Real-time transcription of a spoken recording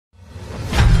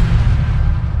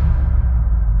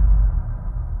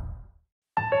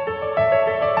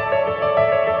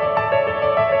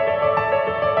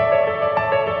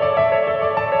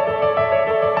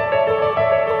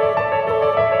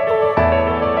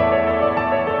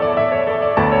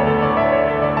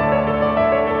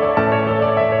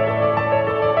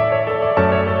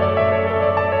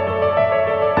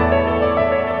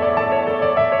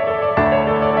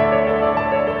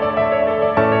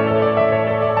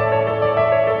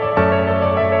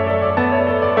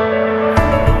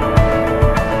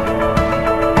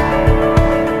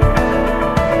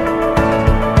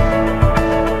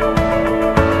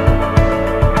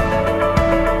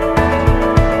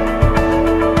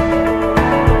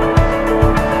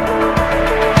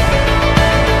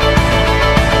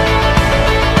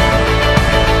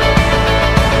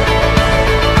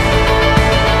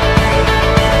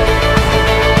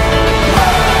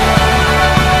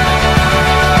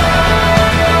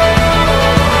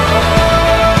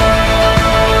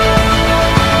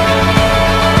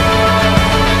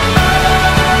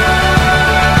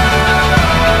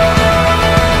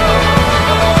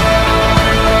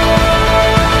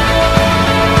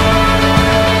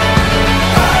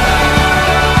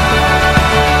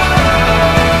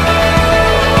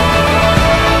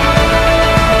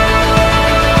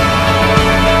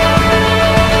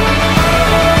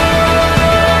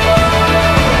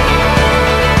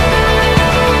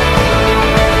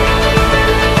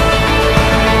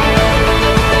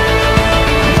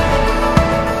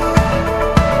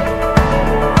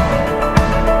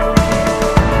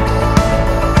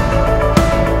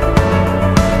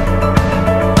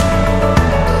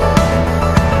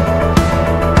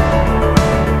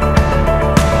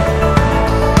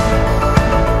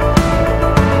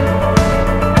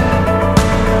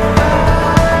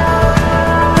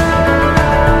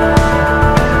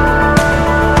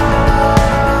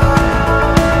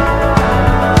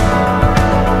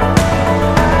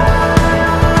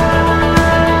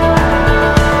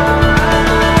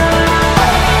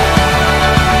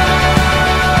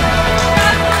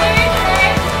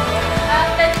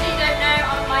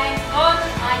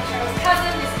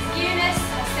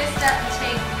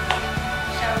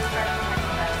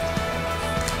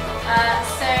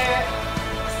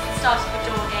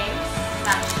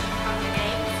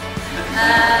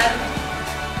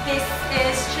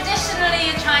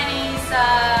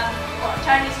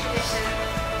Chinese tradition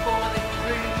for the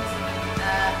groom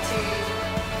to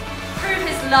prove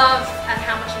his love and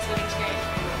how much he's willing to go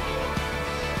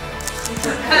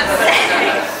through.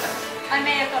 I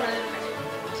may have gone a little bit.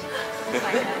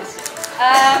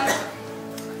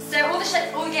 So all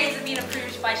the games have been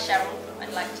approved by Cheryl,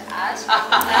 I'd like to add.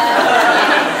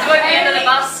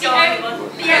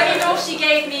 The only rule she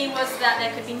gave me was that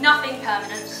there could be nothing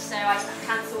permanent, so I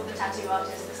cancelled the tattoo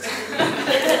artist.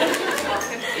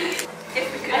 If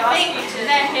we could ask you to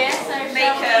they're here, so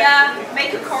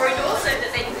make a corridor so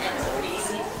that they can enter, please.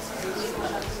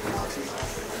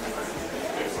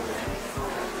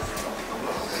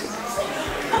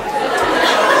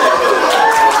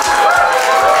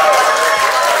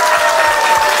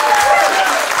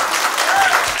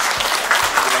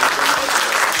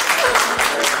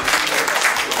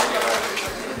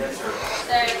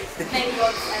 Maybe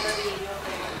God's ever be in your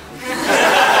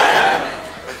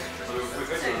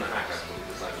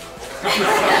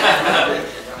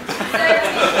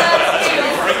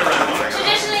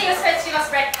traditionally you're supposed to give us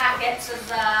red packets of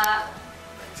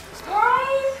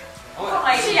bribe?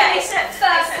 Yeah, except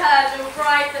first hurdle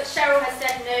bribe, but Cheryl has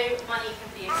said no money can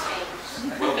be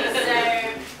exchanged.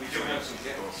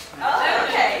 Oh,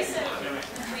 okay, so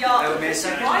we are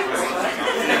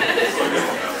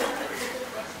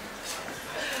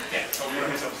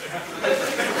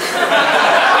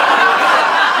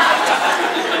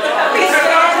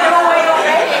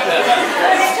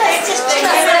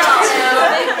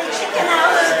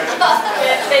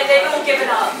they've all given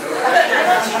up.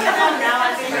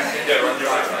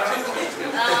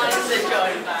 It's a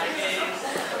joy bag.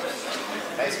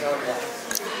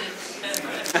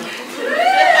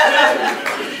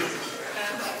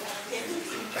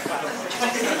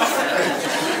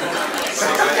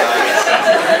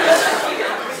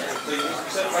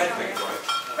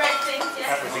 Red things, yes.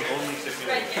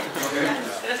 Red, yeah.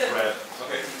 Red.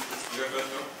 Okay. You have that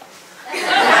now?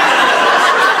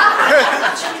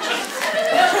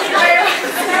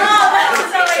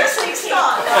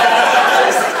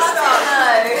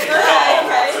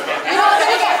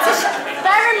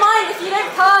 Bear in mind, if you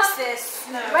don't pass this,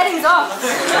 wedding's off.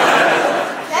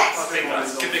 Next.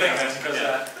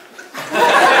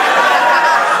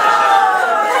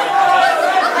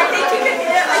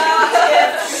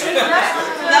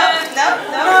 No.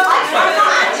 I'm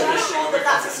actually sure that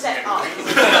that's a step up.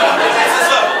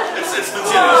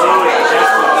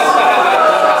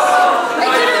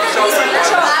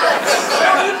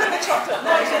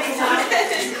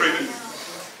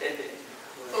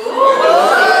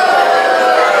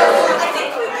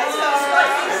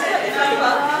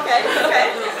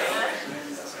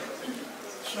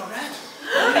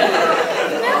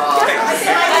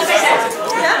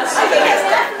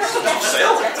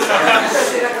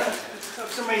 For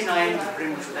some reason I aim to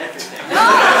bring with everything.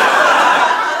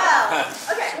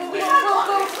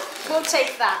 We'll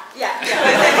take that. Yeah.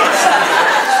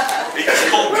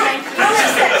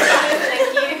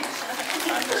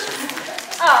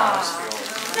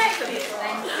 Thank you.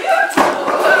 Thank you.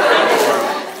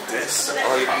 Yes.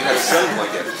 Oh, you have shown my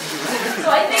gift. So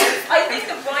I think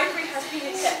the bribery has been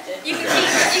accepted. You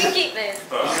can keep this.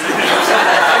 We'll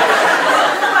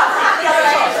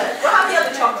have the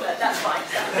other chocolate, that's fine.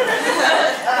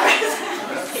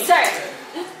 So,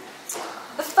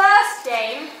 the first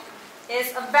game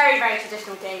is a very, very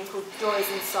traditional game called Joys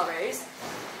and Sorrows.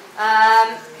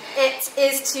 It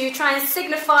is to try and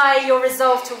signify your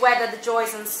resolve to weather the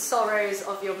joys and sorrows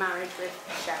of your marriage with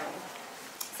Cheryl.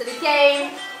 So the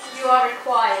game, you are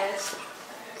required.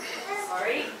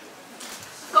 Sorry.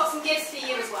 I've got some gifts for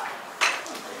you as well.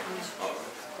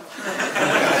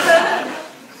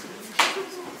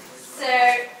 So,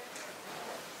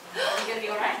 you're going to be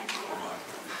alright?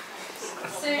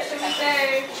 So, shall we go?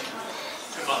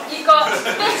 You've got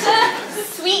bitter,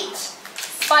 sweet,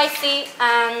 spicy,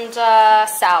 and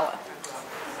sour.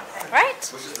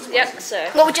 Right? Yep, so.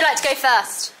 What would you like to go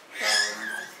first?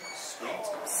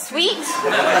 Sweet?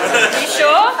 You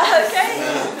sure? Okay.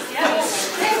 Yeah.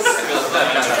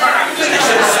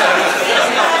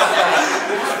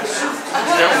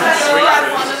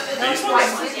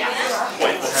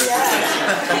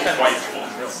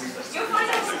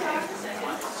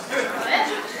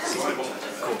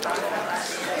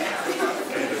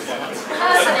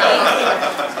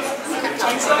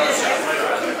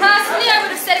 Personally, I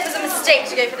would have said it was a mistake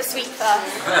to go for the sweet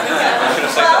first.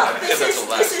 Well,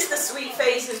 this is the sweet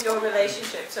phase of your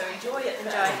relationship, so enjoy it.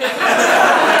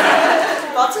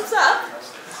 Bottoms up.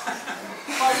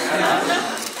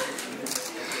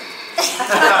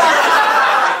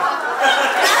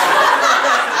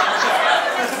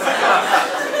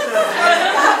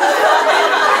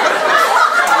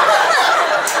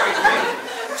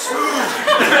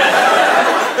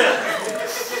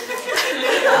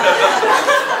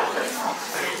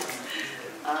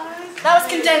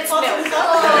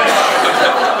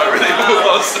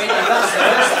 That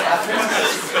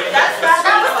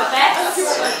was the best.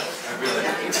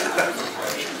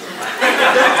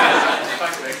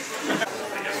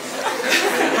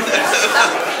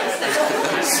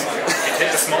 Hit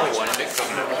the small one, Nick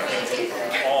doesn't know.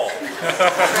 Oh.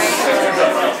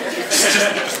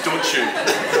 just don't shoot.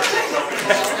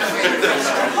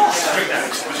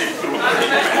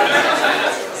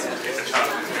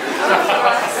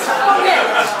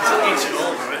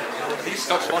 These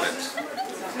Scotch bonnets.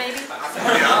 Maybe.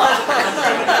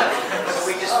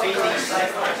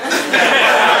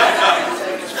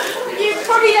 You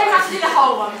probably don't have to do the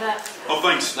whole one, but... Oh,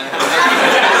 thanks. So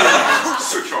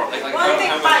sharp. One big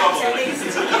bite at least.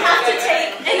 You have to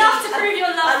take enough to prove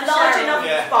your love a for large Cheryl.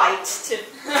 enough bite to...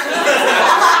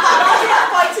 large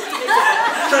enough bite to be the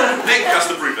Nick has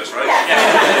to prove this, right?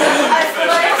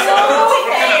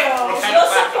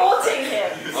 You're supporting him.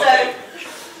 So,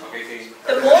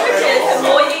 the more it is,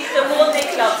 the more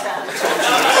Nick loves her.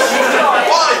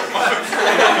 Why?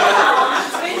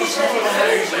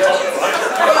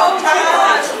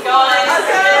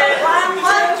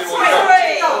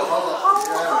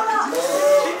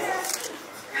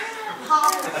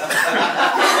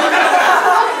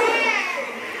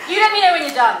 You let me know when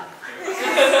you're done.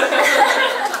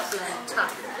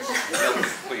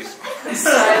 Please.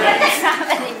 So, let's have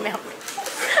any milk.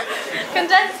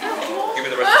 Condensed milk. Give me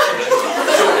the rest of the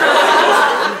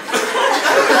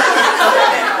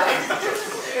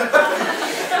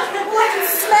I can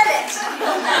smell it.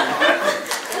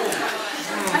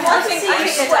 I want to see you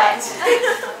sweat.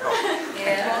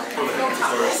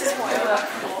 This is what I work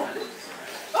for.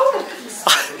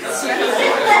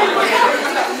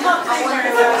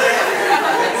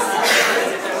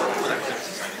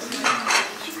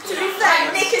 To be fair,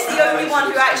 Nick is the only one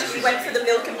who actually went for the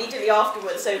milk immediately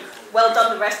afterwards, so well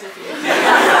done the rest of you. Okay,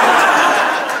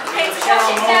 so shut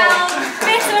it down.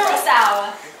 Bitter or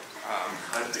sour?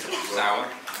 Sour.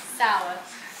 Sour.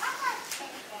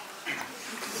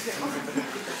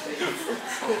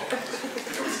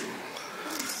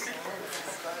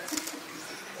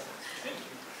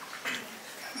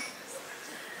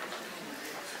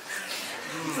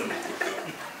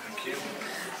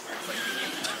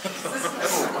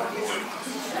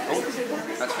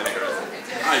 That's vinegar.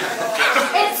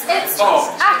 It's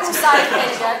apple cider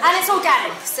vinegar, and it's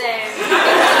organic, so...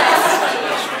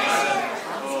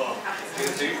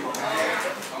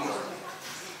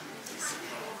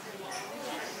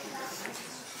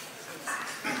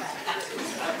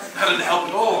 That didn't help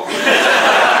at all.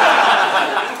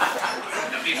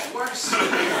 That makes it worse. I'm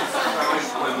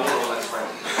more or less right.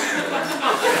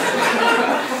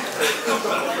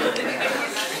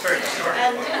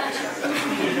 And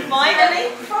finally,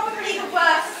 probably the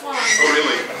worst one. Oh,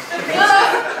 really?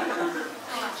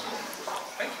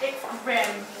 It's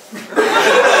grim.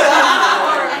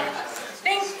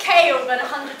 Think kale, but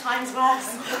 100 times worse.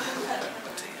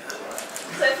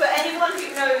 So for anyone who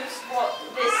knows what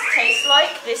this tastes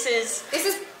like, this is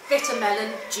bitter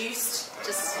melon juiced,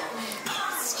 just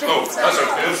straight Oh, up. that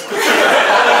sounds good.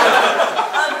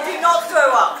 do not throw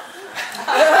up.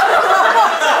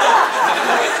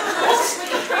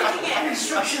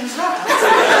 Instructions now.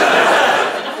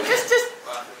 Just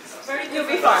you'll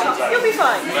be fine. You'll be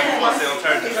fine. What's the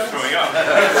alternative to throwing up?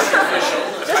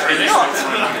 Not.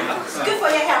 Good for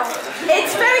your health.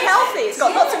 It's very healthy. It's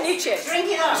got lots of nutrients. Drink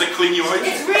it up. Does it clean you out?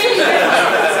 It's really good.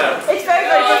 It's very,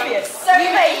 very good for you. So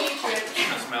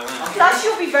plus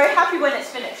you'll be very happy when it's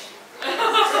finished.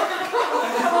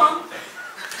 Come on.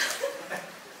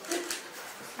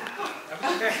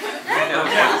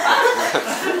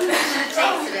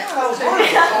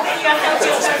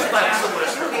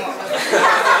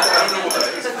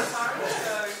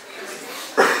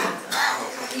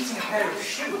 Eating a pair of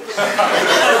shoes.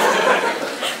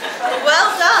 Well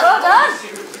done. Well done.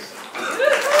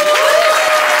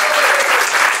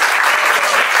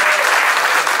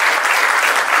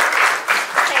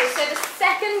 Okay, so the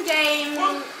second game,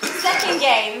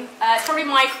 it's probably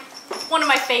one of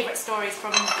my favourite stories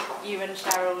from you and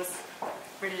Cheryl's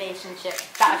relationship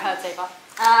that I've heard so far.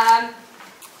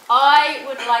 I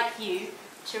would like you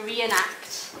to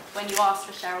reenact when you asked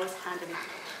for Cheryl's hand in hand.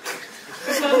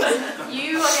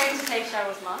 You are going to take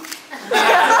Cheryl's mum.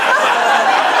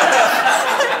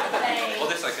 Well,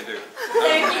 this I can do. So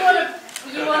if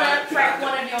you want to prep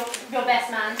one of your best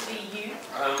man to be you.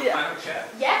 I have a chair.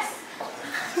 Yes.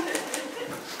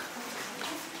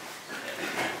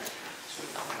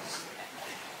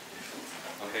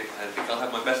 Okay, I think I'll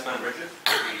have my best man, Richard.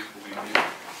 Will be new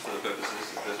for the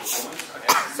purposes of this performance. Okay.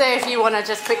 So if you want to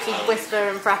just quickly whisper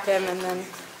and prep him and then...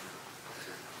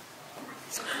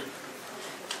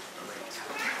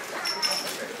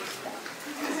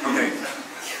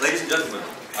 gentlemen,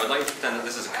 I would like you to pretend that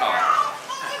this is a car.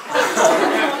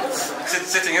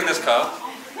 Sitting in this car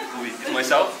will be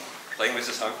myself, playing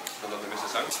Mrs. Hung, the lovely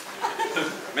Mrs. Hung.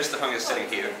 Mr. Hung is sitting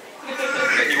here,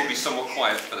 but he will be somewhat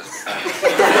quiet for this performance.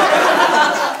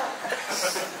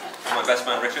 And my best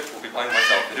man Richard will be playing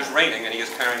myself. It is raining and he is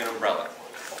carrying an umbrella.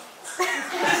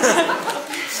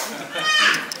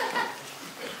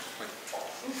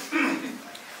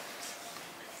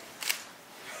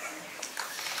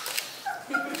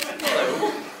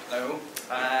 Hello.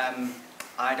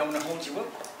 I don't want to hold you up,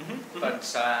 but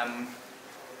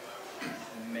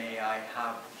may I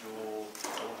have your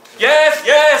daughter? Yes,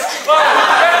 yes! Oh,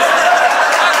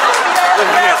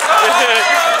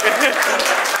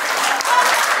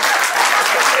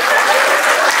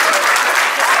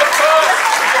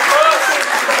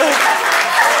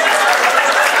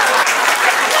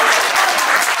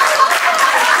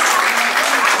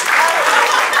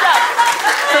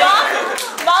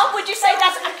 Mom, would you say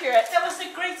that's accurate? That was the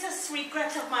greatest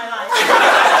regret of my life.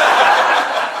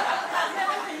 I've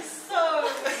never been so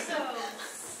regretful.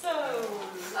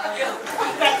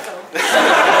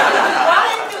 Why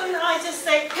don't I just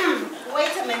say,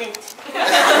 wait a minute.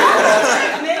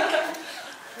 Milk,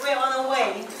 we're on our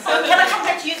way. So can I come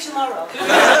back to you tomorrow?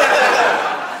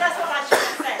 That's what I should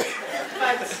have said.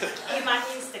 But in my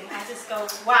instinct, I just go,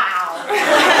 wow.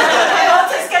 My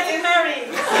daughter's getting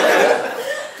married.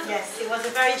 Yes, it was a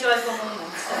very joyful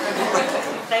moment. So,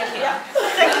 thank you.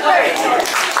 Thank you very much.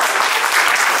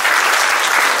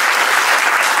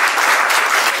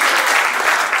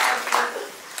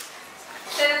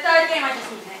 So the third game I just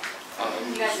need to make.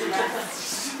 You guys can learn.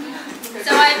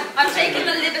 So I've taken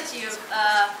the liberty of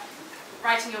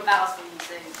writing your vows for you,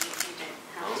 so you don't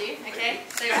have to, okay?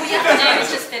 So all you have to do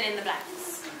is just fill in the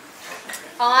blanks.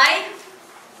 I,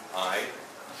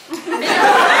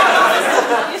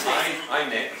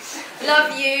 Nick.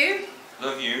 Love you.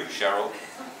 Love you, Cheryl.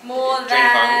 More Jane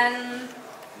than...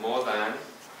 More than...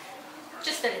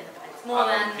 Just fill in the blanks. More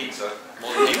than... Pizza.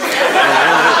 More than pizza.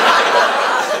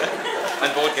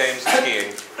 And board games and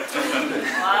skiing.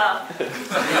 Wow.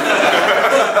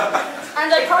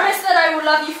 And I promise that I will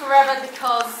love you forever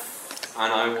because...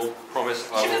 And I will promise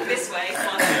I will... This way.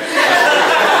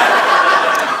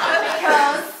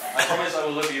 Because... I promise I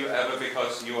will love you ever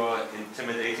because you are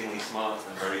intimidatingly smart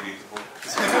and very beautiful.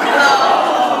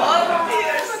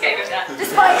 Okay with that.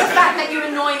 Despite the fact that you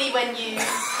annoy me when you...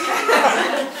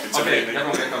 Okay,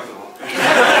 everyone get comfortable.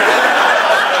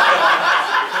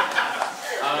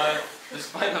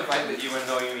 Despite the fact that you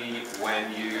annoy me when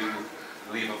you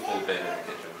leave a full bin in the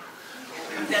kitchen.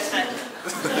 That's right.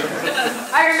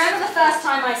 I remember the first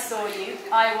time I saw you,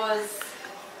 I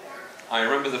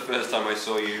remember the first time I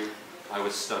saw you, I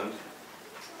was stunned.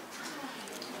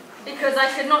 because I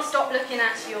could not stop looking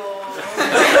at your...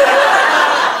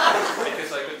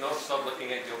 Because I could not stop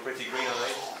looking at your pretty green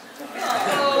eyes.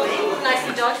 Oh,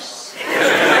 nicely dodged.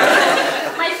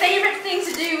 My favourite thing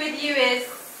to do with you is...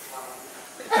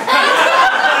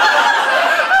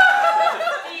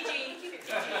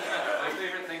 My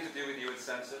favourite thing to do with you is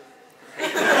censored.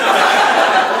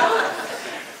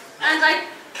 And I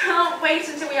can't wait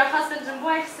until we are husband and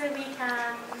wife so we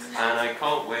can... And I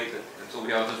can't wait until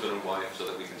we are husband and wife so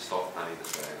that we can stop Annie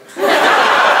this way.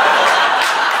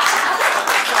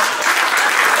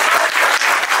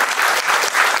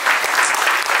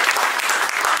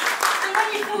 And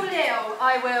when you fall ill,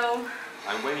 I will...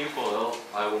 And when you fall ill,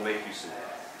 I will make you sick.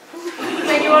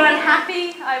 When you are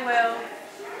unhappy, I will...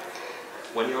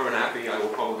 When you're unhappy, I will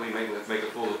probably make a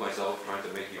fool of myself trying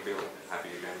to make you feel happy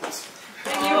again.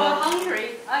 When you are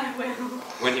hungry, I will...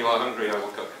 When you are hungry, I will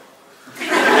cook. Good.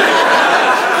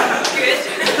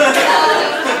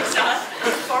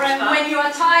 Forever. When you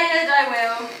are tired, I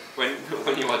will...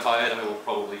 When you are tired, I will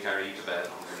probably carry you to bed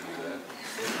until you there.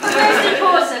 Most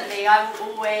importantly, I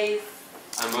will always...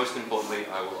 And most importantly,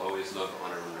 I will always love,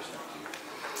 honour and respect you.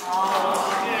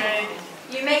 Oh.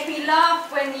 You make me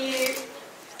laugh when you...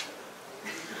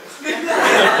 You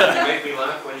make me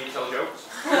laugh when you tell jokes.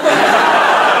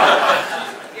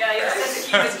 Yeah, your sense of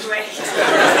humour is great.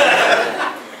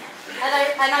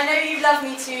 And I know you love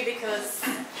me too because...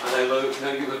 And I know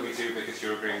you love me too because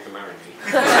you're agreeing to marry me.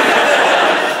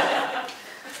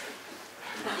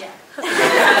 Yeah.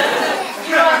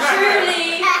 You are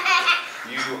truly...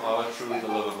 You are truly the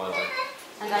love of my life.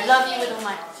 And I love you with all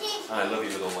my heart. And I love you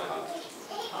with all my heart.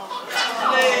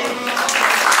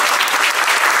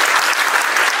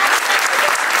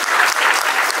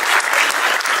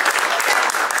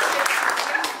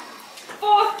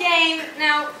 Fourth game.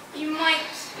 Now, you might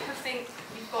think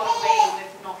you've got away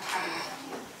with not having it.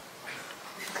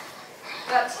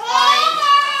 But I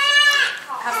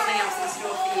have something else in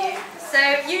store for you.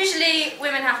 Usually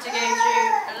women have to go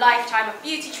through a lifetime of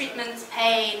beauty treatments,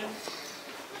 pain,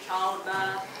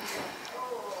 childbirth.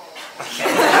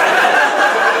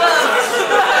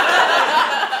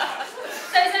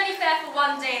 So it's only fair for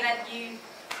one day that you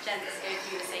gents go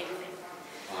through the same thing.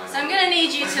 So I'm going to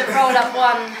need you to roll up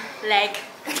one leg.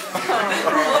 All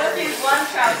of you, one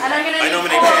trouser. And I'm going to need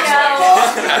nominate four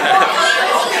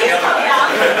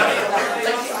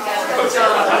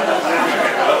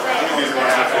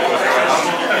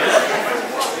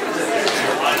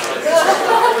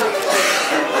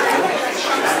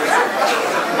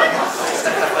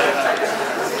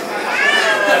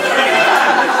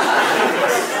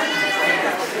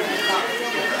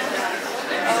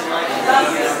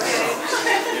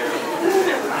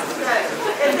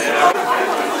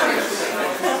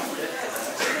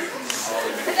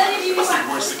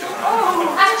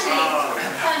Actually,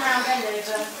 turn around, bend over. It's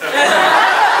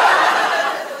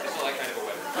not that kind of a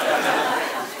wedding.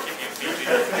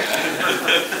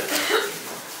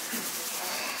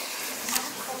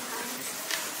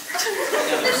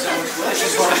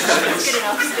 Good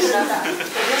enough, good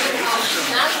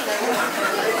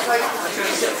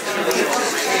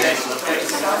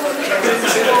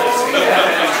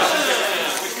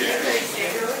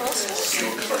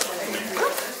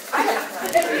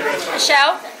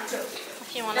Michelle,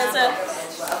 if you want to.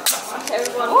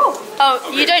 Everyone. Oh,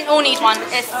 you don't all need one.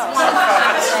 It's one. What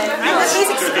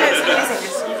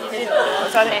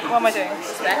am I doing?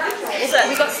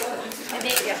 We got.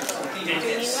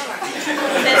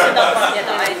 There's another one here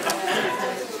that I.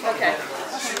 Okay.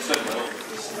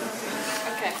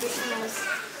 Okay.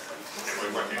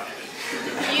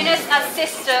 Eunice, as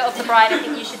sister of the bride, I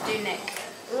think you should do Nick.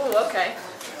 Ooh, okay.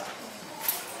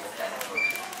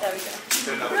 There we go.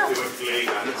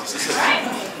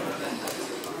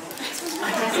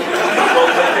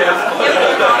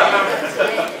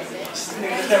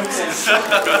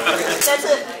 There's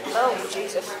a. Oh,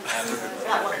 Jesus.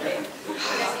 That one here.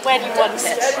 Where do you want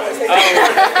it?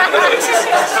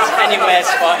 Anywhere is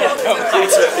fine.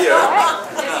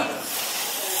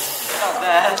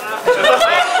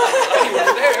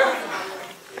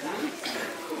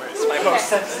 It's my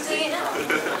most.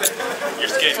 You're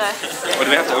scared. Well, do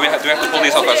we have to pull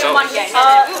these off ourselves? One game.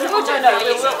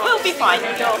 We'll be fine.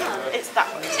 It's that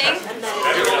way.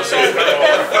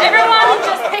 Everyone,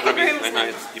 just pick a group. No,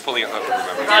 you're pulling it up,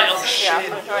 remember.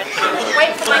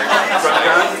 Wait for my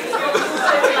camera.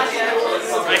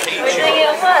 We're doing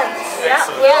it at once. Yeah.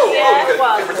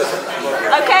 One.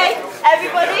 Okay,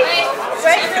 everybody.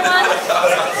 Ready, everyone?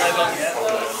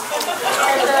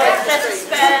 There's a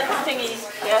spare thingy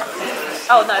here.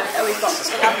 Oh no, we've got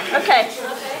enough. Okay,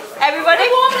 everybody.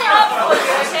 Warm it up for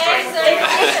you, okay? So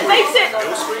It makes it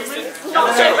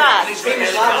not so bad.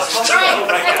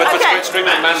 But scream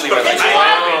at manly weather.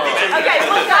 Okay,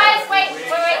 one guys, wait.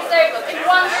 So in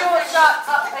one short shot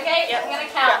up, okay? I'm gonna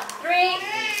count. 3,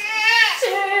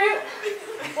 2,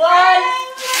 1.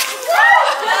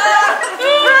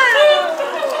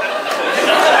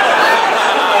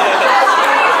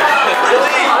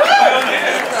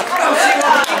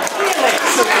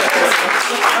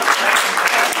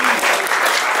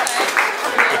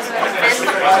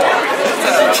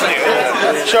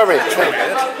 Sorry. I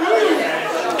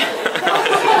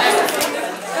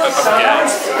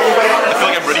feel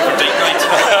like I'm ready for date night.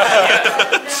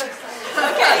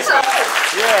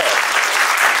 Yeah.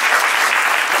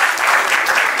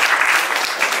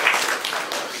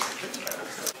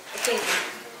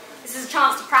 This is a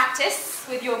chance to practice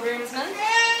with your groomsmen.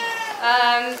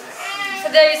 For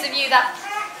those of you that,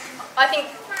 I think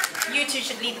you two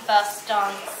should lead the first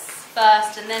dance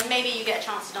first, and then maybe you get a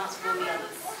chance to dance with all the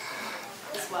others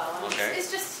as well. I mean, Okay. it's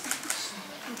just.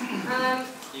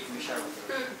 You can be Cheryl.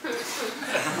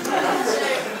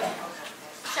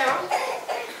 Cheryl?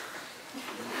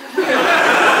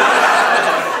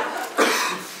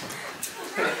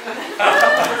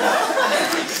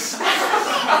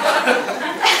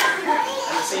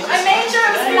 I made sure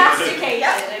it was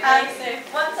elasticated.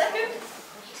 1 second.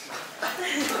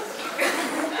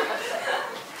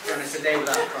 And it's a day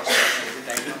without a cross. It's a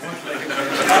day.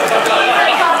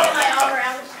 I can't get my arm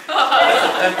around.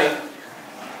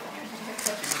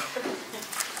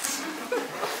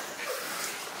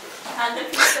 And the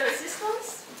physical assistance.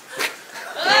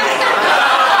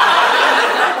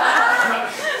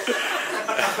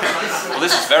 Well,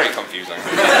 this is very confusing.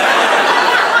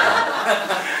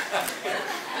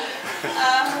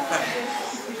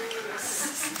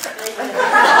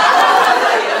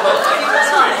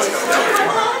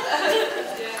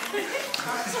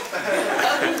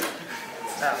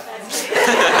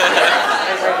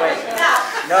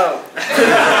 No.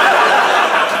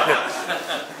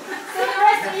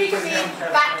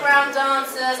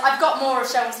 I've got more of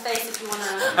Cheryl's face if you want to.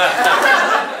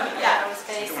 Yeah, Cheryl's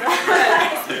face.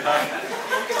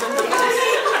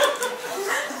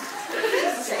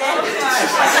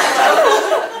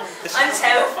 I'm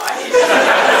terrified.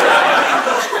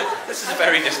 This is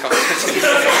very disconcerting.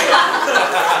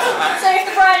 So if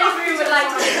the bride and groom would like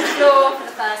to hit the floor for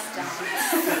the first dance.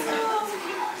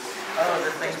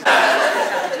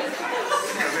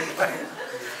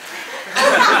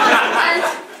 And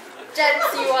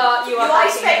gents, you are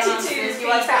expected to you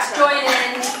are expected to join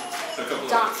in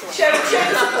dancing. Show the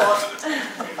support.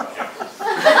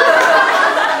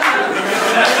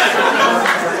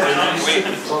 Wait,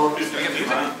 do we get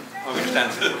music? Or we just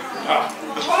dance?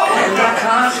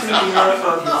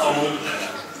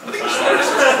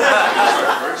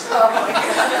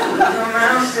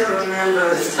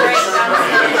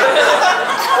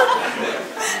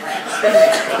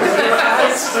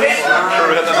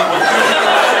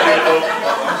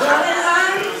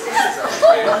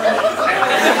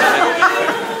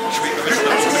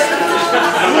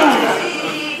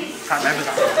 Can't remember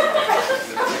that.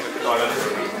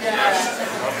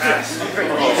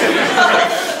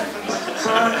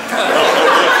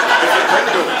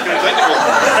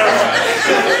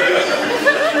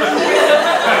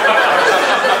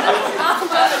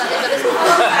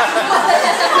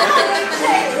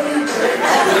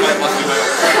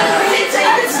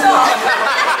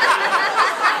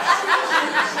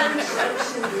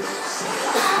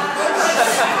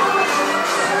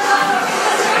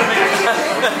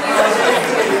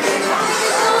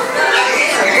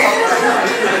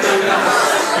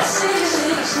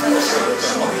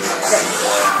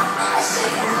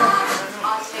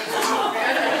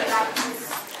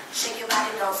 Shake your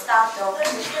body, don't stop, don't.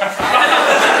 Shake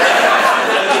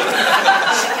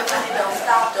your body, don't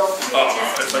stop, don't.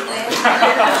 Just do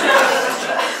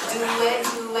it,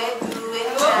 do it, do it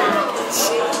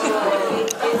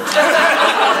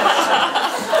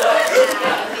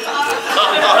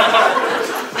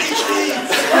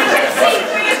See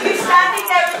three of you standing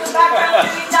there in the background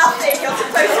doing nothing. You're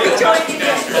supposed to be joining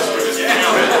in.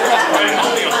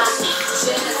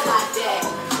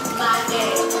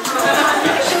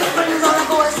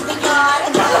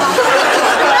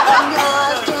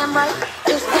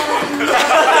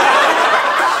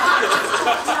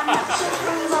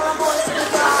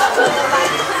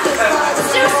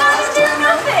 Still standing doing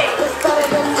nothing.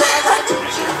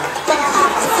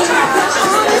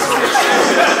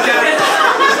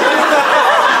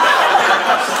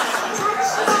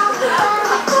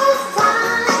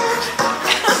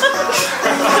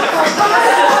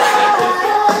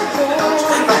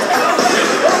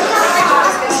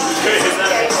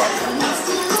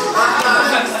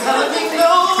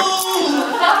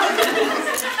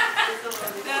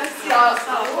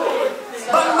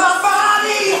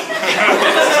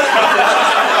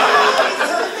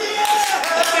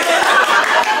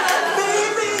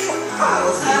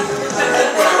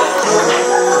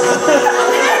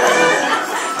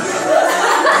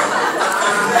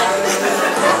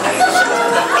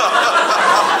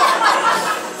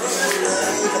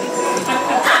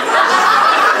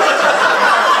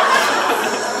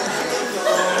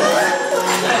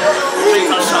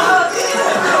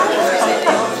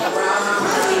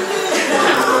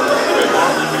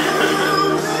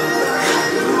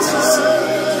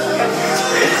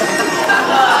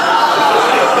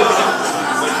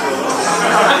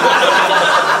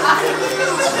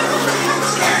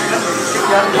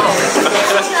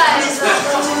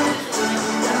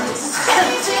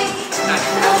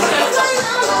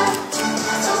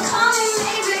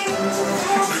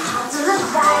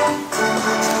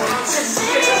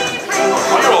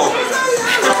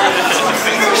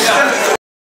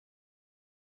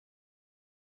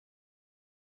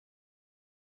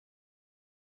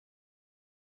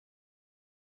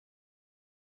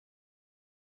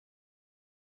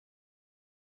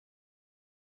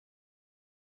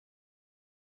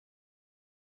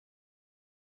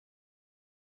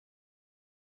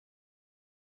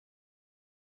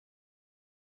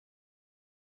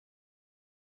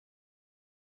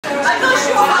 I'm not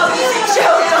sure how music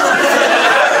shows.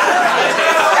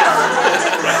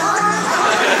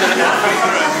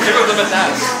 Give them a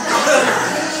dance.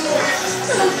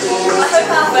 I hope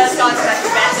our first dance is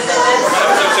actually better than this.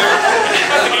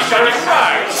 I think he's showing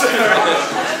crowds.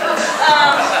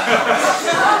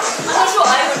 I'm not sure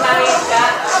I would marry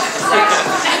that.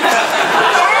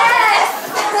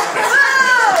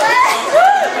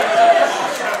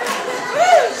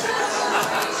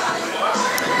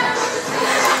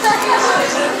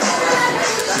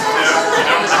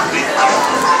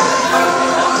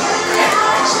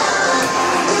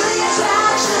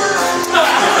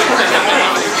 it.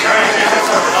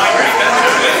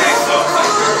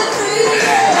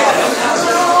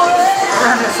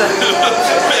 Good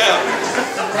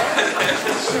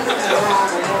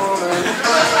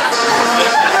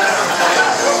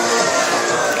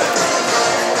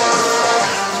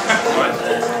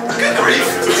grief!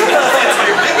 You've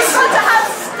got to have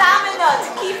stamina to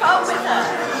keep up with her.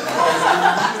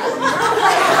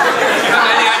 You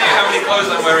have any idea how many clothes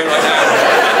I'm wearing right now?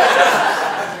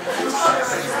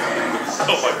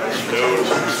 Oh my nose.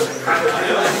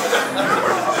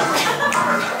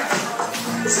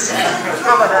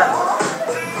 How about that?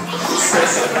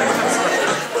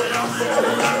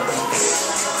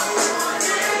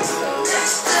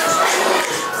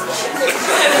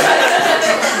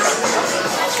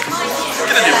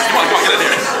 Get in here, come on, get in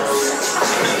here.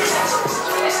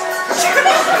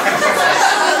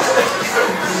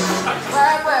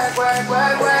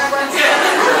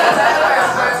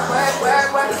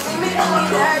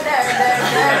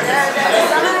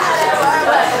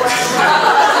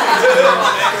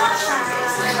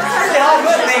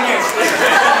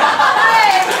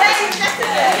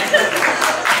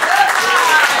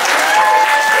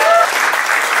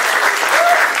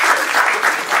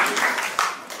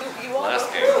 Last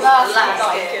game.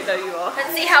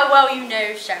 Let's see how well you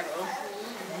know Cheryl.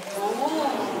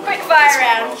 Quick fire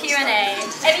round, Q&A.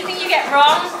 Anything you get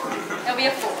wrong, there'll be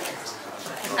a forfeit.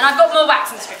 And I've got more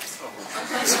waxing strips.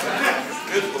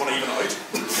 Good, don't want to even out.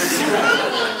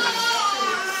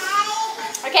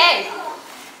 Okay.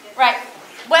 Right.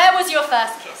 Where was your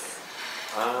first kiss?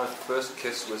 First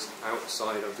kiss was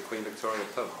outside of the Queen Victoria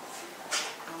pub.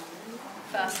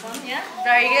 First one, yeah.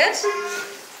 Very good.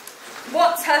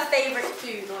 What's her favourite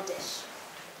food or dish?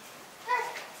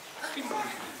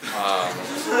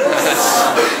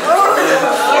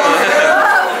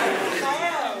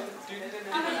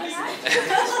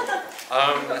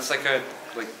 It's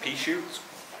like pea shoots.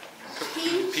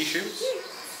 Pea shoots.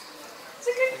 It's a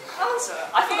good answer.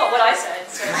 I forgot what I said.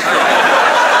 So.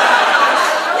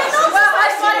 Well,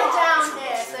 I've got it down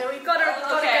here, so we've got to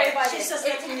go by She's this. just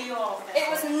letting me off. It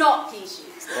was not pea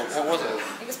shoots. What was it?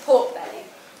 It was pork belly.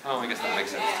 Oh, I guess that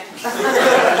makes sense. Yeah.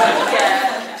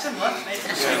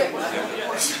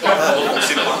 We'll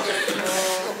see that one.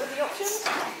 What were the options?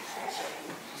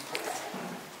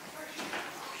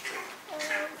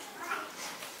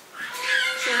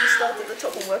 Shall we start at the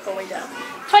top and work our way down?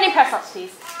 20 press-ups,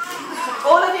 please.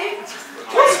 All of you?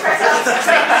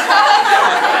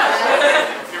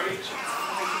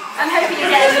 I'm hoping you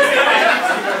get it.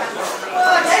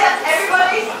 Okay,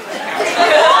 everybody?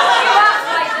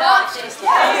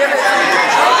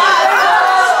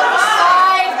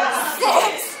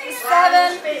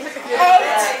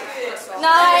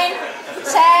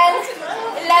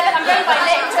 I'm going by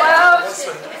Nick. 12,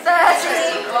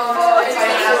 13, 14,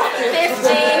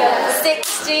 15,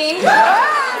 16.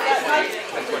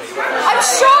 I'm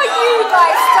sure you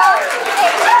guys started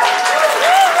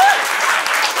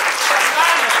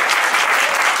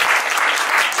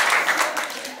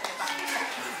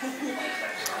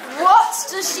What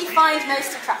does she find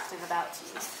most attractive about you?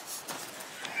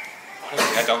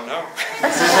 I don't know.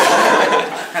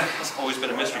 It's always been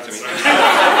a mystery to me.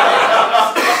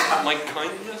 My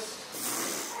kindness?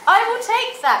 I will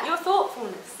take that. Your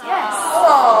thoughtfulness. Yes.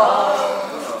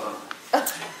 Oh.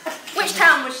 Which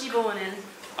town was she born in?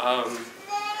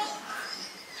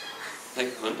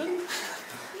 Like London?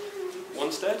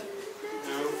 Wanstead?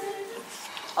 No.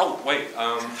 Oh, wait.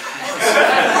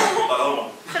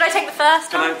 Should I take the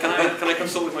first one? Can I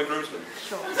consult with my groomsmen?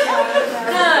 Sure. Sure.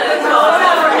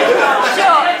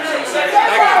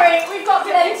 Don't worry, we've got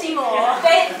plenty more.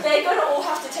 They're going to all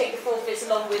have to take the forfeits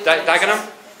along with them. Dagenham?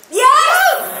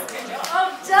 Yes!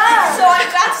 Oh, done. So I'm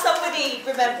glad somebody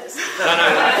remembers. No.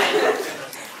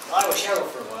 I was Cheryl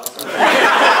for a while.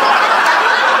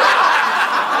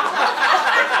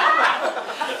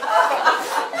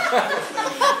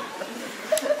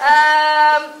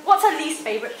 What's her least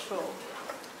favourite chore?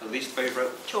 Her least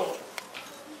favourite? Chore.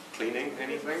 Cleaning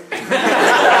anything?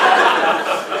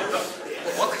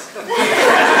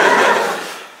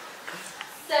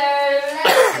 So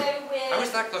let's go with... How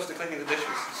is that close to cleaning the dishes?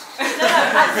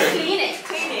 Cleaning.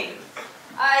 Cleaning.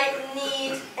 I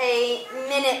need a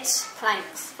minute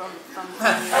planks from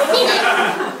you.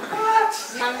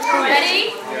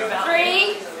 Ready?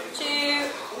 3, 2,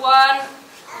 1.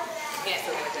 Yes.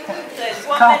 So it's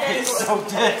 1 minute. So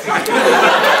dirty.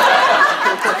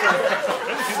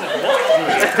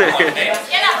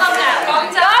 Yeah, calm down. Calm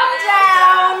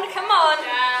down. Come on.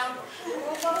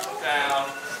 Down.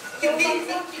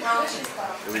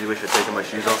 I really wish I'd taken my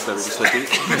shoes off, they're really slippy.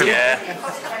 Yeah.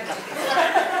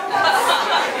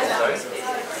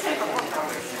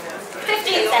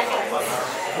 15 seconds.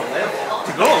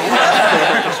 To go.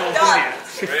 Done.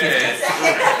 This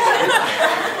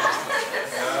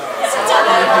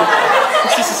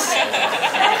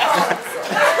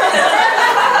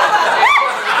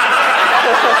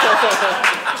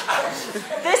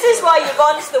is why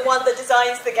Yvonne's the one that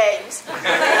designs the games. I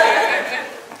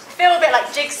feel a bit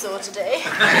like Jigsaw today.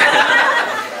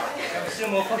 Still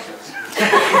more push-ups.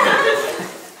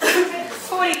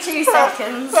 42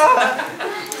 seconds.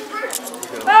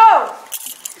 Oh!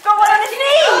 Got one on his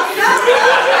knee!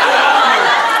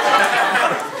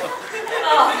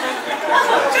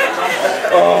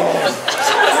 Oh.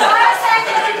 5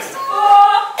 seconds. 4,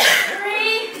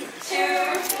 3, 2,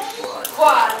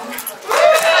 1.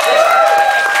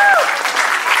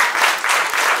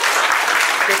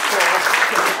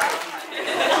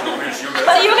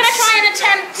 So you were going to try and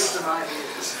attempt...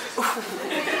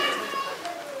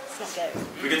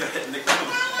 We get to hit Nick.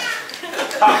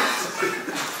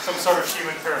 Some sort of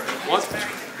human pyramid. What?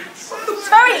 It's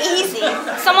very easy.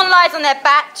 Someone lies on their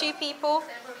back, 2 people.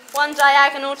 1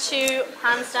 diagonal, 2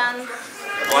 handstands. 3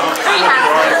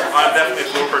 handstands. I'm definitely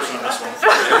a floor person on this one.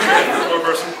 Floor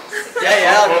person.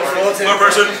 Yeah, I'll go floor too. Floor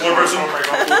person. Floor person. Oh my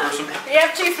god, floor person. We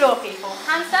have 2 floor people.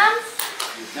 Handstands?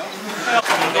 I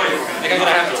think I'm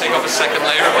going to have to take off a second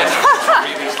layer of this.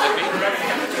 Really slippy.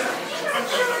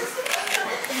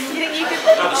 You think you could...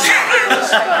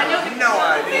 No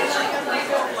idea.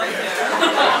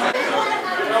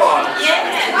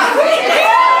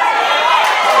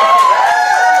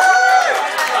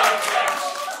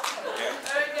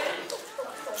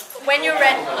 When you're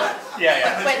ready.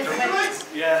 Yeah. When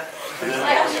Yeah. He's going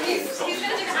to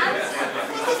do the hands.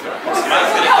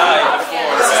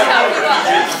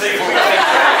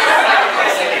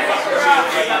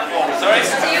 Sorry?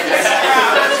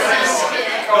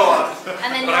 And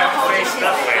then you're holding his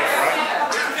leg.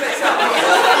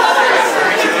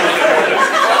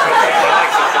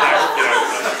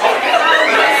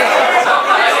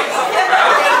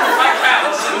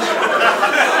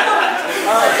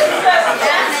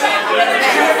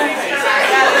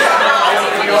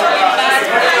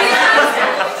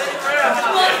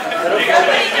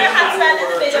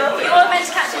 You're meant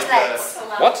to catch his legs.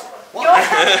 What? You're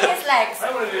catching his legs. Oh,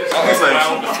 his legs.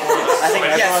 I think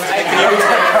everyone's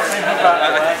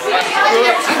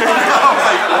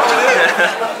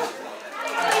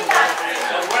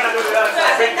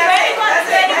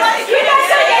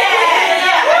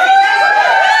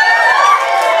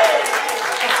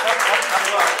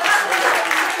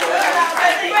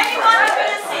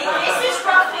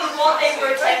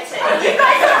You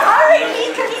guys are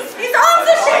hurrying. His arms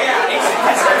are shaking.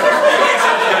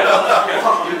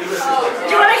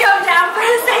 Do you want to come down for a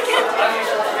second?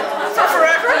 For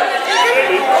forever?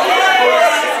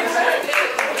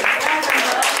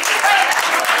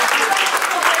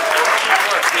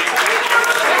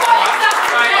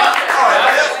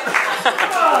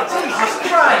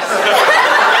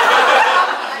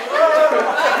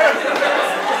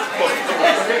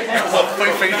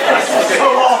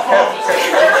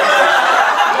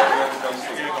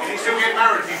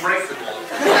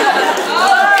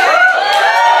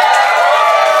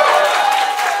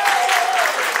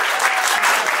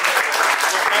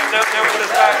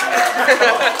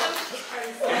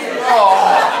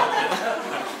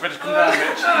 Better come down,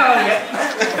 Mitch.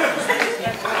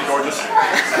 Gorgeous.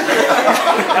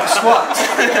 Squat.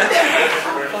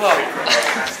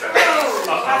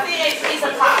 It's a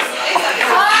pass.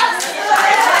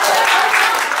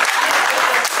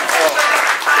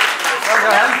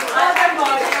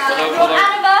 Your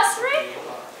anniversary?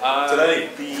 Today.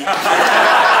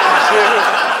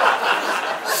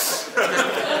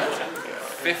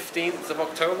 15th of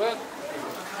October?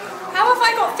 How have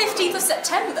I got 15th of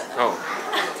September? Oh.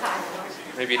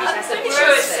 Maybe it is. Pretty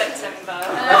sure it's September.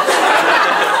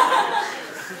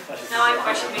 Now I'm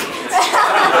questioning it. Okay,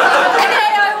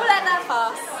 I will let that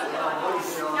pass.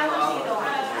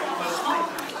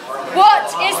 What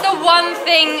is the one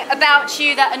thing about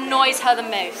you that annoys her the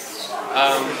most?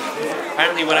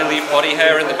 Apparently when I leave body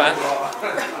hair in the bath.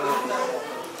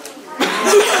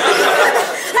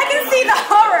 I can see the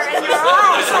horror in your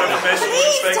eyes.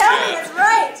 Please tell me it's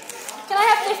right. Can I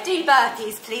have 15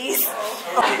 burpees, please?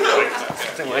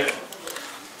 Something like that.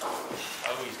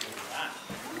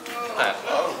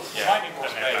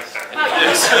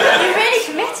 You're really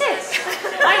committed.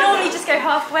 I normally just go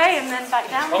halfway and then back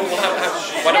down. Oh, well,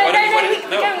 We're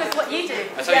going with what you do.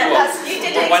 I tell you what. You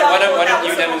did an Why example. don't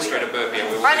you demonstrate a burpee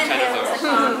and we'll Run in pretend heels. of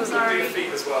those. Oh, sorry.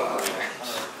 Feet as well.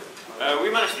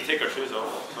 We managed to take our shoes off.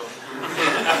 So.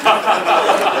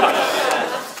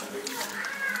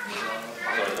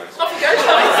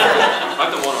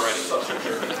 I've done one already.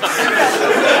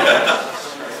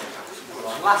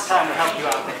 Last time. Tom will help you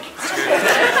out, Nick.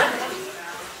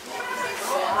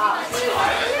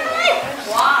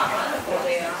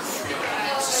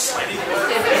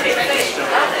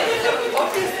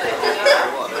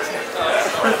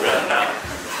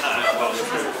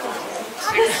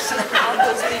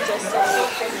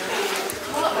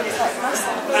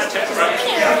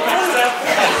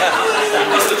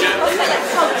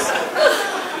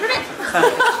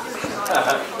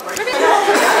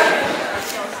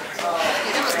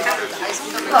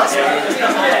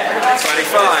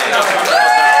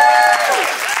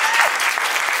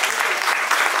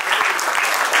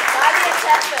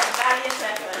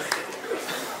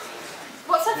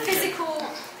 What's a physical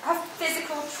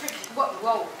trick? What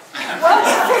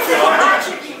physical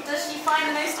attribute does she find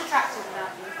the most attractive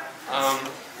about you?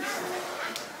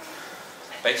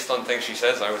 Based on things she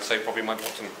says, I would say probably my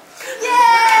bottom. Yay!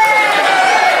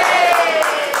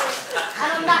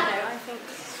 And on that note, I think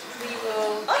we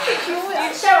will.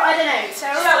 Cheryl, I don't know.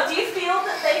 Cheryl, do you feel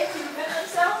that they've proven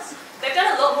themselves? They've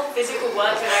done a lot more physical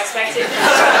work than I expected.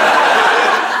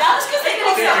 That was because they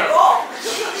got stuff wrong.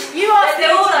 You are.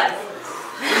 They're all like,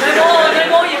 no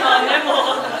more, Yvonne, no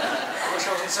more. I wish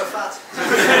I wasn't so fat.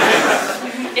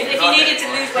 If you needed to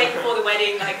lose weight before the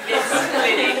wedding, like this,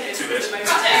 clearly, is the most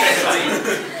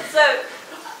So,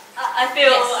 I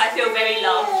feel very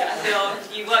loved. I feel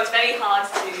you worked very hard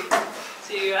to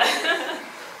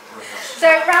So,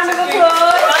 round of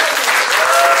applause.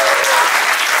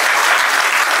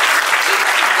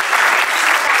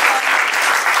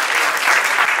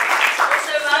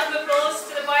 Also, round of applause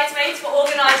to the bridesmaids for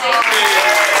organising.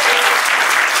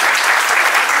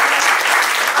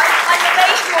 I'm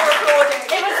amazed you're recording.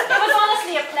 It was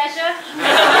honestly a pleasure.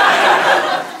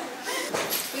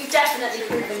 You've definitely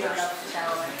proven your love for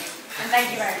Cheryl. And thank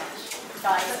you very much,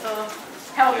 guys, for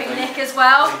helping Nick as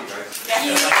well.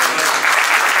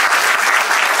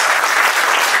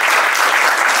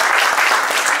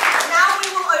 Now we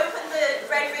will open the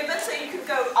red ribbon so you can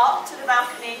go up to the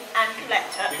balcony and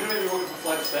collect her. You know maybe want to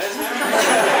fly upstairs now.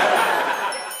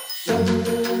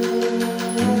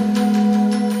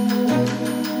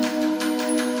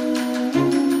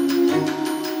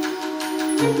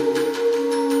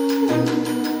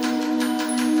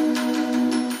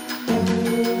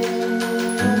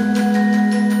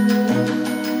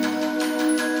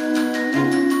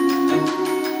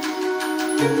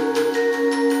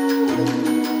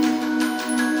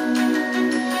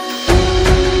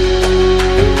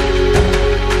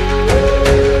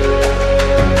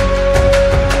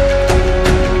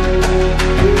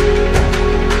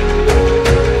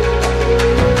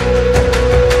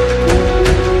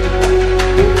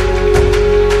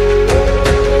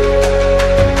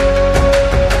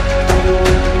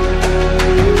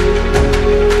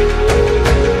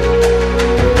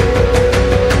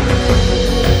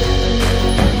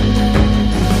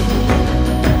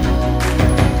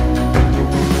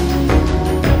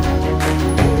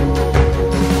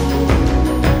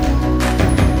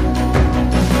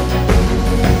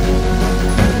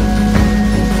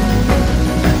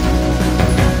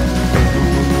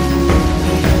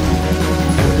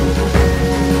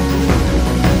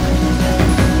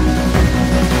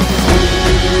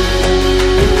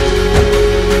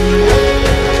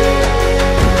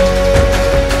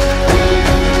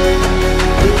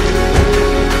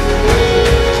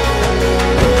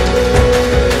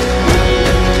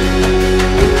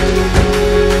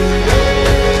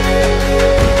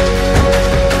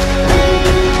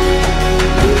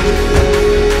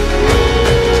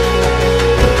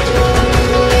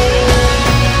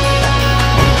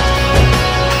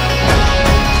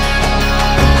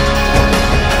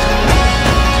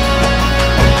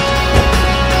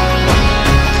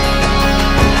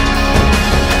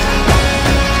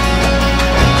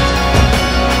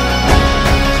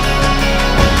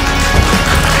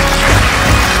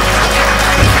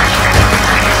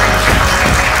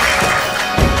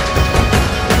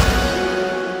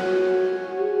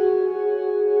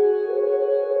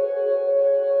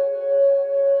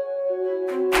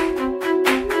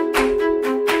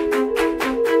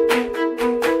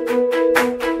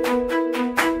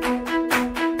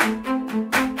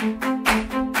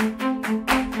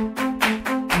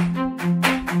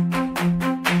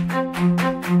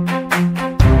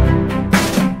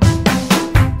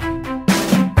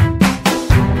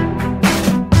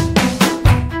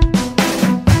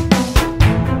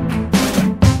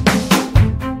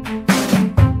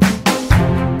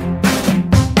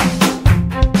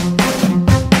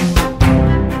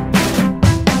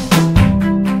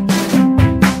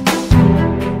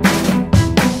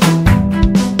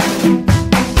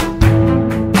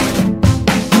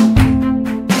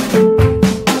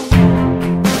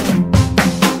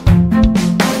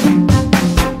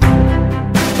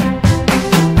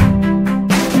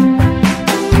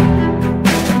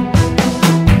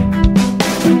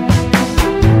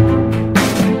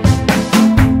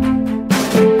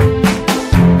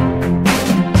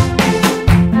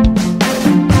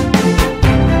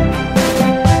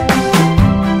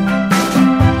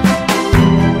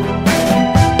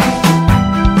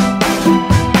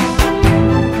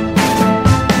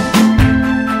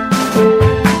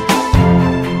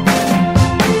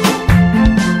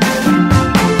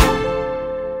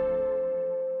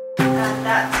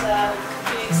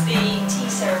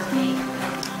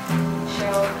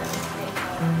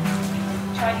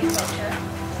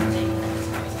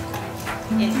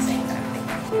 in the same family.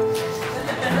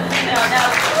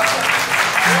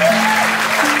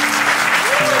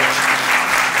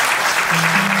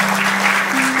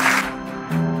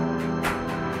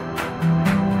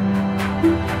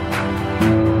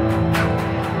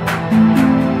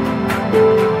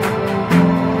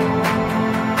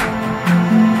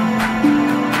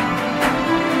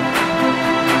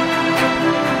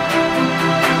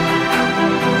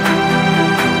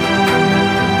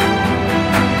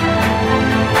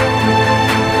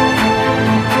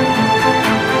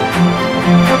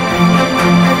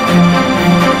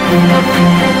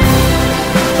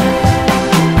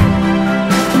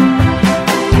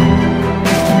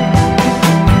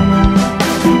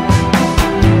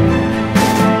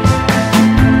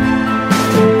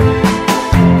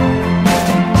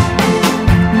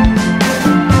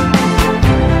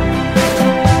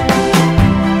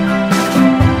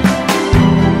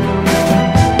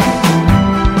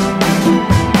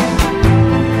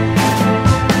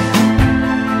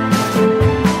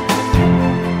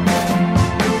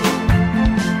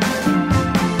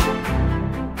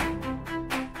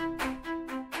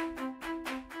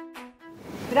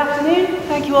 Good afternoon.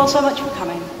 Thank you all so much for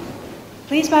coming.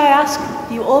 Please may I ask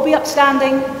that you all be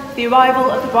upstanding for the arrival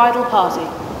of the bridal party.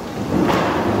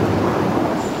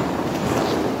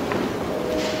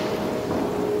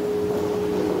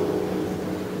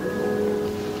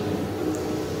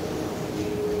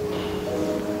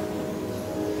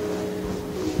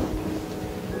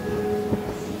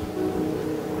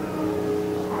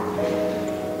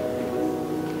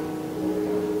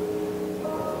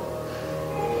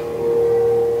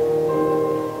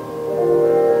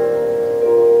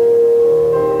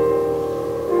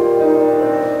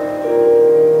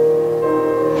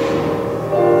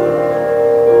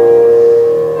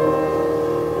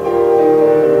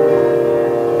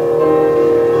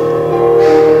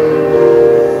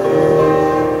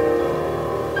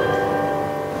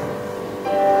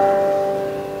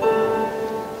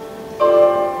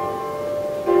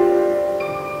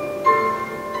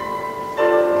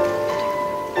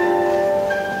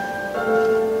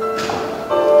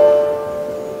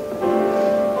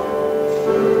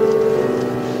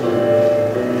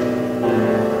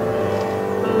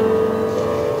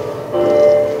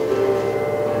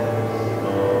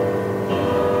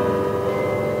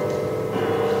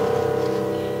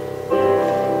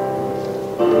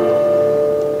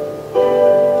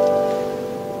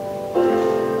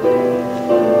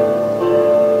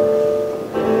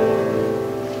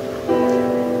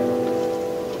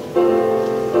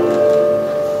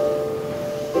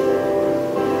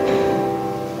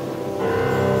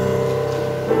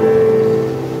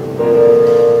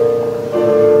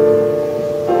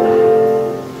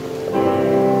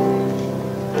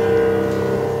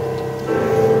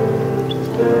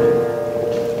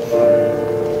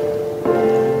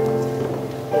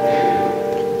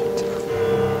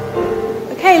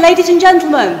 Ladies and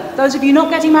gentlemen, those of you not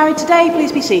getting married today,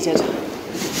 please be seated.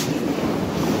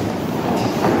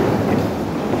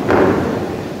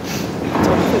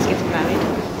 Who's getting married?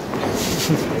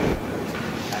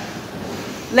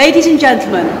 Ladies and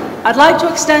gentlemen, I'd like to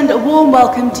extend a warm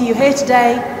welcome to you here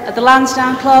today at the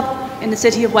Lansdowne Club in the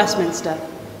City of Westminster.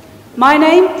 My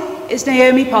name is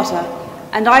Naomi Potter,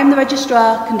 and I'm the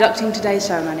Registrar conducting today's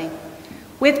ceremony.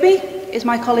 With me is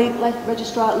my colleague,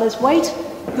 Registrar Liz Waite,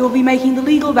 who will be making the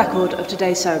legal record of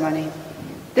today's ceremony.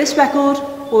 This record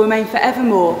will remain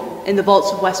forevermore in the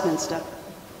vaults of Westminster.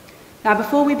 Now,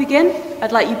 before we begin,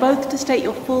 I'd like you both to state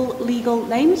your full legal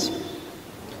names.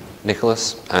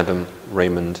 Nicholas Adam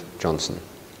Raymond Johnson.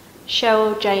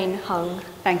 Cheryl Jane Hung.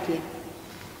 Thank you.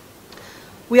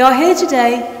 We are here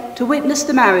today to witness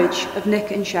the marriage of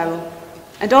Nick and Cheryl,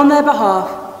 and on their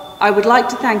behalf, I would like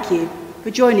to thank you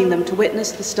for joining them to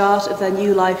witness the start of their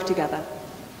new life together.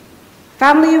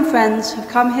 Family and friends have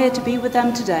come here to be with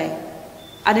them today,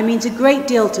 and it means a great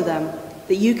deal to them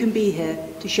that you can be here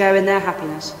to share in their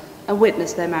happiness and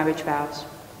witness their marriage vows.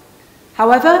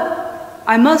 However,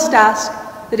 I must ask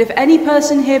that if any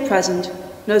person here present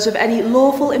knows of any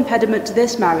lawful impediment to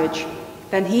this marriage,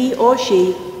 then he or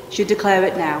she should declare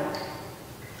it now.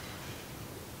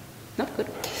 Not good.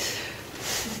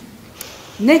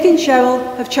 Nick and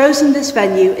Cheryl have chosen this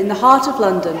venue in the heart of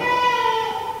London,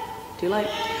 too late,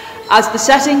 as the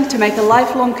setting to make a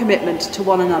lifelong commitment to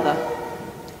one another.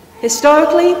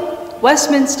 Historically,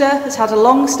 Westminster has had a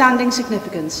long-standing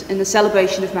significance in the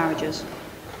celebration of marriages.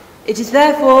 It is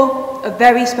therefore a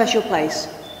very special place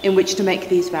in which to make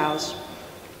these vows.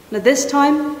 And at this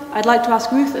time, I'd like to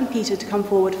ask Ruth and Peter to come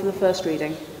forward for the first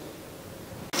reading.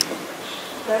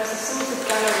 There's a sort of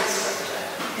gallery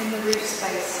structure in the roof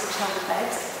space which held the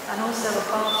beds and also a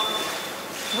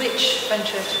bathroom, which,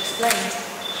 venture to explain,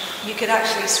 you could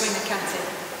actually swing a cat in.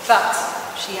 But,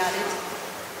 she added,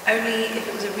 only if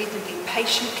it was a reasonably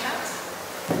patient cat,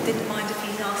 and didn't mind a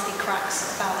few nasty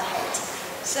cracks about the head.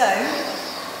 So,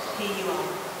 here you are.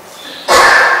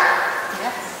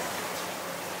 Yes?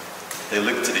 They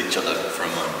looked at each other for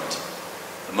a moment.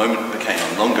 The moment became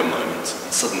a longer moment,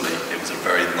 and suddenly it was a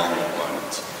very long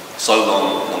moment. So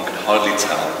long, one could hardly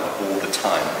tell where all the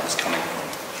time was coming from.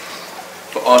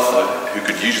 For Arthur, who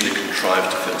could usually contrive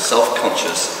to feel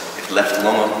self-conscious if left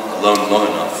alone long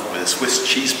enough with a Swiss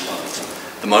cheese plant,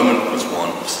 the moment was one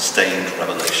of sustained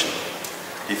revelation.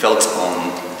 He felt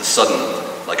on the sudden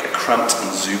like a cramped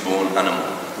and zoo-born animal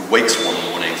who wakes one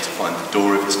morning to find the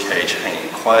door of his cage hanging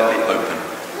quietly open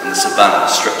and the savannah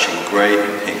stretching grey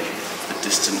and pink to the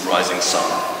distant rising sun,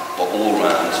 while all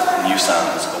round new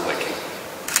sounds are waking.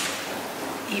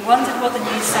 He wondered what the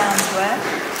new sounds were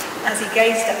as he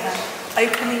gazed at her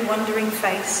openly wondering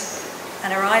face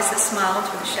and her eyes that smiled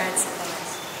with shared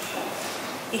surprise.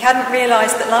 He hadn't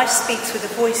realised that life speaks with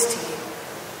a voice to you,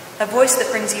 a voice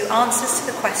that brings you answers to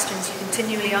the questions you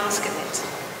continually ask of it.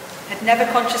 Had never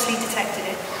consciously detected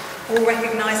it or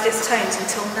recognised its tones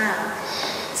until now.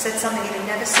 It said something it had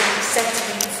never seen said to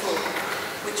him before,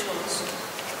 which was,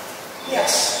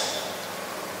 yes.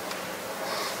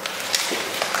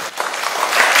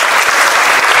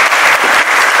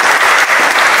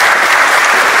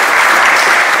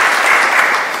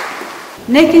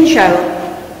 Nick and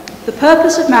Cheryl, the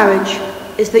purpose of marriage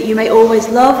is that you may always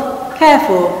love, care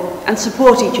for, and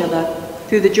support each other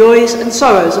through the joys and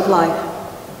sorrows of life.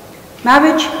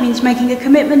 Marriage means making a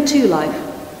commitment to life,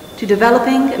 to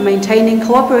developing and maintaining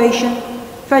cooperation,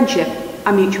 friendship,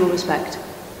 and mutual respect.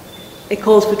 It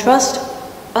calls for trust,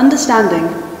 understanding,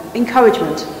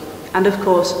 encouragement, and of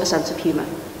course, a sense of humour.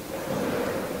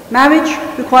 Marriage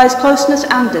requires closeness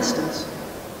and distance.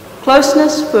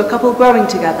 Closeness for a couple growing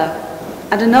together,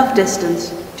 and enough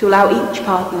distance to allow each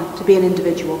partner to be an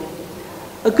individual.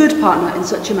 A good partner in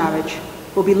such a marriage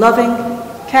will be loving,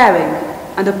 caring,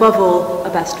 and above all, a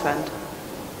best friend.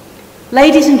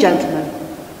 Ladies and gentlemen,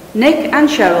 Nick and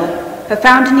Cheryl have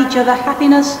found in each other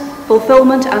happiness,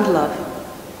 fulfillment, and love.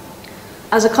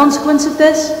 As a consequence of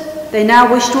this, they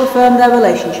now wish to affirm their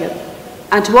relationship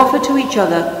and to offer to each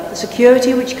other the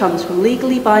security which comes from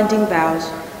legally binding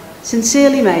vows,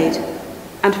 sincerely made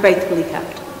and faithfully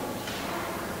kept.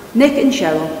 Nick and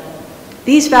Cheryl,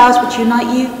 these vows which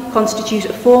unite you constitute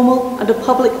a formal and a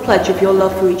public pledge of your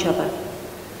love for each other.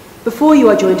 Before you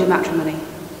are joined in matrimony,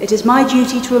 it is my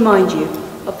duty to remind you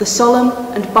of the solemn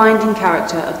and binding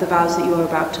character of the vows that you are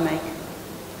about to make.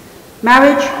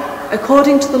 Marriage,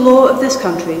 according to the law of this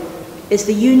country, is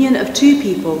the union of two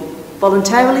people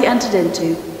voluntarily entered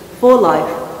into for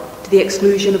life to the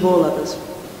exclusion of all others.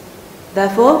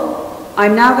 Therefore, I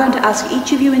am now going to ask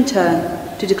each of you in turn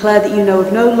to declare that you know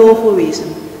of no lawful reason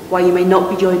why you may not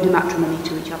be joined in matrimony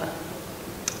to each other.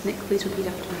 Nick, please repeat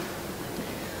after me.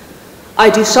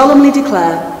 I do solemnly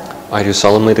declare. I do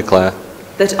solemnly declare.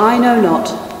 That I know not.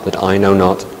 That I know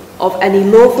not. Of any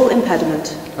lawful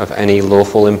impediment. Of any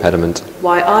lawful impediment.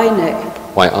 Why I, Nick.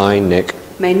 Why I, Nick.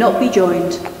 May not be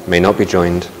joined. May not be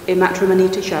joined. In matrimony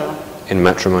to Cheryl. In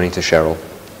matrimony to Cheryl.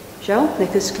 Cheryl, Nick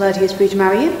has declared he is free to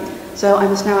marry you, so I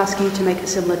must now ask you to make a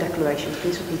similar declaration.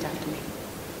 Please repeat after me.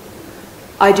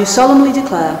 I do solemnly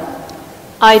declare.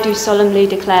 I do solemnly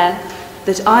declare.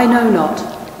 That I know not.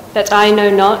 That I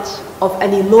know not. Of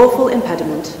any lawful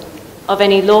impediment. Of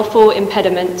any lawful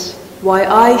impediment. Why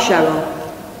I, Cheryl.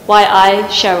 Why I,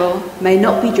 Cheryl. May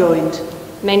not be joined.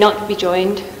 May not be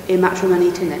joined. In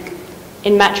matrimony to Nick.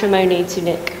 In matrimony to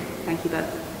Nick. Thank you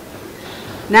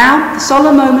both. Now, the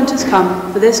solemn moment has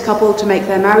come for this couple to make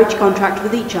their marriage contract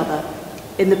with each other,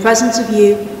 in the presence of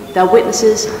you, their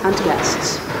witnesses and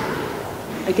guests.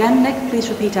 Again, Nick, please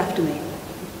repeat after me.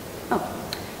 Oh,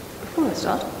 before I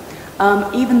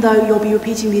start, even though you'll be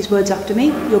repeating these words after me,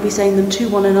 you'll be saying them to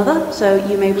one another, so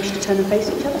you may wish to turn and face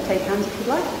each other. Take hands if you'd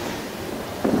like.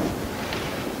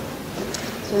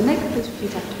 So, Nick, please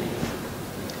repeat after me.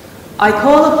 I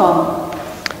call upon.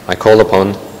 I call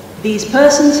upon. These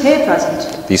persons here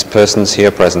present. These persons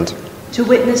here present. To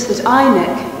witness that I,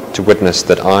 Nick. To witness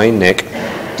that I, Nick.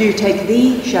 Do take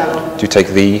thee, Cheryl. Do take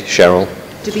thee, Cheryl.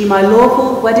 To be my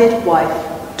lawful wedded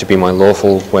wife. To be my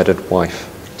lawful wedded wife.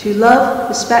 To love,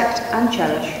 respect, and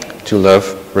cherish. To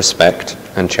love, respect,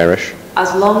 and cherish.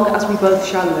 As long as we both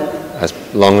shall live. As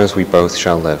long as we both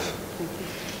shall live. Thank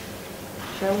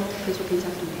you. Cheryl, please repeat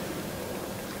after me.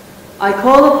 I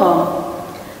call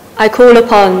upon. I call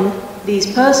upon.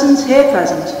 These persons here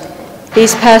present.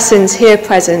 These persons here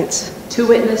present. To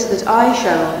witness that I,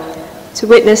 Cheryl. to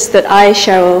witness that I,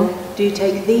 Cheryl, do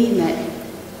take thee, Nick,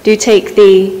 do take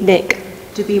thee, Nick,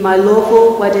 to be my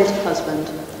lawful wedded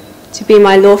husband, to be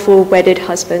my lawful wedded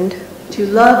husband, to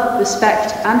love,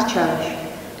 respect and cherish,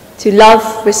 to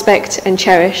love, respect and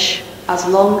cherish, as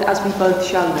long as we both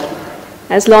shall live.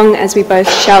 as long as we both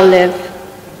shall live.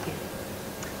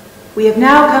 We have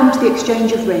now come to the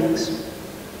exchange of rings.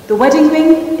 The wedding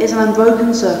ring is an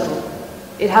unbroken circle.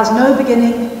 It has no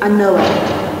beginning and no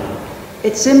end.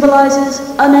 It symbolises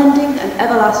unending and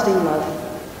everlasting love,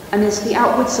 and is the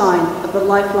outward sign of the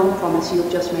lifelong promise you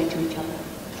have just made to each other.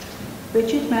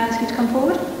 Richard, may I ask you to come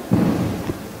forward?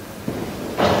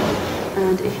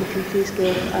 And if you can please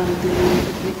give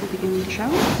the beginning to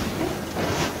Cheryl.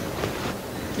 Okay.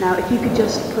 Now, if you could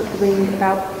just put the ring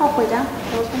about halfway down.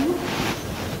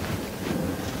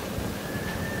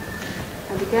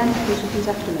 And again, please repeat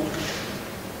after me.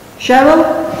 Cheryl,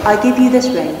 I give you this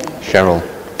ring. Cheryl,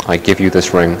 I give you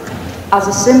this ring. As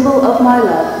a symbol of my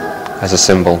love. As a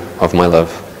symbol of my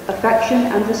love. Affection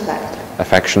and respect.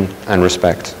 Affection and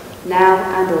respect. Now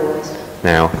and always.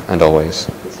 Now and always.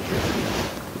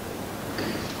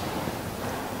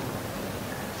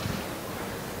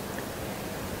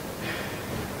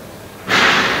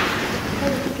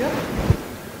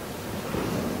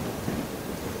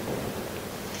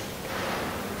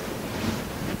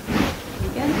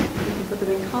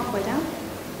 Halfway down.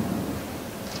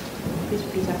 Please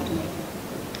repeat after me.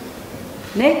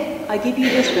 Nick, I give you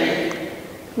this ring.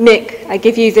 Nick, I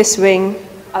give you this ring.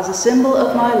 As a symbol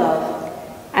of my love.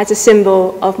 As a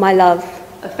symbol of my love.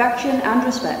 Affection and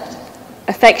respect.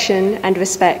 Affection and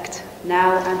respect.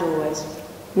 Now and always.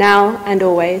 Now and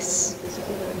always.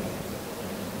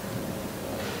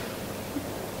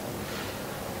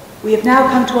 We have now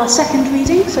come to our second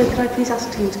reading, so could I please ask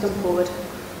the team to come forward?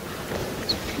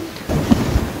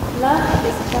 Love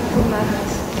is a temporary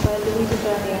madness by Louis de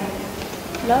Bernier.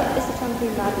 Love is a temporary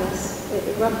madness. It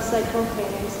erupts like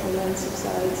volcanoes and then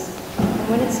subsides. And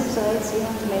when it subsides, you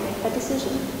have to make a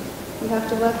decision. You have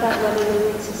to work out whether the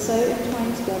roots are so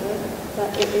entwined together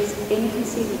that it is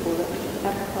inconceivable that you can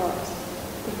ever part.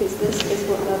 Because this is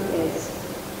what love is.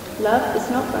 Love is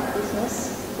not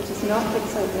recklessness. It is not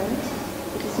excitement.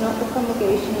 It is not the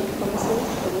promulgation of promises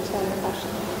or eternal passion.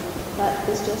 That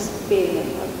is just being in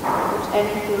love, which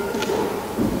any fool can do.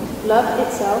 Love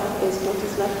itself is what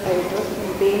is left over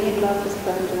when being in love is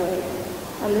burned away,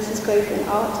 and this is both an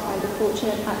art and a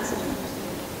fortunate accident.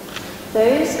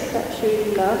 Those that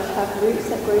truly love have roots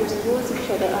that grow towards each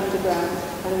other underground,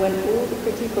 and when all the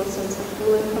pretty blossoms have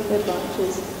fallen from their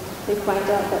branches, they find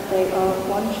out that they are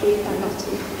one tree and not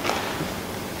two.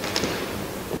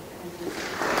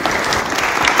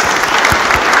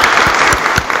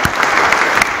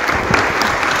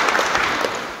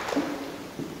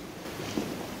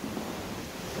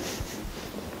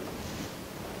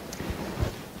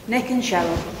 Nick and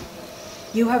Cheryl,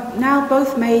 you have now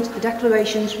both made the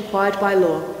declarations required by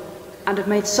law and have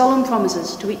made solemn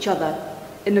promises to each other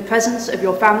in the presence of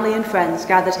your family and friends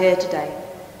gathered here today.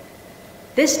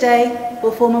 This day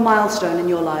will form a milestone in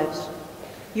your lives.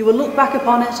 You will look back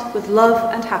upon it with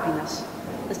love and happiness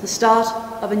as the start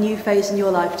of a new phase in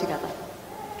your life together.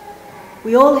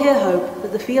 We all here hope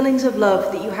that the feelings of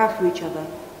love that you have for each other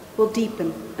will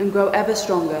deepen and grow ever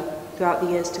stronger throughout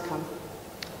the years to come.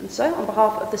 And so, on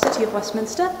behalf of the City of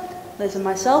Westminster, Liz and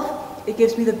myself, it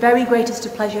gives me the very greatest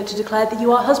of pleasure to declare that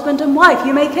you are husband and wife.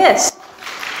 You may kiss.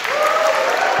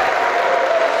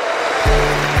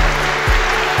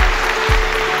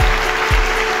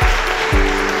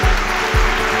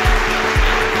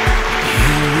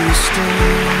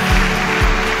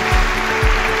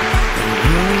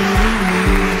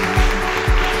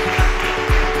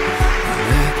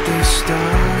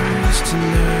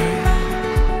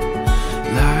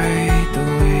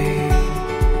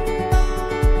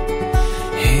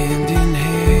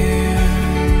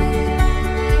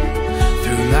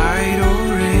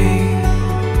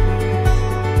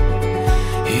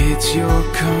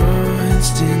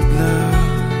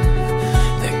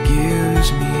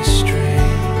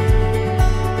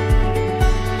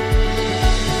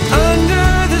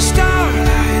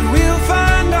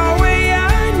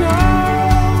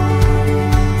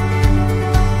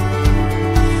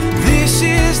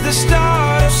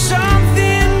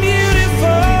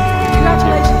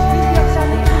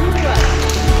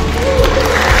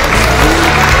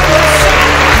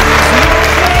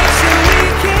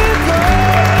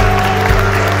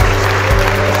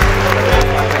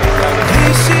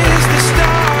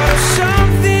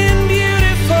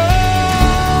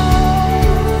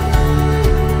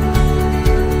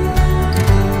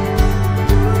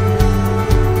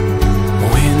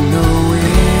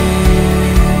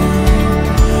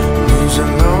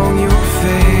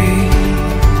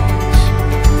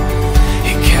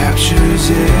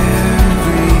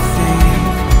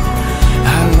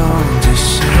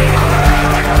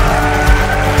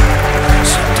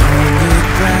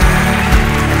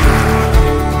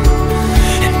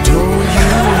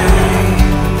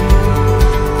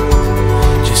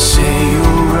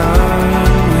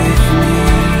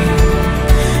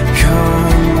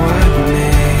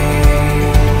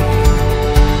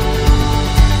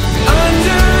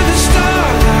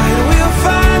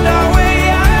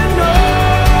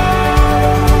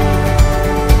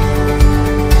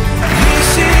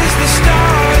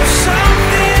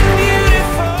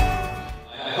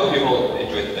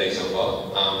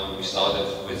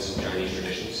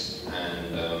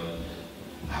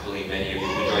 hopefully many of you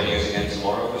will be joining us again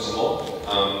tomorrow for some more.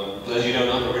 For those of you who don't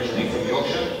know, I'm originally from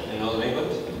Yorkshire, in Northern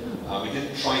England. We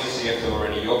did try to see if there were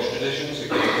any Yorkshire traditions we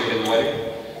could include in the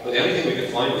wedding, but the only thing we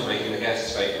could find was making the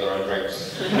guests pay for their own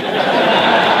drinks. And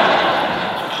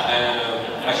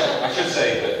I should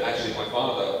say that actually my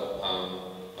father,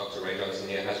 Dr. Ray Johnson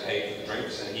here, has paid for the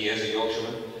drinks, and he is a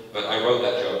Yorkshireman, but I wrote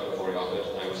that joke before he offered,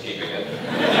 and I was keeping it.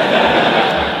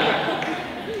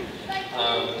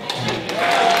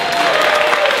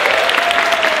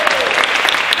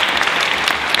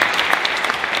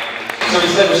 So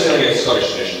instead we're still a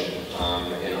Scottish tradition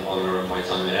in honour of my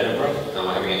time in Edinburgh.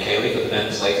 We're having a ceilidh for the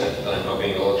dance later that I'm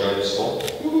hoping you'll all join us for.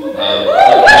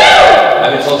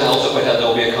 I've been told to also point out there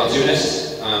will be a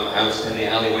cartoonist out in the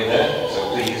alleyway there, so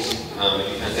please, if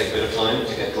you can take a bit of time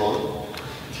to get drawn.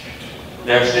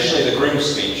 Now traditionally the groom's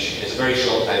speech is a very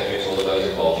short thank you to all of those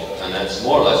involved, and that's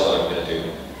more or less what I'm going to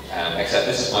do, except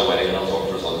this is my wedding and I'll talk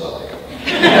for as long as I like.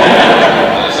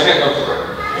 So get comfortable.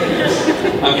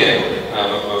 I'm kidding,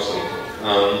 mostly.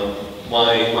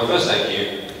 My first thank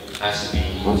you has to be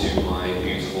to my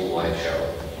beautiful wife, Cheryl.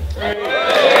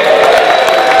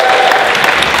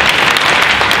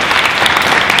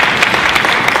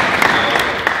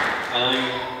 And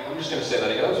I'm just going to say that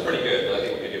again. That was pretty good, but I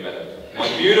think we could do better. My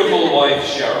beautiful wife,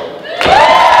 Cheryl.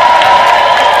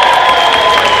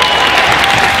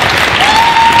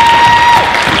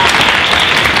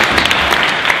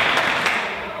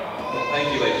 Thank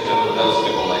you, ladies and gentlemen. That was a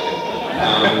bit more like it.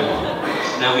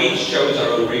 Now, we each chose our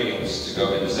own readings to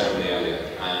go in the ceremony earlier,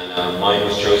 and mine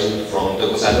was chosen from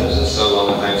Douglas Adams' So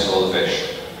Long and Thanks for All the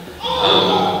Fish.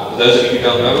 For those of you who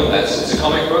don't know, it's a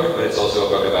comic book, but it's also a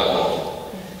book about love.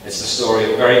 It's the story of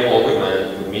a very awkward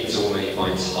man who meets a woman he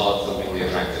finds heart-thumpingly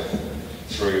attractive.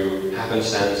 Through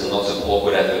happenstance and lots of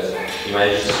awkward effort, he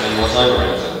manages to spend more time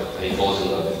around her, and he falls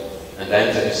in love. And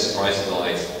then, to his surprise and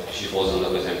delight, she falls in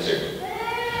love with him too.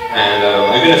 And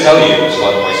I'm going to tell you, as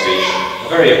part of my speech, a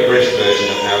very abridged version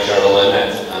of how Cheryl and I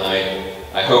met, and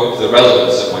I hope the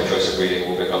relevance of my choice of reading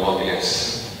will become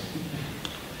obvious.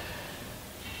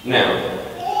 Now,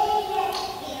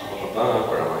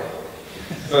 where am I?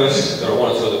 First, there are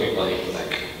one or two other people I need to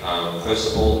thank.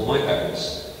 First of all, my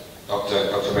parents,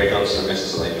 Dr. Ray Johnson and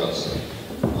Mrs. Elaine Johnson.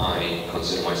 I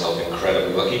consider myself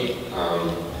incredibly lucky.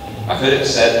 I've heard it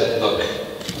said that luck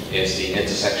is the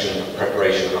intersection of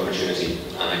preparation and opportunity,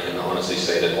 and I can honestly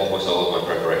say that almost all of my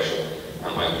preparation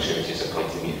and my opportunities have come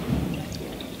from you.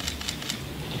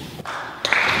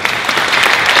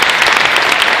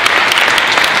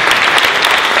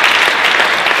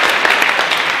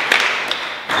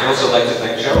 I'd also like to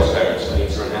thank Cheryl's parents,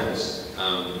 Anita and Hans,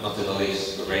 not in the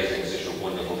least for raising such a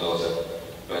wonderful daughter,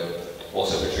 but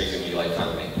also for treating me like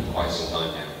family for quite some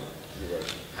time now.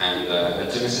 And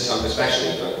to Mrs. Hung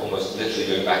especially, for almost literally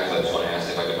doing backflips when I asked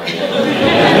if I could marry her.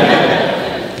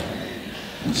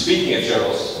 Speaking of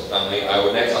Cheryl's family, I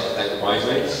would next like to thank the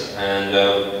bridesmaids, and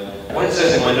what it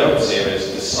says in my notes here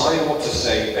is, decide what to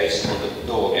say based on the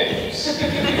door games.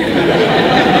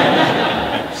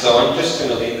 So I'm just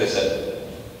going to leave this at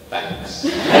thanks.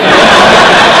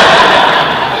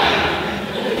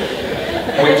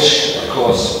 Which, of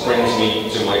course, brings me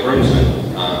to my groomsmen.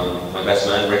 My best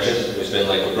man, Richard, who's been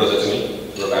like a brother to me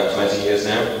for about 20 years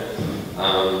now.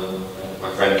 My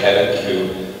friend Kevin,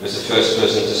 who was the first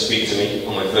person to speak to me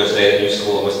on my first day at New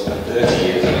School almost 30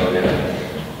 years ago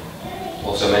now.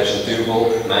 Also mentioned Dougal,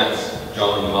 Matt,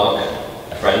 John and Mark,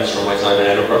 friends from my time in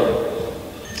Edinburgh.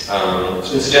 It's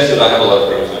been suggested I have a lot of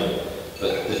groomsmen,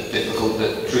 but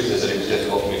the truth is that it was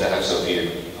difficult for me to have so few.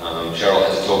 Cheryl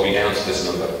had to talk me down to this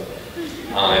number.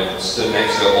 I've stood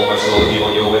next to almost all of you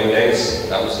on your wedding days.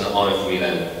 That was an honour for me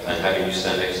then, and having you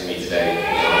stand next to me today is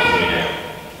an honour for me now.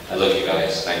 I love you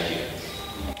guys. Thank you.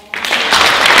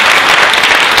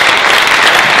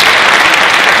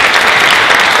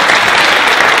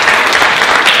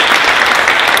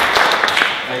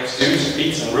 Thanks to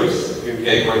Pete and Ruth, who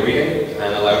gave my reading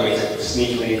and allowed me to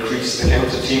sneakily increase the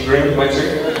count of Team Groom by 2.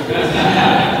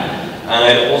 And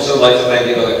I'd also like to thank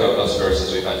the other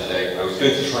co-conspirators we've had today. I was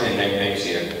going to try and name names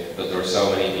here, but there are so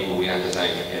many people we have to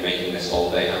thank in making this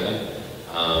whole day happen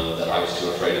that I was too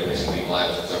afraid of missing people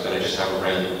out. So I'm going to just have a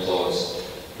round of applause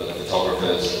for the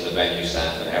photographers, the venue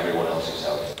staff, and everyone else who's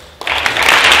helped.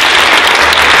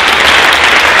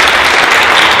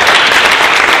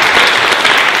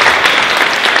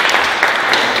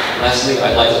 Lastly,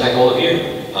 I'd like to thank all of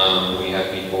you. We have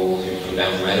people who come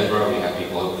down from Edinburgh, we have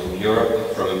people over from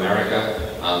Europe, from America,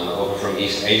 over from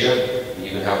East Asia. We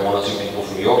even have 1 or 2 people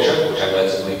from Yorkshire, which I'm led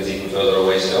to believe is even further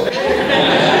away still.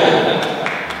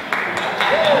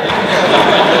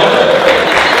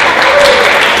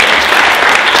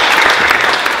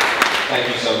 Thank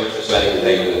you so much for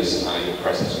because your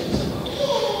presence means so much.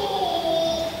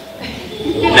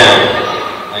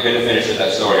 Now, I'm going to finish with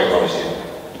that story, I promise you.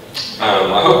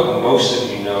 I hope most of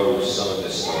you know some of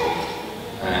this story,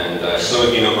 and some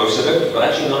of you know most of it, but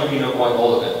actually none of you know quite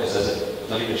all of it, because there's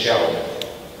not even Cheryl,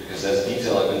 because there's a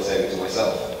detail I've been saving to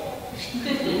myself.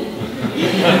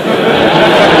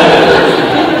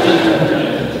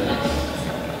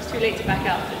 It's too late to back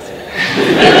out.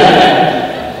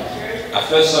 I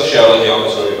first saw Cheryl in the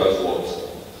office where we both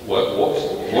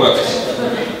worked.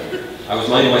 I was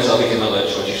minding myself eating my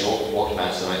lunch when she walked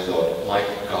past, and I thought, my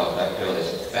God, that girl is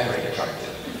very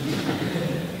attractive.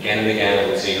 Again and again I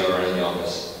would see her around the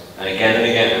office, and again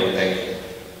I would think,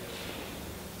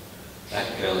 that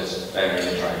girl is very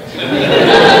attractive.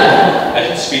 I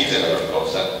didn't speak to her, of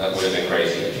course, that would have been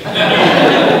crazy.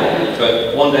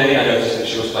 But one day I noticed that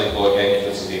she was playing board games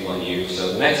with some people I knew,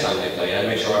 so the next time they played, I'd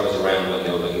make sure I was around when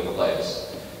they were looking for players.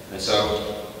 And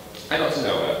so I got to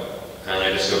know her, and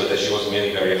I discovered that she wasn't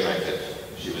merely very attractive,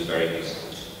 she was very beautiful.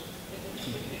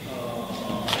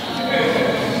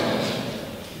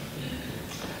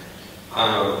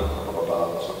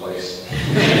 That's my place.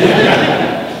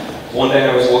 One day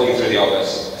I was walking through the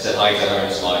office, I said hi to her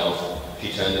and smiled.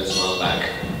 She turned and smiled back.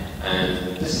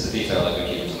 And this is the detail I've been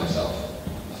keeping to myself.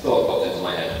 A thought popped into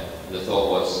my head. And the thought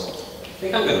was, I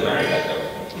think I'm going to marry that girl.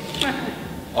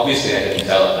 Obviously I didn't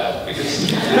tell her that, because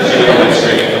she would have been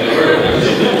screaming from the room. I was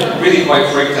really quite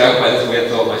freaked out by this weird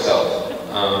thought myself.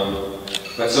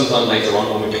 But sometime later on,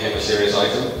 when we became a serious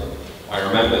item, I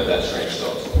remembered that strange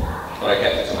thought. But I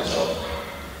kept it to myself.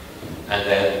 And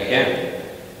then again,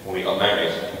 when we got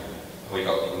married, when we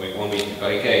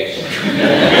got engaged,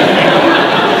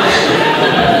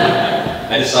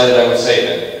 I decided I would save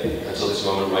it until this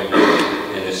moment right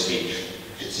now in this speech,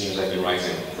 which it seems I've been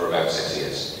writing for about 6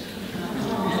 years.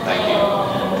 Thank you.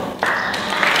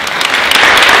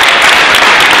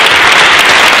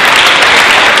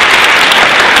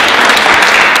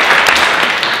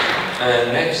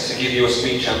 And next, to give you a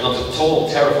speech I'm not at all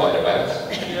terrified about,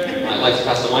 I'd like to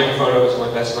pass the microphone over to my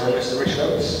best man, Mr. Richard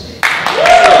Oates.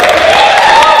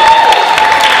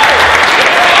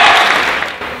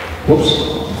 Whoops.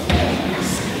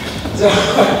 So,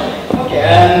 okay,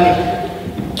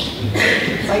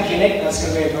 thank you, Nick. That's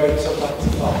going to be a very tough act to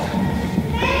follow.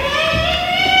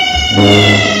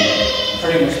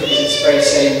 Pretty much because it's very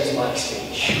same as my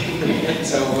speech.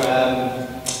 So,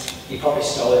 you probably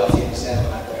stole it off the internet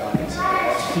when I put it on it.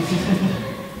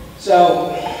 So,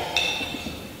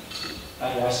 how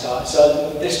do I start?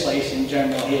 So, this place in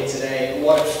general here today,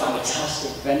 what a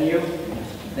fantastic venue.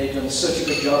 They've done such a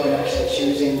good job in actually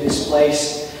choosing this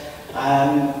place. I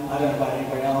don't know about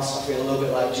anybody else, I feel a little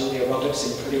bit like Julia Roberts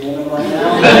in Pretty Woman right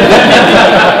now.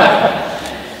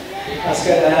 That's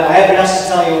good. I have been asked to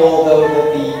tell you all, though,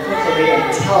 that the cutlery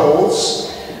and towels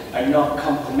are not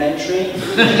complimentary.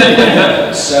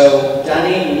 So,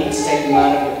 Danny, you need to take them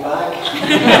out of your bag.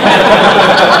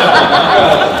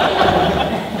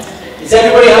 Is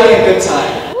everybody having a good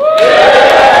time?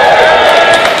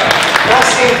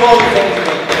 That's the important thing to me.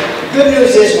 The good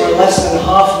news is we're less than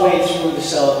halfway through the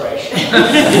celebration.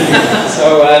 So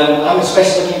I'm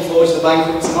especially looking forward to the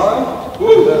banquet tomorrow.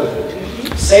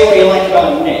 Say what you like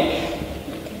about Nick.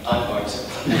 I'm going to.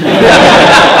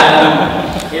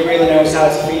 He really knows how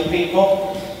to feed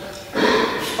people.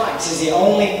 In fact, he's the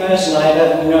only person I've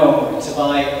ever known to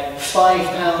buy 5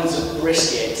 pounds of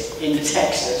brisket in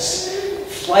Texas,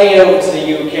 fly it over to the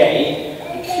UK,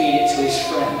 and feed it to his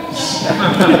friends.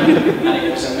 And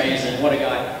it was amazing. What a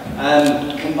guy.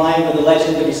 Combined with the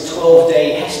legend of his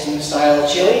 12-day Heston-style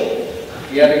chili.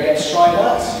 If you ever get to try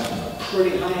that,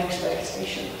 pretty high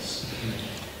expectations.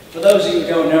 For those of you who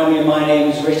don't know me, my name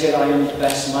is Richard. I am the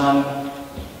best man.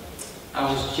 I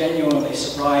was genuinely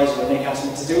surprised when Nick asked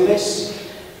me to do this.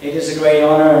 It is a great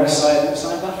honour and a sign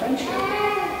of our friendship.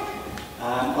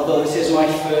 Although this is my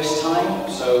first time,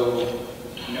 so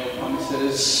no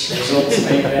promises, results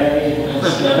may vary.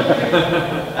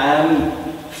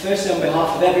 Firstly, on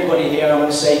behalf of everybody here, I want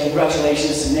to say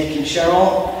congratulations to Nick and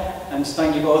Cheryl, and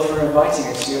thank you both for inviting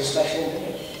us to your special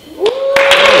day.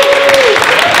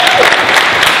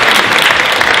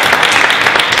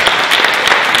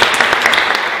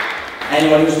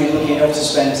 Anyone who's been lucky enough to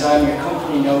spend time in your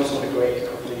company knows what a great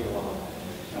couple you are,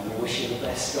 and we wish you the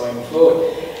best going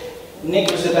forward. Nick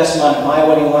was the best man at my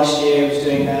wedding last year. He was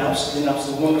doing an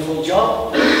absolutely wonderful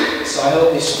job, so I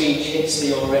hope this speech hits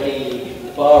the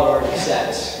bar already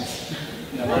set,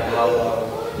 no matter how low.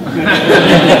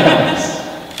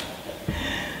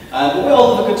 But we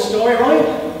all have a good story, right?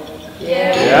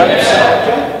 Yeah.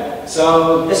 Okay.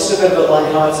 So this is a bit of a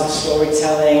light-hearted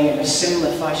storytelling in a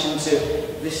similar fashion to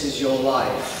This Is Your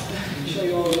Life. I'm sure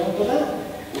you all remember that?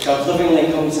 Which I've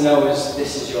lovingly come to know as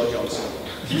This Is Your Johnson.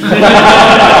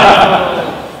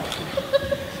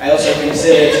 I also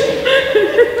considered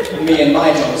me and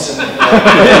my Johnson.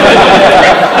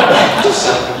 Just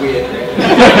sounded weird.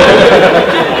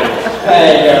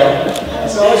 There you go.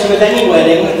 So as with any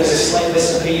wedding, there's a select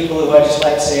list of people who I'd just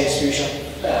like to say a few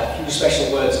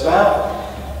special words about.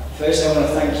 First, I want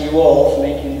to thank you all for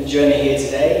making the journey here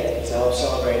today to help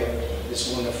celebrate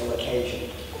this wonderful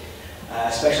occasion.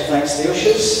 Special thanks to the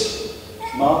ushers,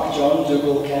 Mark, John,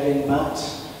 Dougal, Kevin, Matt.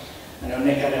 I know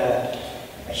Nick had a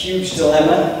huge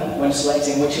dilemma when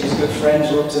selecting which of his good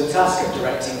friends were up to the task of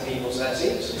directing people's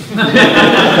seats.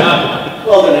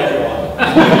 Well done, everyone.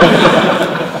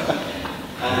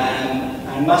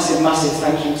 And massive, massive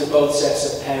thank you to both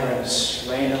sets of parents,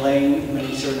 Ray and Elaine,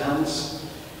 Melissa and Hans.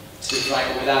 To be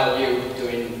frank, without you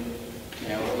doing,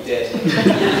 what you did,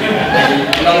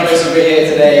 none of us would be here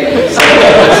today. So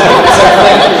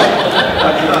thank you.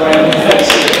 Thank you very much.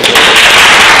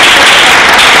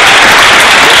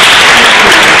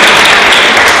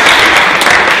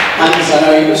 Hans, I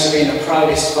know you must have been the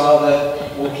proudest father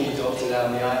walking your daughter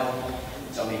down the aisle.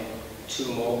 There's only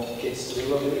 2 more kids to do,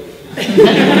 I believe.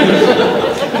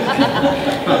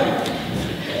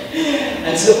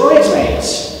 And to the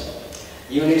bridesmaids,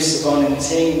 Eunice, Yvonne and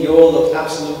Ting, you all look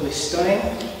absolutely stunning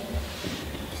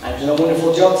and you've done a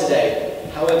wonderful job today.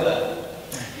 However,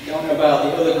 don't know about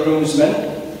the other groomsmen.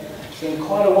 It's been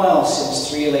quite a while since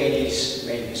 3 ladies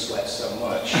made me sweat so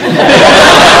much. And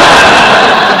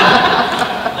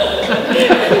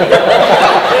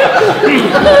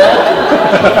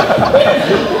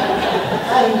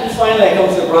finally I come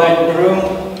to the bride and groom,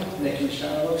 Nick and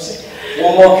Cheryl, obviously.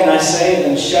 What more can I say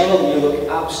than Cheryl, you look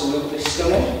absolutely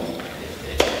stunning.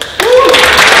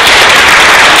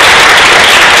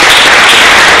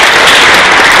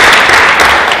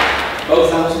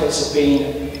 Both outfits have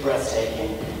been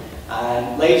breathtaking.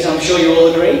 And ladies, I'm sure you all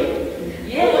agree?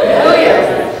 Yeah. Oh,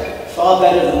 yeah. Far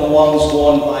better than the ones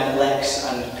worn by Lex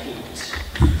and Pete.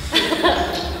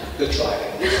 Good try.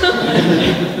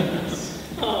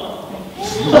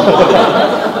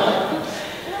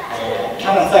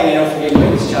 Cannot thank you enough for giving me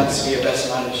this chance to be your best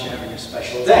man and sharing a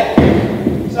special day.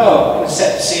 So, I'm going to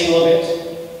set the scene a little bit.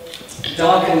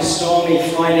 Dark and stormy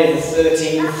Friday the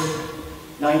 13th,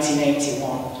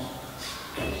 1981.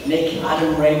 Nick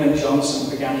Adam Raymond Johnson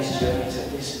began his journey to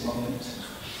this moment.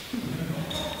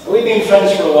 So we've been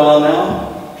friends for a while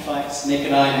now. In fact, Nick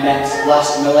and I met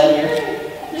last millennium,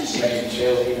 just making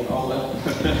Cheryl even older,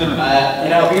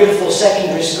 in our beautiful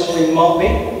secondary school in Maltby.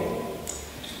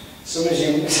 Some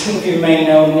of you may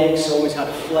know Nick's always had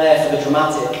a flair for the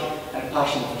dramatic and a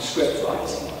passion for script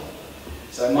writing.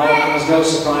 So it might come as no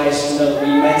surprise to know that we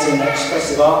met in an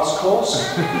expressive arts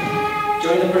course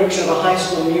during the production of a high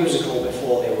school musical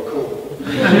before they were cool.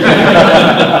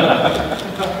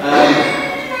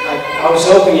 I was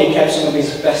hoping he kept some of his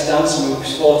best dance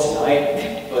moves for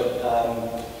tonight, but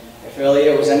if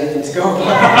earlier was anything to go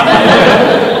by,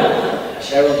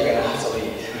 Cheryl, you're going to have to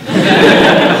lead.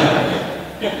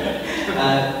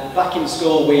 Back in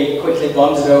school, we quickly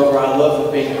bonded over our love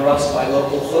of being harassed by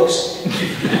local thugs.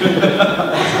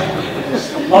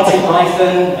 Monty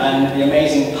Python and the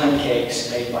amazing pancakes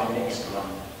made by Nick's gran.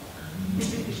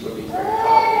 We'll be very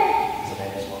proud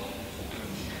today as well.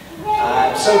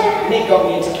 So Nick got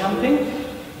me into camping,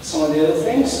 some of the other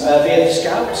things, via the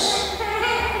Scouts.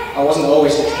 I wasn't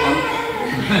always at camp.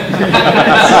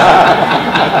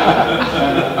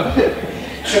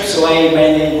 Trips away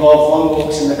mainly involved long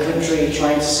walks in the country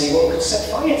trying to see what could set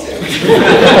fire to.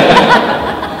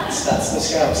 That's the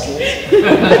Scouts, kids.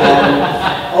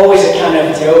 Always a can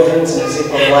of deodorant and a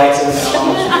Zippo lighter with an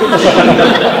arms.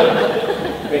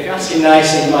 But if you ask him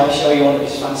nicely, he might show you one of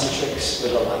his fancy tricks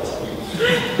with a lighter.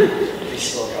 He's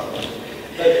still got them.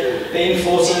 But being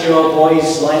 14-year-old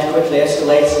boys, life quickly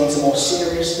escalates into more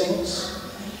serious things,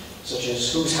 such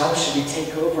as whose house should we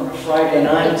take over on a Friday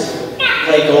night to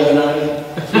play GoldenEye,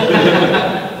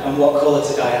 and what colour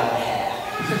to dye our hair.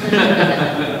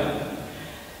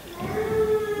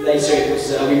 Later it was,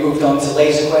 we moved on to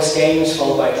laser quest games,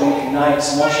 followed by drunken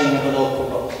nights and watching the local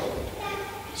book club.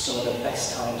 Some of the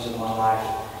best times of my life.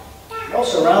 And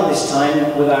also around this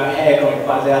time, with our hair going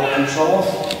badly out of control,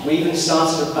 we even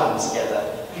started a band together.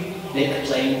 Nick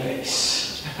playing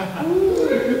bass.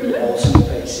 Awesome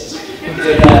basses. We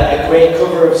did a great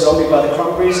cover of Zombie by the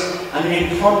Cranberries and an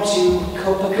impromptu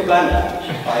Copacabana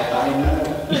by Barry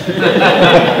Manilow.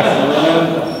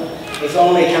 If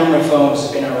only camera phones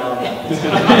had been around then.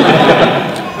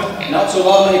 Not to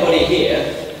alarm anybody here,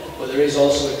 but there is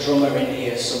also a drummer in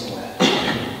here somewhere.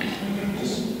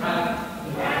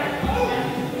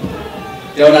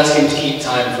 Don't ask him to keep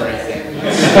time for anything.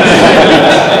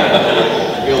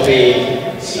 You'll be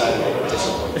sadly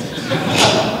disappointed.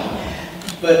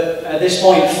 But at this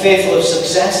point, fearful of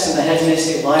success and the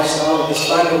hedonistic lifestyle that this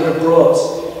band would have brought,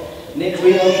 Nick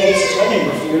relocated to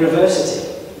Edinburgh for university,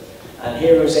 and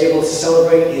here he was able to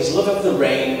celebrate his love of the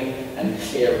rain and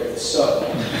fear of the sun.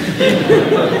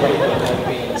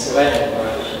 Being to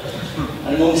Edinburgh.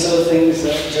 And amongst other things,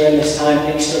 during this time,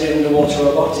 Nick studied underwater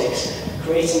robotics,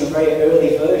 creating a very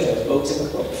early version of Boat in the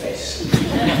Buckface.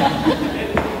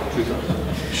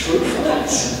 True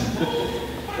facts.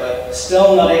 But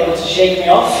still not able to shake me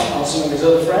off, and some of his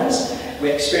other friends,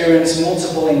 we experienced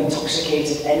multiple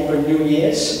intoxicated Edinburgh New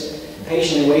Years,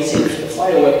 patiently waiting for the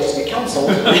fireworks to be cancelled,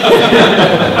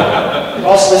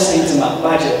 whilst listening to Matt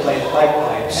Badger play the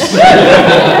bagpipes.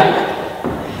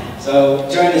 So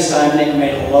during this time, Nick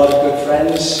made a lot of good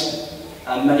friends,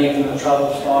 and many of them have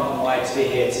travelled far and wide to be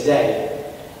here today.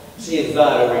 It's either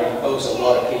that or he owes a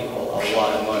lot of people a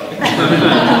lot of money.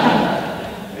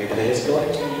 Maybe they is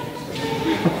collecting.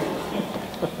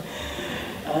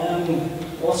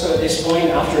 Also at this point,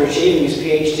 after achieving his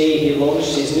PhD, he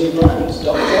launched his new brand,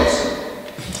 Dr. Johnson.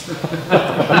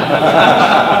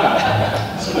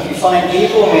 Some of you fine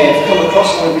people may have come across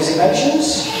one of his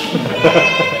inventions.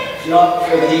 If not,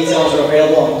 further details are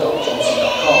available on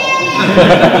drjohnson.com.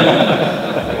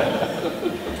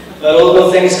 But all good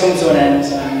things come to an end,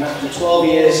 and after 12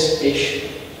 years-ish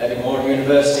at Edinburgh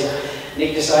University,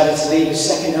 Nick decided to leave his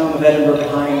second home of Edinburgh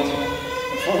behind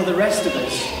and follow the rest of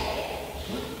us.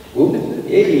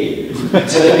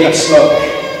 To the big smoke,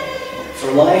 for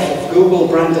a life of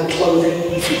Google-branded clothing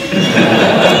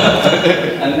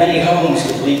and many homes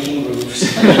with leaking roofs,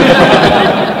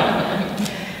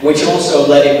 which also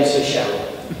led him to Cheryl.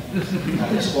 At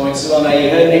this point, so now you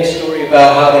heard Nick's story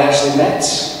about how they actually met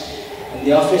in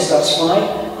the office. That's fine.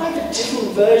 I have a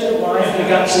different version of what I think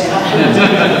actually happened.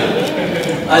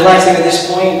 I'd like to think at this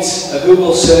point a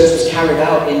Google search was carried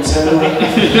out internally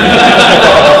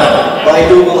by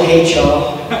Google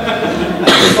HR, and a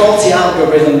faulty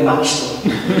algorithm matched them,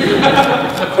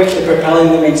 quickly propelling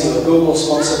them into a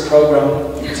Google-sponsored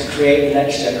program to create the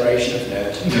next generation of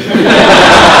nerd.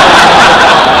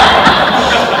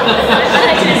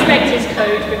 I can expect his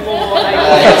code before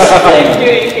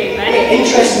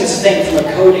Interesting to think from a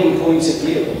coding point of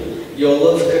view, your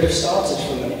love could have started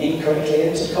from an incorrectly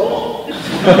entered colon.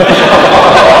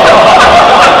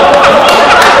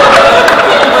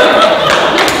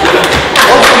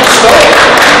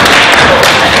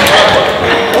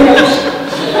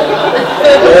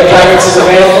 The characters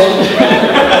available.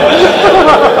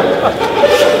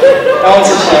 On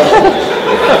to Cheryl.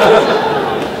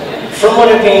 From what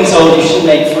I've been told, you should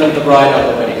make fun of the bride on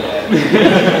the wedding day.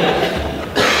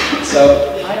 So,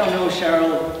 I don't know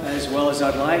Cheryl as well as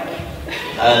I'd like.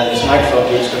 This microphone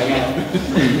keeps going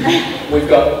out. We've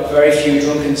got very few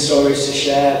drunken stories to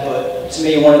share, but to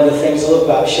me, one of the things I love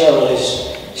about Cheryl is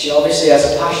she obviously has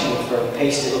a passion for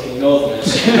pasty-looking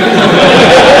northerners.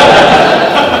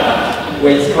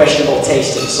 With questionable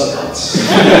taste in sun hats.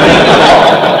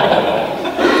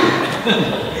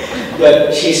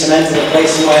 But she cemented a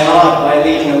place in my heart by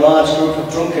leading a large group of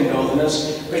drunken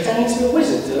northerners pretending to be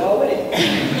wizards at our wedding.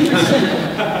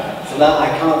 For that, I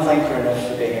can't thank her enough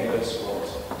for being a good sport,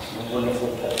 a wonderful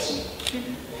person.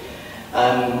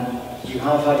 You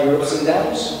have had your ups and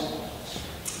downs.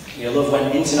 Your love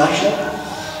went international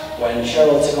when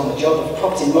Cheryl took on the job of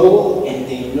property mogul in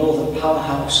the northern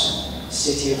powerhouse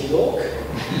city of York.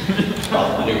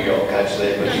 Well, New York,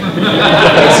 actually,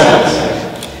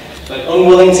 but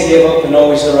unwilling to give up and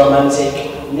always the romantic,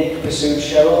 Nick pursued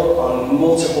Cheryl on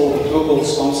multiple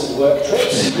Google-sponsored work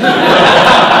trips.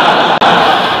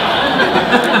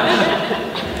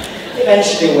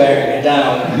 Eventually wearing her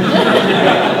down.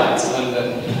 Back to London.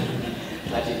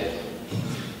 Glad you did.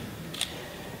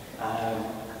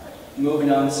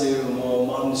 Moving on to a more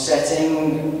modern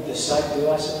setting, the Stag Do,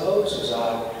 I suppose, was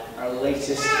our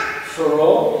latest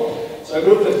furore. So a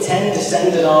group of 10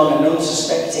 descended on an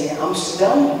unsuspecting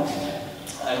Amsterdam,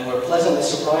 and were pleasantly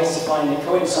surprised to find it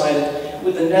coincided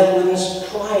with the Netherlands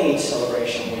Pride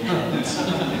celebration weekend. It's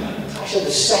actually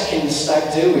the second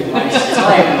Stag Do we've managed to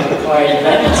time with the Pride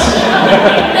event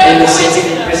in the city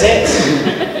we visit.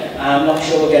 I'm not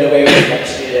sure we'll get away with it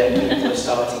next year, people are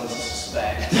starting to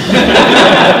suspect.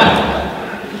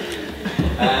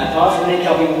 Apart from Nick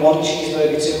having one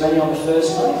cheeseburger too many on the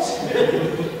first night,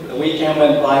 the weekend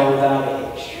went by without a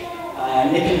hitch.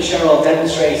 Nick and Cheryl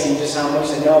demonstrating just how much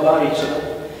they know about each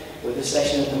other with the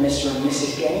session of the Mr. and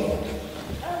Mrs. game.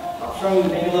 Our from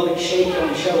being a little bit shaky on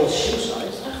Cheryl's shoe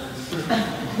size,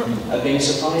 I've been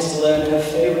surprised to learn her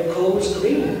favourite colour was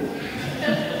green.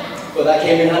 But that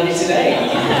came in handy today.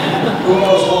 Who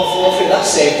knows what forfeit that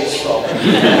saved us from?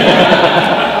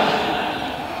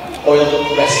 Oiled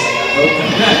up wrestling, I hope.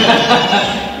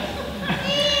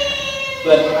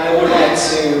 But I would like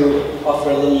to offer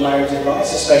a little marriage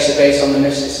advice, especially based on the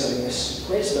Mrs. and Miss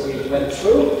quiz that we went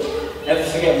through. Never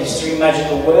forget these 3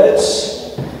 magical words.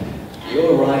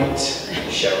 You're right,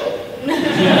 Cheryl.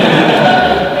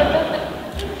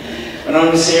 And on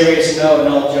a serious note,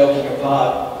 and all joking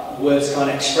apart, words can't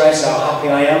express how happy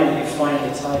I am that you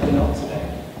finally tied the knot today.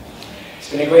 It's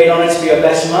been a great honour to be your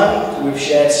best man. We've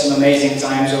shared some amazing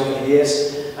times over the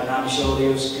years, and I'm sure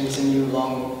those continue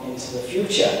long into the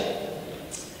future.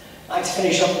 I'd like to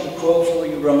finish off with a quote for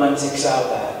you romantics out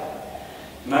there.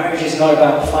 Marriage is not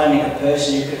about finding a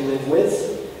person you could live with,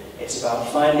 it's about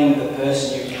finding the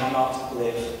person you cannot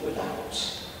live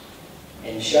without.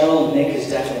 In Cheryl, Nick has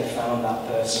definitely found that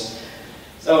person.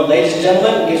 So, ladies and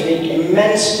gentlemen, it gives me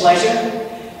immense pleasure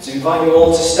to invite you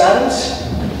all to stand,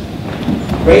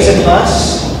 raise a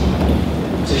glass,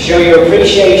 to show your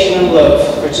appreciation and love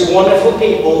for 2 wonderful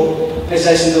people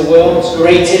possessing the world's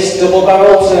greatest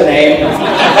double-barrel surname.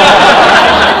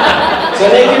 So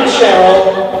Nick and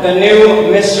Cheryl, the new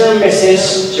Mr. and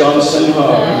Mrs. Johnson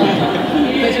Home.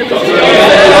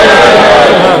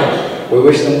 We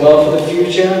wish them well for the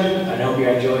future and hope you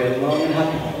enjoy a long and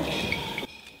happy life.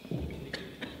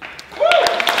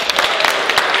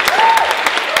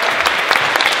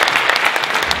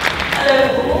 Hello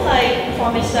all, I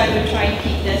promised I would try and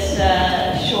keep this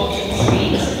short and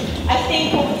sweet. I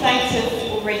think all the thanks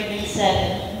have already been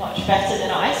said much better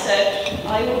than I, so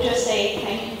I will just say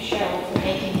thank you, Cheryl, for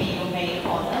making me your maid of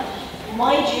honour.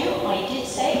 Mind you, I did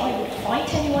say I would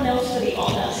fight anyone else for the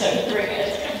honour, so bring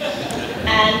it.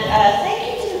 And thank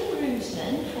you to the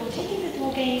groomsmen for taking the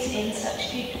door games in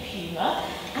such good humour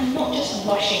and not just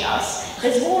rushing us.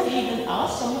 There's more of you than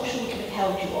us, so I'm not sure we could have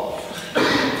held you off.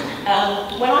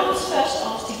 When I was first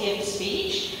asked to give a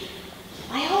speech,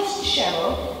 I asked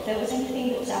Cheryl if there was anything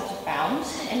that was out of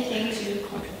bounds, anything too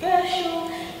controversial,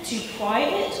 too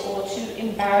private, or too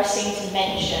embarrassing to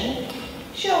mention.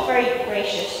 Cheryl very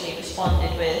graciously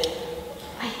responded with,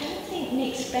 I don't think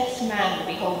Nick's best man will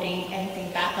be holding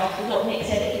anything back after what Nick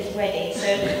said at his wedding, so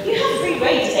you have free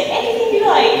rein to say anything you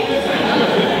like.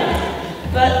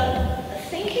 But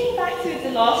thinking back through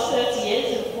the last 30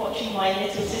 years of watching my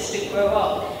little sister grow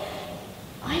up,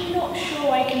 I'm not sure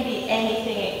I can be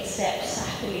anything except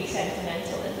sappily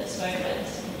sentimental in this moment.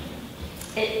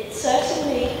 It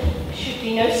certainly should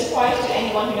be no surprise to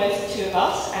anyone who knows the 2 of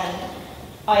us, and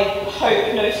I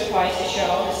hope no surprise to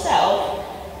Cheryl herself,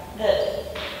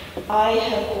 that I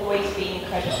have always been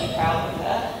incredibly proud of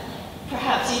her,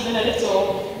 perhaps even a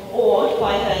little awed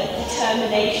by her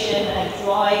determination and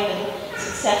drive and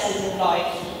successes in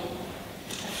life.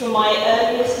 From my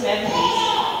earliest memories,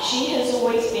 she has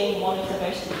always been one of the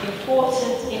most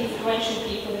important, influential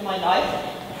people in my life,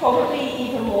 probably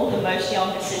even more than most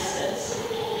younger sisters.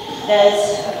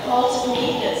 There's a part of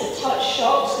me that's a touch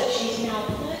shocked that she's now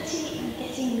 30 and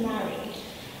getting married.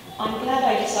 I'm glad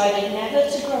I decided never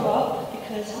to grow up,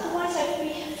 because otherwise I'd be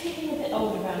feeling a bit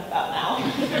old around about now.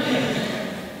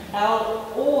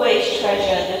 I'll always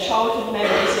treasure the childhood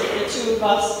memories of the 2 of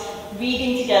us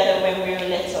reading together when we were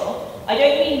little. I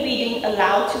don't mean reading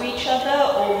aloud to each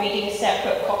other or reading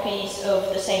separate copies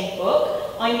of the same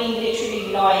book. I mean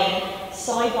literally lying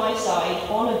side by side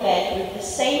on a bed with the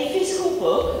same physical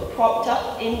book propped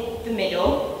up in the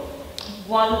middle,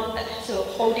 one sort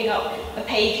of holding up a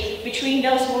page between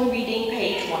us, one reading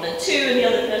page 1 and 2 and the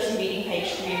other person reading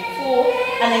page 3 and 4,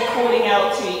 and then calling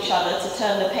out to each other to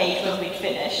turn the page when we'd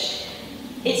finished.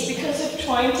 It's because of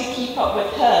trying to keep up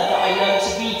with her that I learned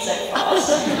to read so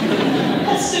fast.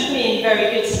 Has stood me in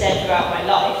very good stead throughout my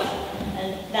life.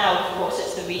 And now, of course,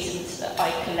 it's the reasons that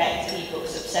I collect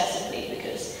ebooks obsessively,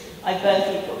 because I burn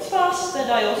through books fast,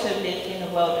 but I also live in a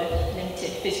world of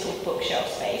limited physical bookshelf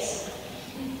space.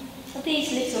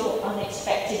 These little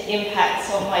unexpected impacts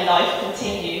on my life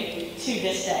continue to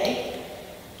this day.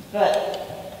 But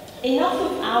enough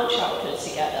of our childhood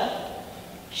together.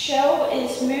 Cheryl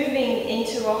is moving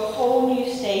into a whole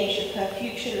new stage of her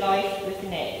future life with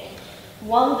Nick.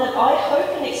 One that I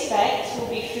hope and expect will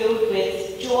be filled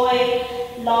with joy,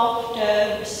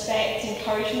 laughter, respect,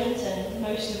 encouragement, and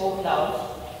most of all, love.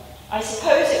 I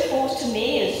suppose it falls to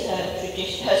me as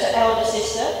her elder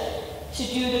sister to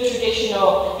do the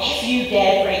traditional "if you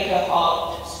dare break her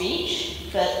heart" speech,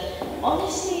 but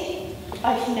honestly,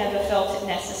 I've never felt it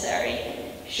necessary.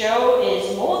 Cheryl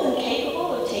is more than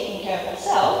capable of taking care of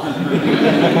herself,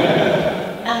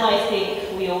 and And I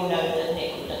think we all know that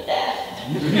Nick wouldn't dare.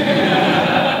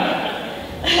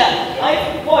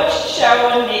 I've watched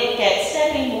Cheryl and Nick get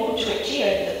steadily more twitchy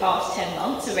over the past 10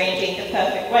 months arranging the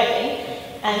perfect wedding,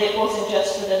 and it wasn't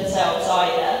just for themselves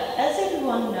either. As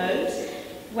everyone knows,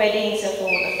 weddings are for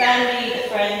the family, the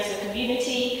friends, the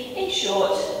community, in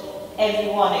short,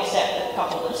 everyone except the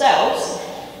couple themselves.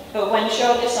 But when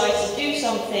Cheryl decides to do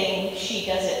something, she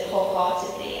does it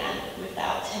wholeheartedly and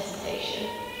without hesitation.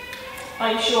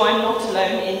 I'm sure I'm not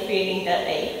alone in feeling that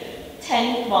a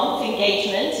 10-month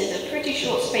engagement is a pretty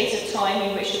short space of time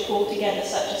in which to pull together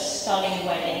such a stunning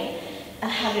wedding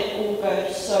and have it all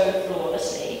go so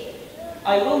flawlessly.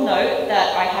 I will note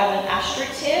that I have an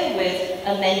asterisk here with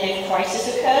amend if crisis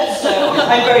occurs, so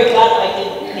I'm very glad I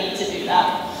didn't need to do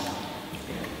that.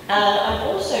 And I'm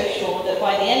also sure that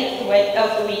by the end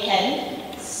of the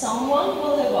weekend, someone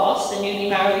will have asked the newly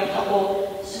married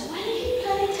couple, so when are you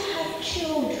planning to have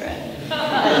children?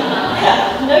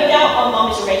 No doubt our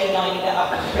mum is already lining that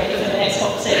up, ready for the next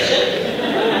conversation.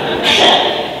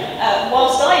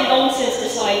 Whilst I long since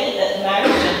decided that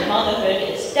marriage and motherhood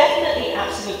is definitely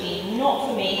absolutely not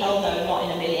for me, hell no, not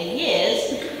in a million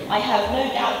years, I have no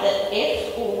doubt that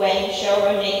if or when Cheryl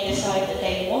and Nick decide that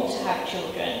they want to have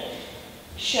children,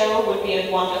 Cheryl would be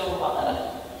a wonderful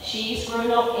mother. She's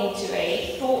grown up into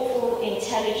a thoughtful,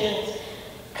 intelligent,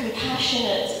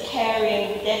 compassionate,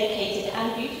 caring, dedicated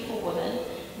and beautiful woman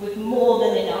with more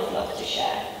than enough love to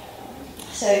share.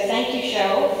 So thank you,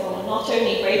 Cheryl, for not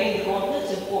only braving the gauntlet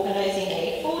of organising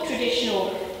a full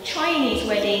traditional Chinese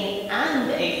wedding and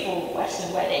a full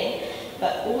Western wedding,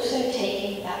 but also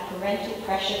taking that parental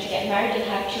pressure to get married and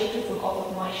have children from off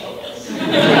of my shoulders.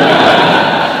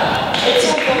 It's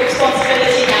all your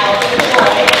responsibility now.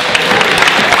 Enjoy.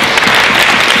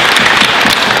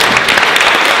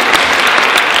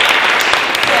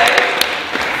 So,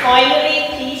 finally,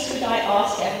 please could I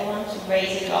ask everyone to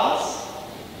raise a glass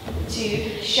to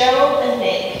Cheryl and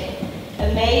Nick,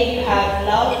 and may you have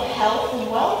love, health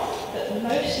and wealth, but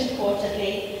most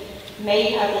importantly,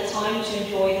 may you have the time to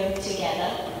enjoy them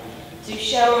together. To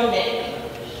Cheryl and Nick.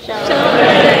 Cheryl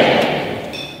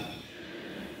and Nick.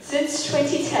 Since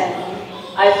 2010,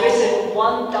 I've written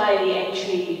one diary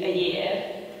entry a year.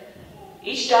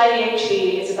 Each diary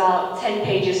entry is about 10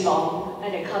 pages long,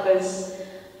 and it covers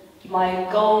my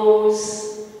goals,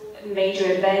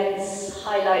 major events,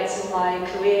 highlights of my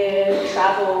career,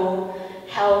 travel,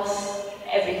 health,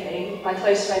 everything, my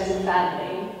close friends and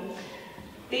family.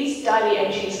 These diary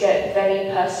entries get very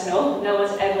personal. No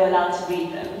one's ever allowed to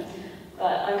read them.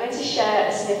 But I'm going to share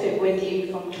a snippet with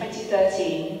you from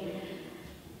 2013.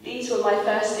 These were my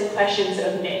first impressions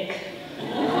of Nick.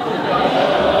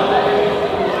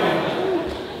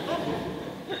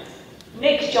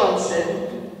 Nick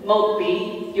Johnson,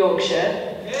 Maltby, Yorkshire.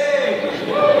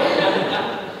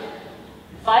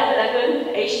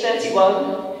 5'11", age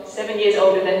 31, 7 years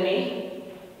older than me.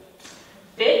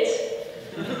 Fit,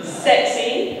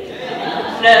 sexy,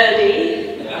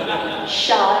 nerdy,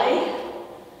 shy,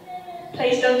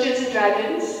 plays Dungeons and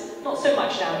Dragons, not so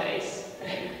much nowadays,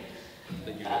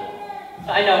 that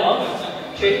I know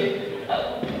of, true.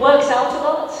 Works out a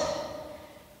lot,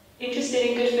 interested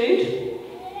in good food.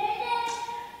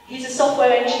 He's a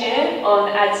software engineer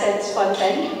on AdSense front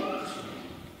end,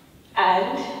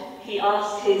 and he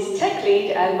asked his tech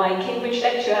lead and my Cambridge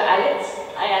lecturer, Alex,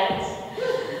 hi Alex,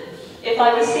 if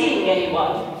I was seeing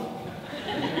anyone.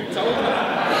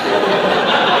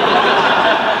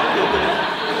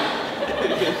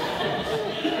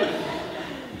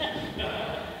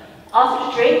 After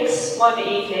the drinks one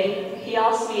evening, he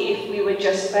asked me if we were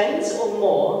just friends or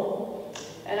more,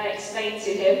 and I explained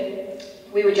to him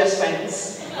we were just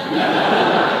friends.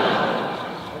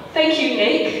 Thank you,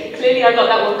 Nick. Clearly I got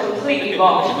that one completely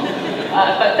wrong,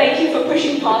 but thank you for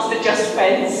pushing past the just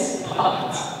friends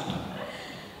part.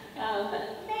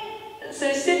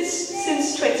 So since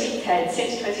 2010,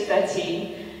 since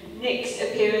 2013, Nick's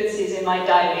appearances in my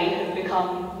diary have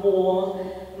become more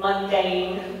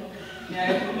mundane,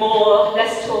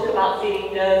 less talk about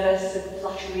feeling nervous and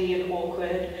fluttery and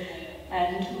awkward,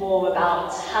 and more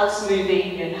about house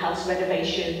moving and house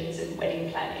renovations and wedding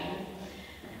planning.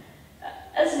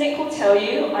 As Nick will tell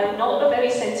you, I'm not a very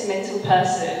sentimental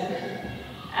person,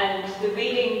 and the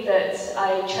reading that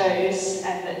I chose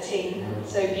and that Ting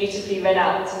so beautifully read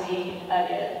out to me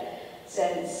earlier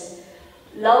says,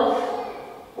 love,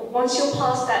 once you're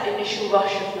past that initial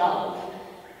rush of love,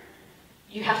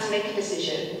 you have to make a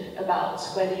decision about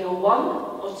whether you're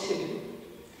one or two.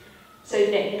 So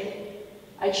Nick,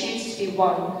 I choose to be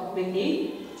one with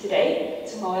you today,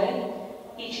 tomorrow,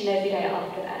 each and every day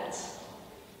after that.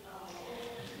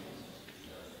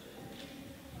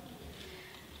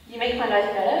 You make my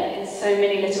life better in so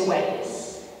many little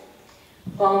ways.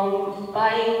 From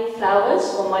buying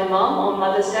flowers for my mum on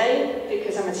Mother's Day,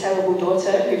 because I'm a terrible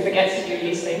daughter who forgets to do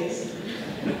these things,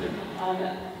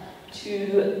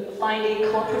 to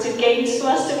finding cooperative games for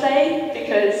us to play,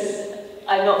 because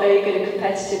I'm not very good at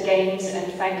competitive games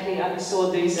and frankly I'm a sore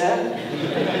loser.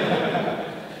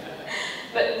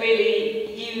 But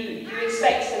really, you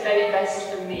expect the very best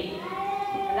from me,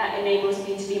 and that enables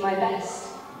me to be my best.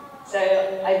 So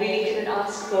I really couldn't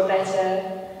ask for a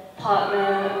better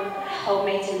partner,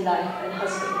 helpmate in life and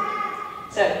husband.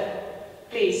 So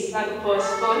please, round of applause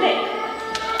for Nick.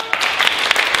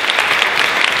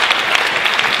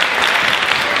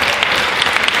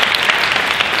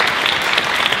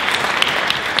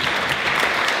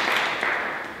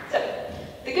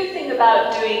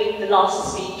 About doing the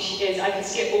last speech is I can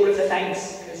skip all of the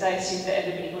thanks because I assume that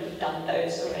everybody would have done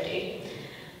those already.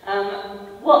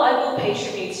 What I will pay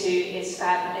tribute to is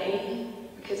family,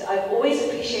 because I've always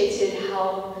appreciated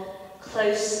how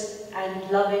close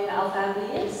and loving our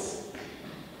family is.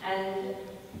 And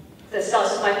that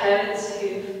starts with my parents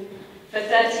who, for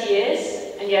 30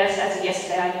 years, and yes, as of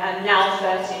yesterday, I'm now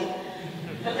 30,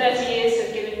 for 30 years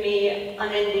have given me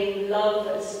unending love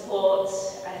and support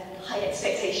and high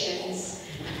expectations.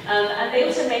 And they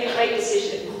also made a great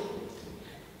decision,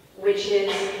 which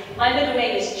is, my middle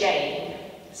name is Jane.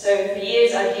 So for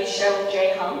years I've used Cheryl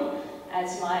J. Hung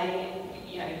as my,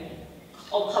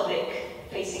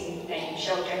 public-facing name,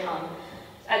 Cheryl J. Hung.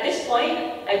 At this point,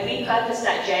 I've repurposed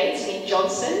that J to mean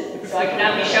Johnson, so I can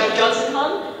now be Cheryl Johnson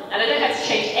Hung, and I don't have to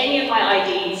change any of my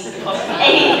IDs because of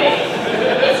anything.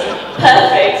 It's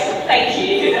perfect. Thank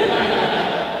you.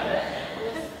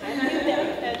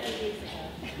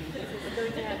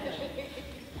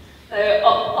 So,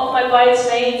 of my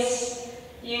bridesmaids,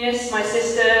 Eunice, my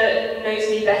sister, knows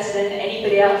me better than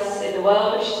anybody else in the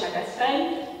world. She's my best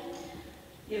friend.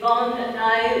 Yvonne and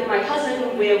I, my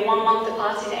cousin, we're 1 month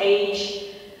apart in age.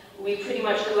 We pretty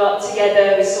much grew up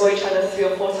together. We saw each other 3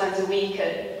 or 4 times a week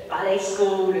at ballet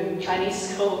school and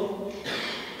Chinese school.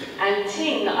 And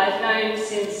Ting, I've known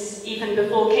since even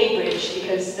before Cambridge,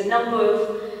 because the number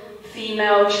of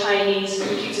female Chinese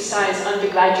computer science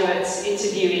undergraduates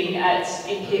interviewing at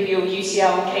Imperial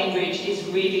UCL in Cambridge is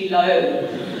really low.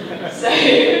 So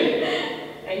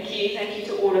thank you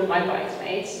to all of my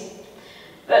bridesmaids.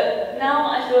 But now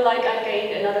I feel like I've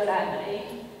gained another family.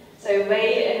 So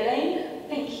Ray and Elaine,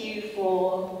 thank you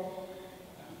for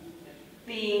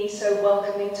being so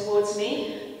welcoming towards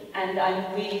me, and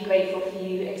I'm really grateful for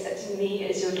you accepting me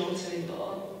as your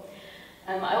daughter-in-law.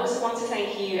 I also want to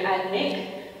thank you and Nick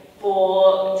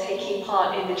for taking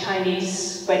part in the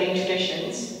Chinese wedding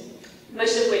traditions,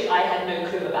 most of which I had no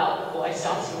clue about before I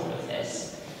started all of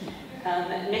this.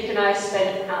 Nick and I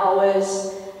spent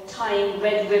hours tying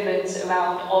red ribbons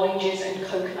around oranges and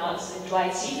coconuts and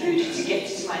dried seafood to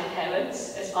gift to my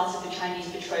parents as part of the Chinese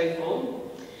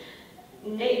betrothal.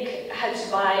 Nick had to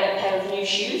buy a pair of new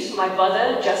shoes for my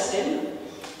brother, Justin,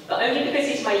 but only because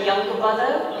he's my younger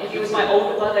brother. If he was my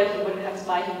older brother, he wouldn't have to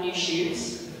buy him new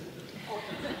shoes.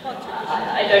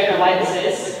 I don't know why this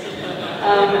is.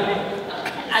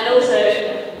 And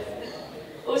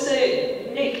also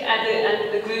Nick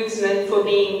and the groomsmen for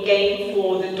being game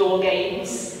for the door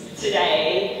games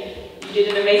today. You did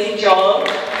an amazing job. And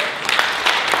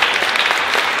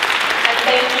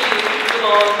thank you,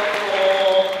 Yvonne,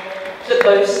 for the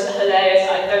most hilarious.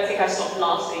 I don't think I stopped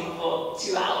laughing for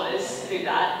 2 hours through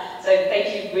that. So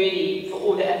thank you really for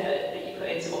all the effort that you put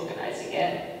into organising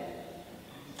it.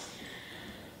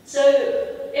 So,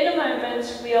 in a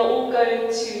moment, we are all going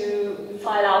to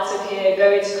file out of here,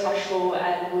 go into Crush Hall,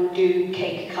 and we'll do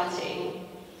cake cutting.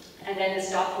 And then the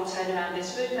staff will turn around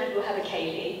this room and we'll have a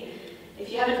ceilidh.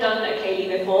 If you haven't done a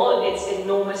ceilidh before, it's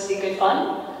enormously good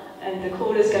fun. And the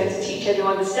caller's going to teach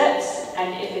everyone the steps,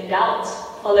 and if in doubt,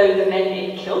 follow the men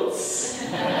in kilts.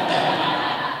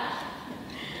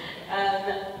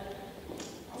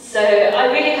 So,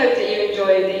 I really hope that you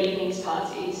enjoy the evening's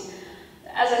parties.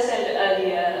 As I said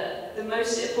earlier, the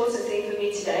most important thing for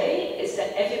me today is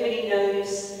that everybody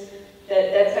knows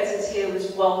that their presence here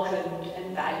was welcomed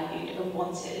and valued and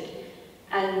wanted.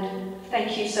 And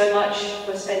thank you so much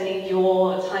for spending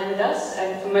your time with us.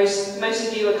 And for most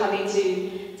of you are coming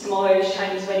to tomorrow's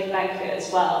Chinese wedding banquet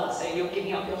as well. So you're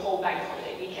giving up your whole bank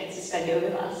holiday weekend to spend it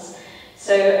with us.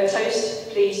 So a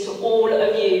toast, please, to all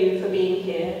of you for being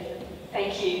here.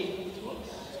 Thank you.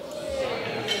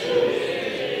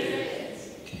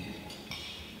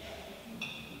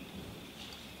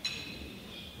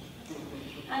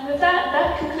 And with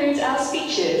that concludes our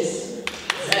speeches.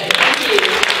 So, thank you.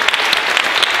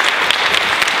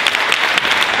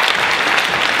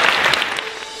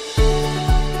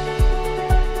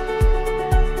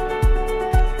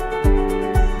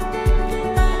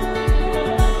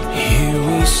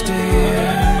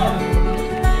 stand.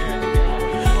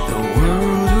 The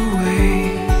world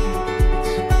awaits.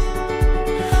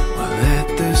 We'll let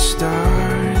the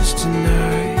stars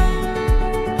tonight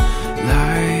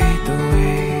light the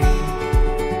way.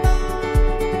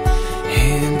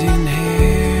 Hand in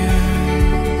hand,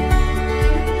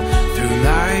 through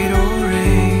light or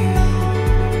rain.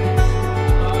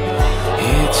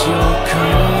 It's your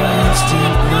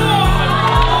constant love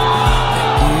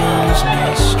that gives me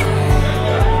strength.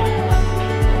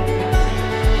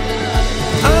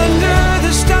 Under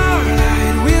the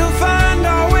starlight we'll find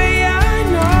our way, I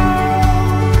know.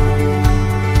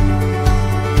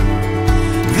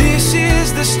 This is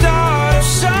the start of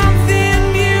something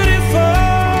beautiful.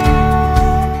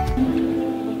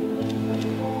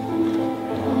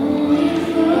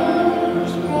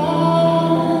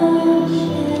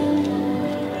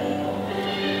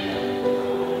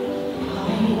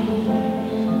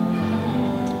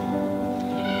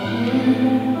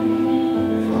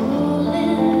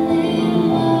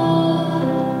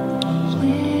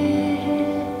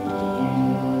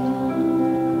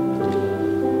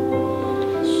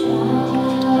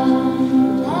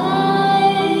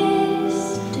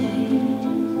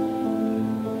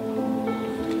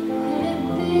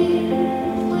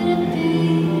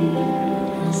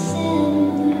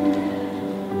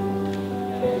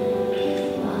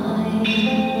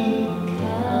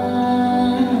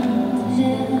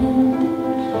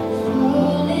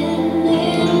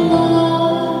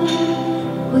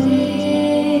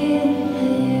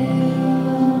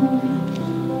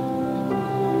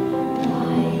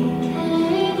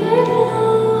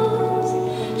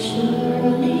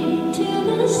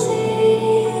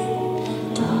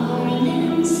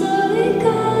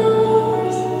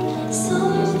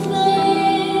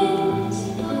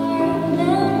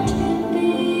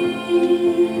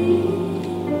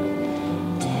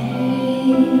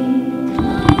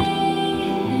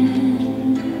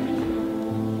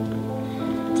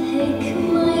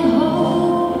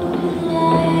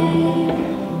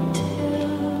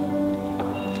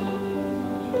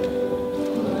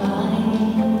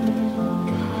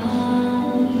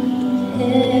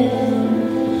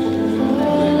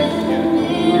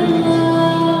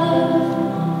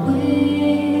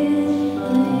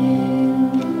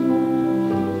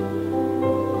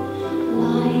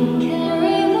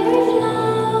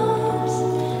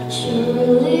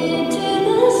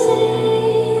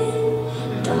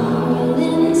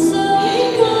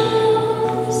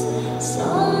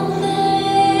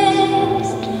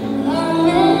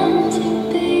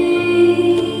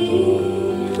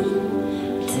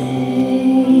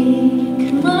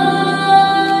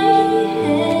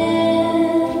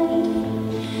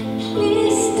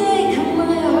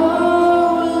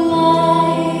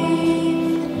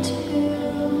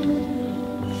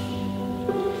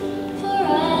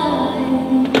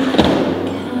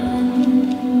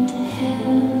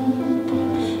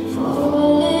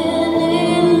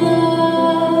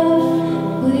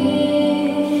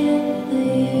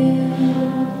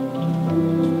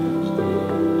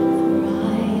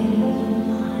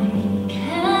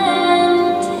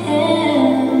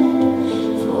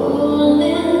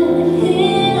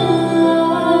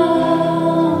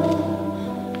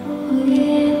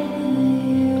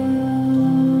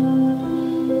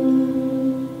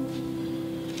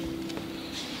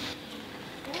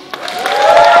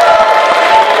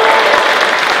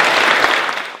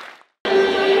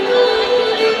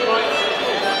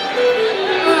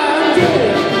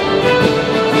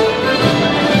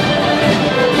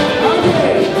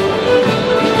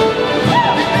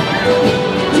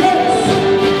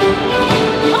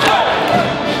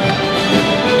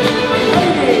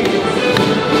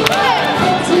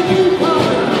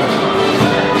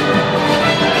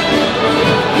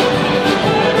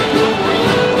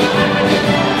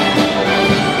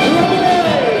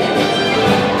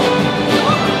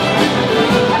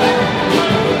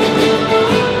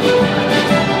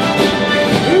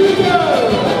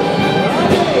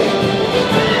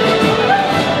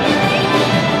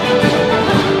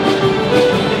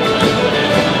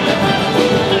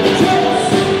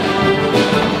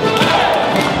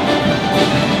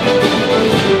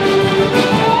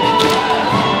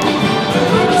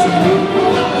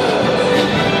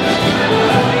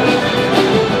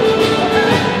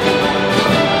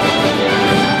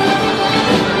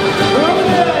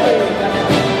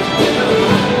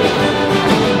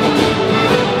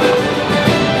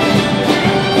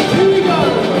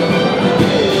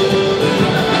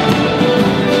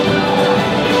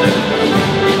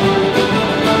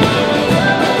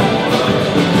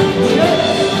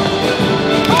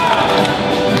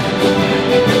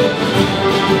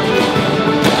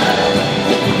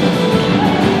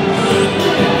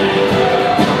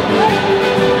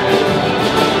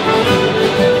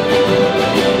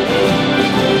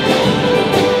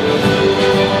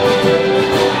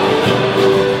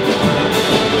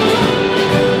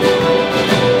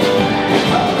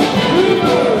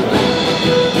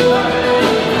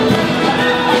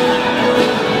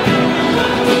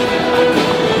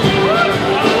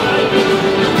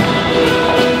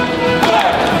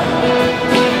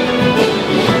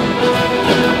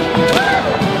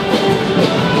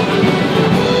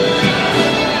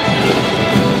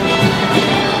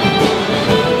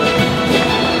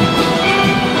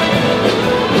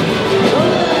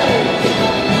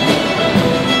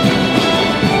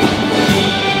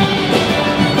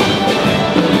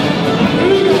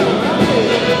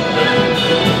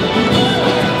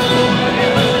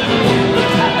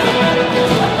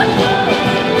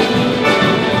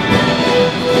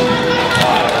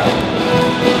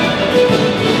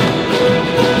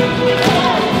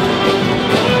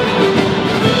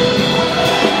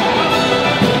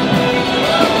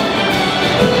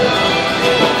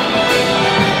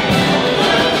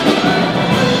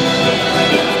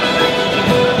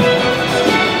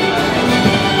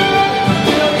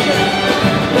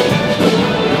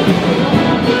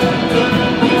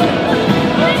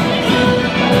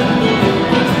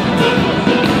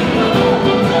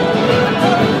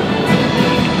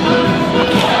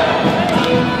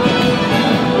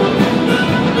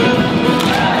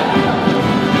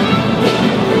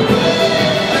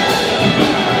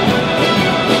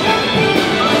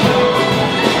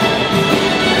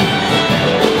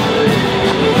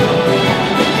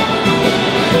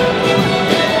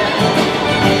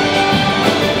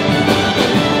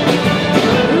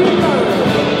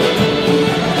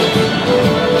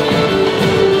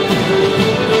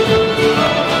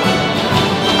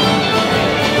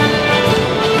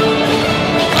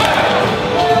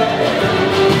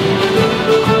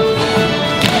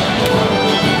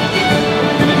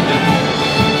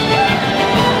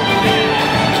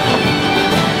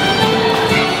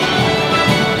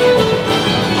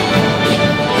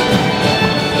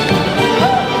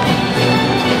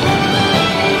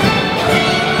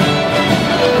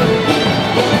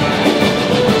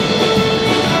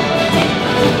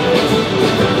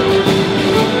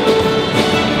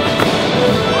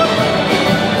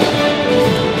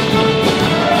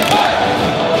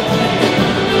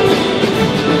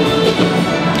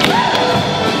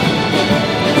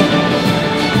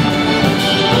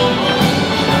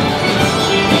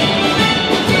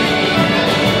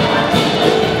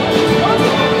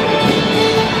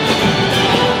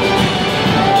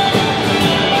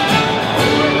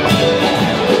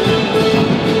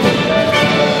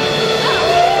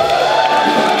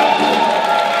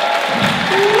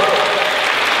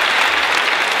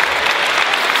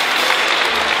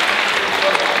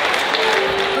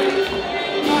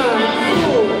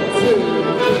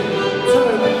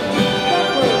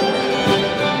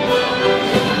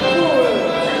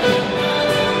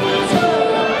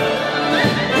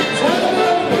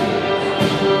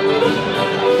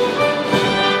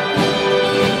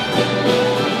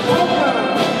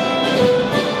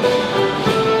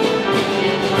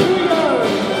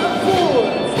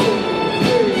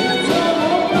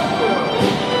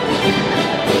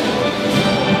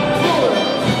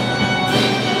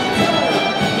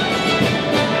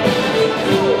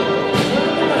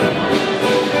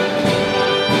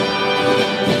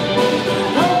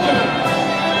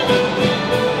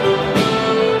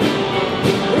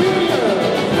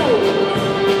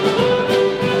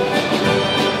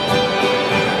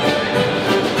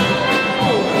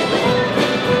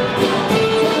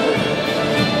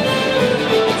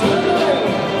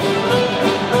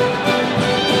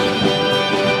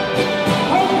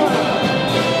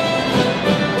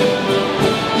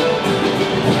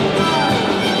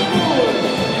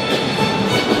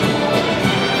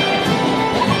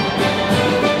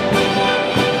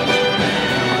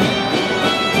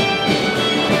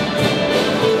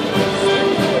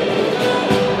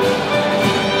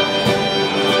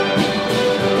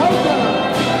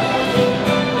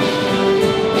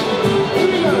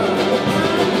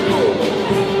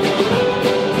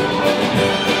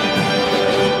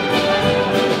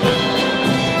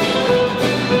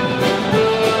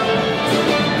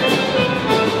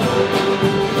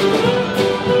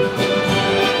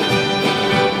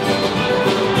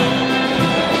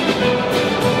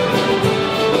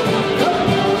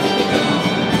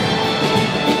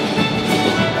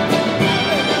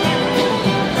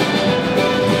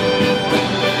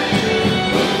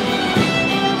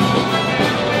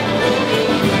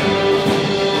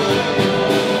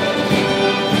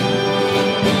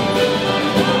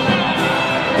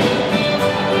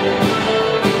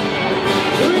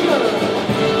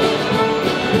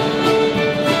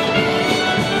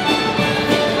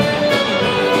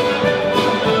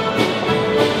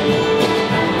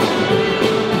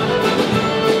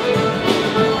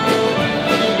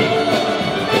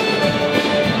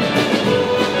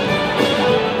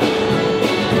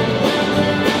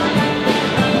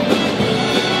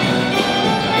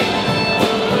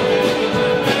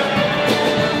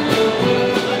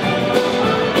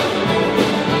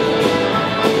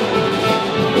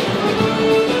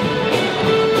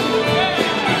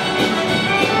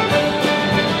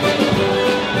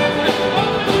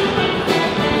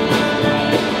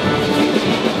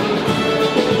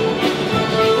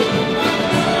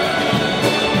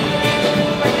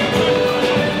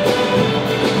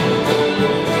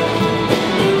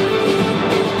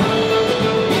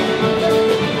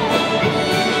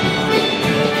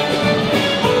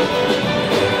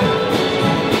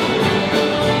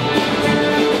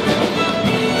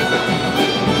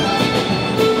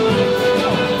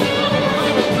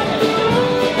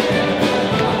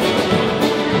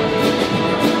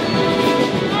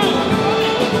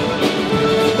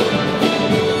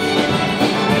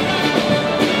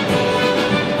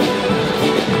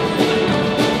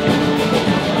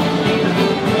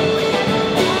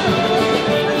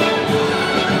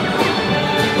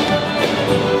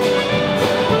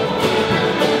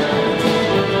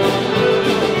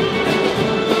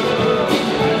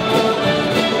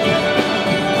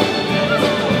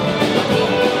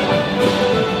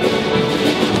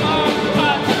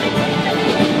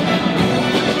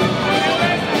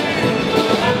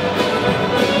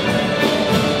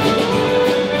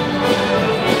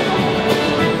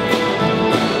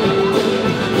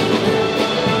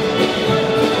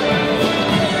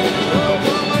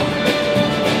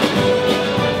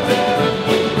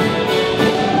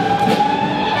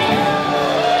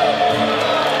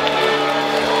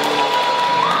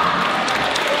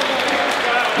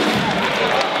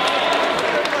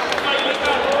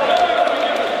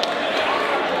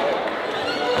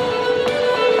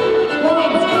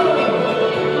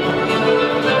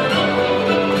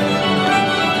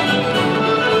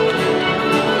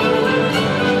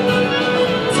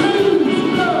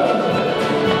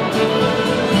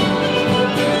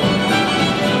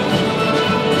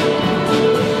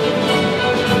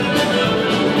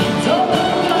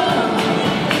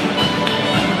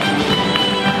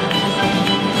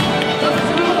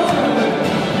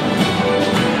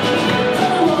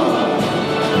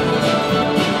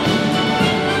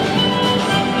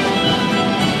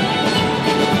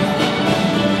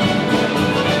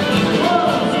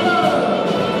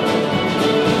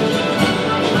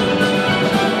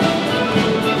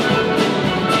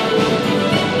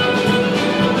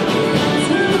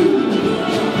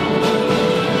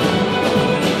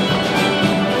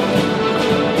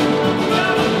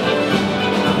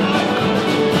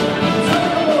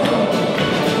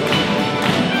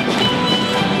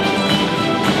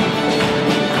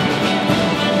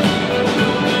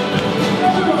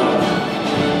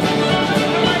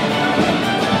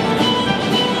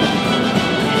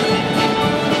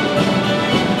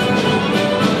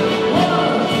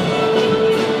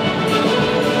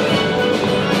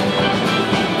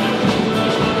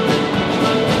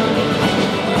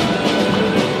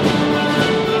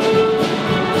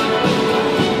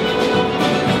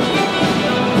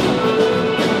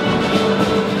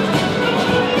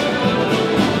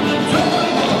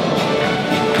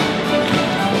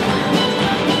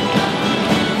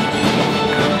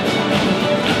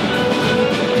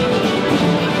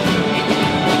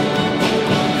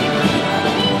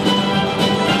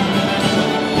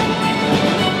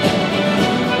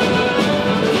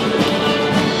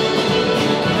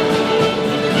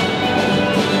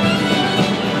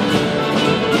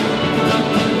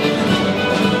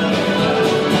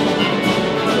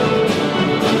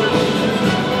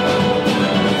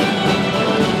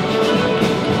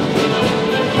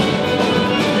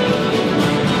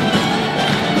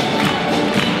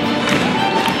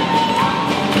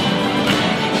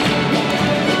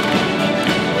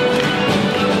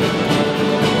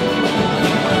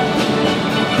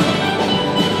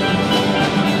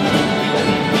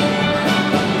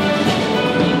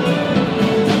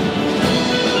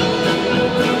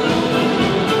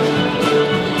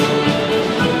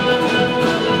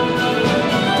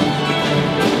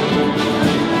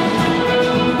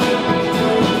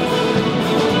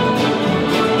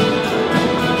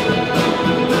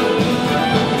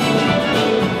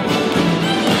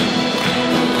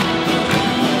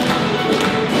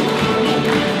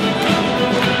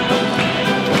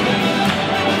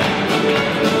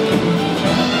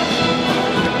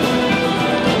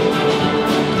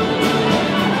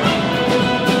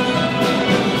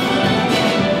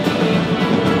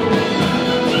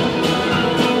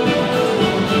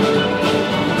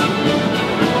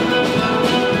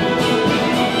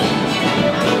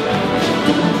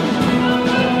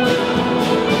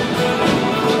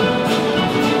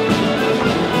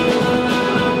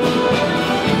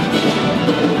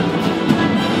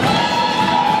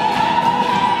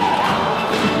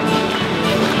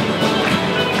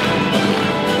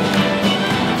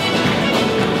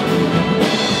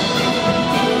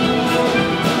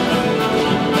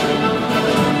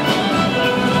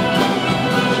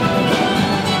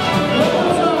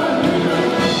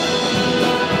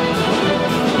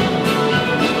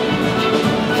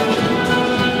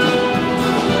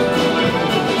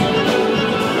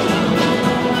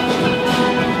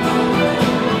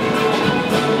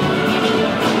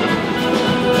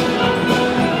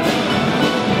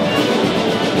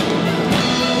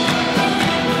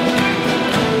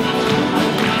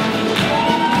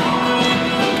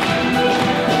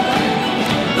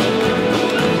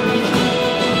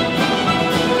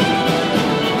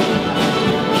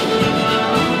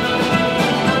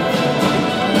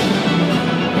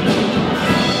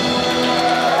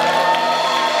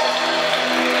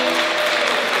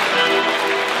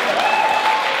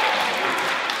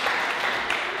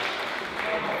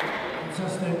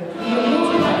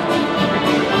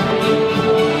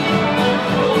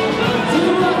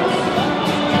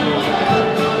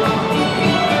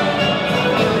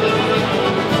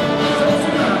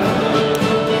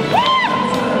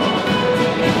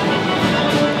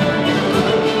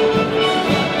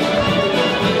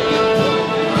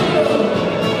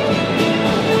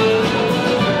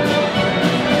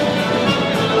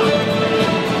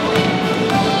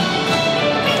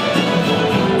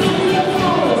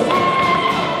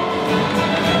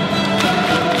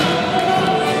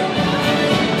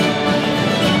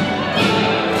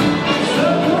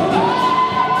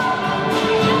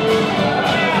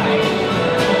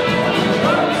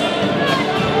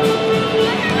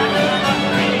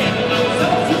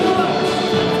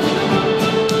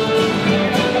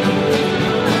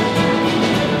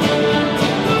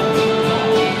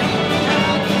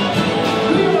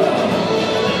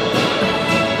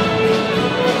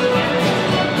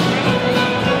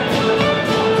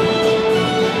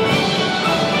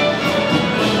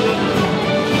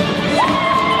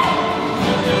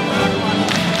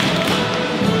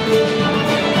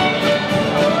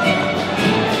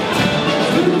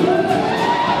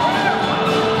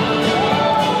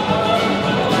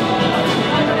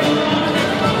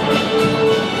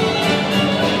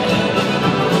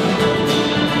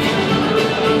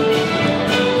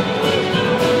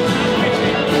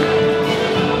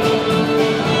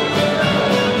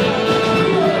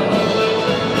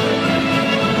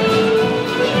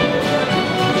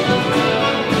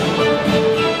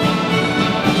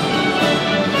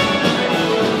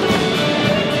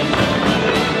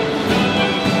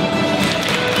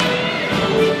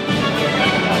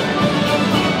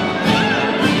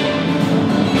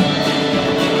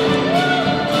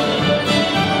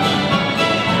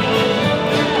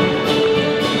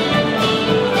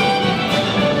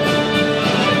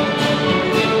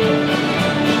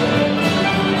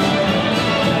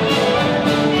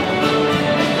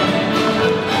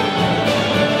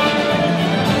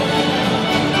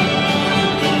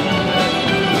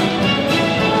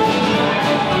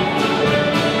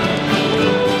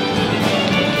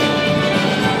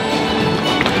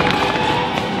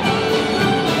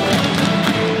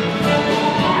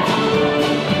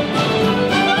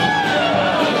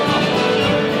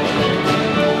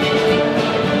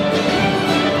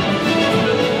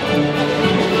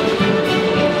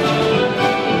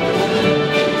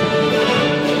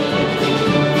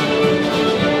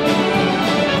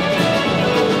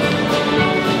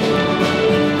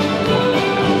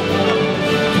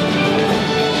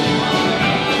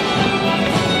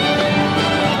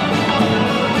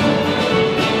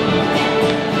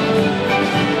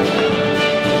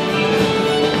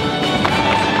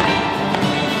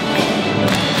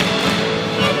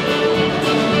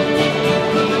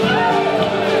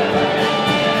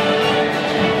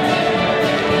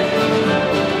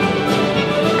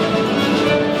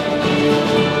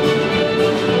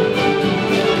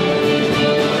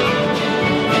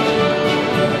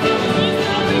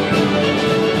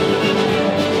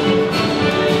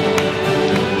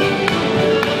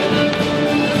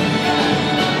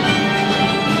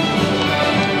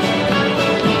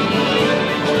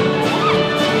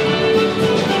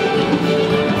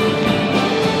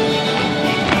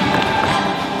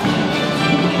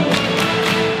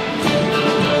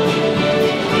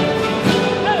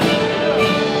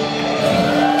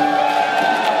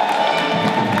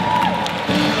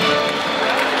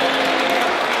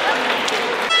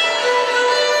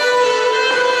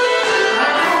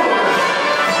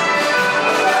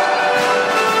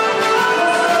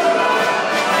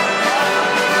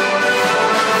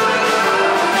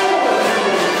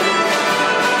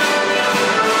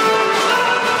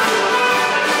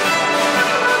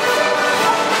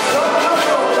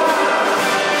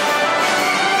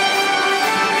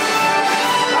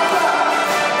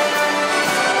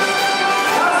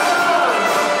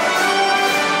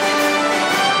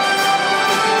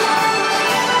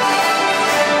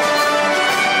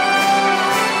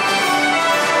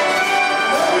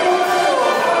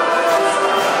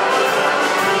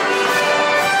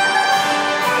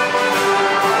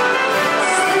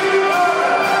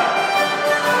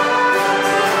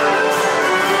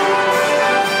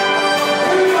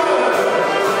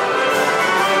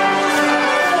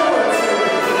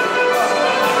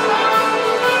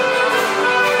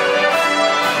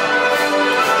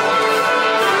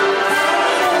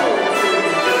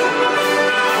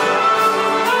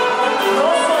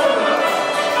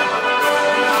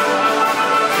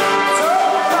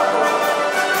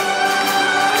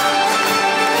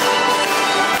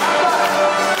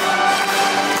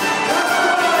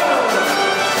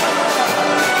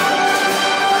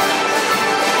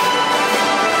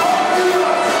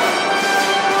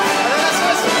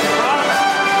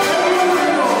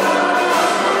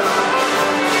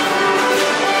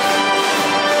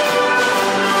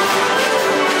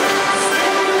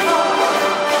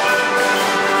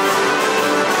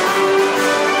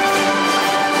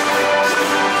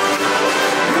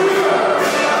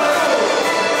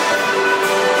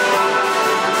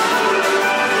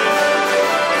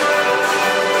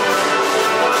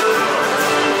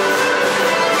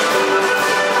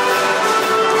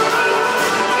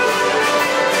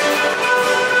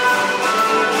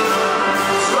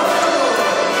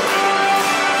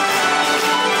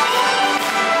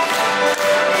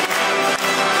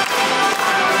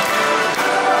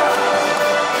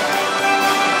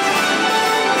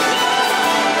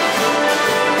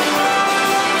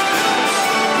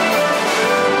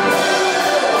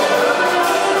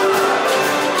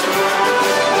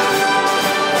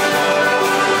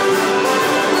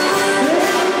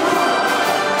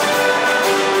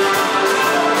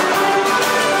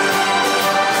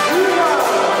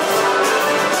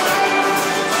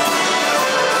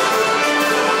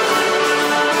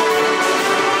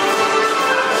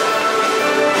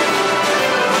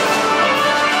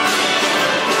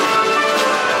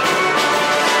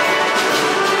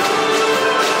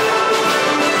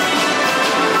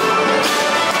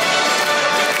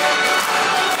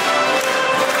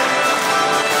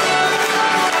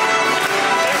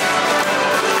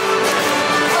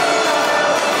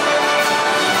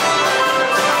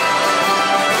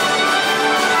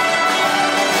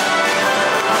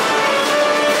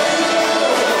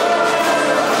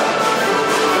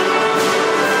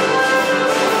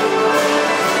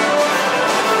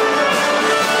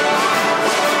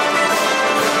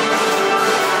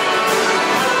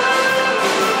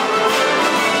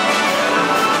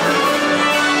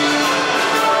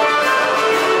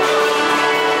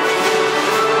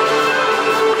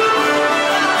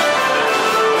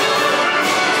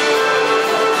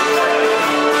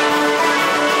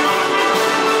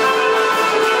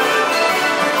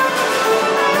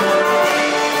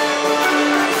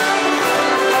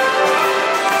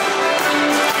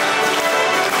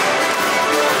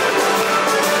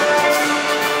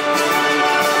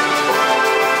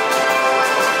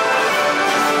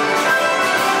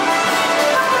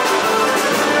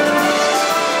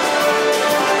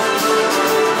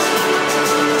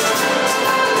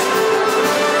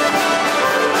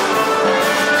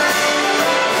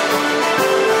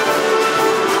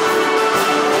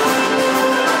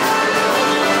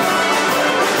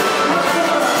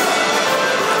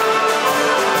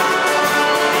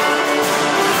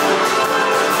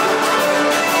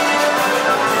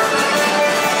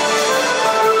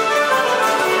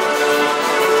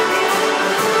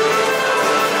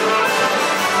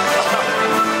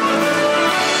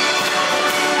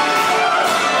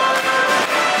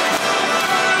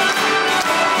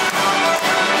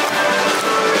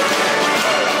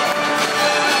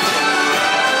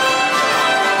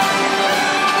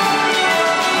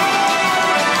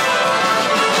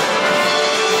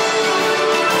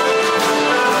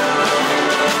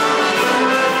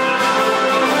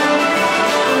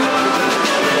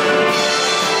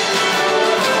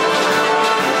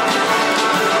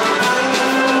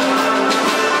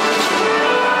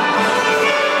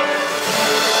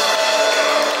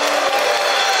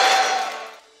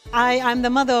 I'm the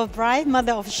mother of bride,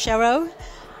 mother of Cheryl.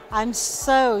 I'm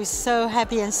so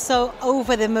happy and so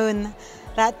over the moon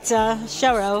that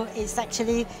Cheryl is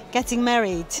actually getting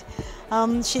married.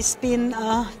 She's been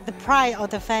the pride of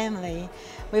the family.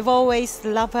 We've always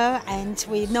loved her, and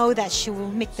we know that she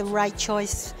will make the right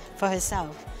choice for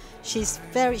herself. She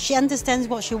understands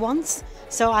what she wants,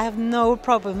 so I have no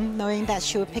problem knowing that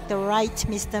she will pick the right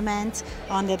Mr. Man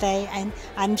on the day, and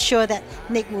I'm sure that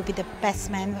Nick will be the best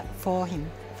man for him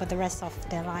for the rest of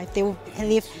their life. They will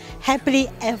live happily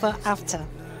ever after.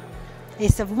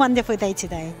 It's a wonderful day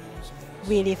today,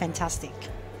 really fantastic.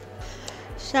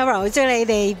 Cheryl， 祝你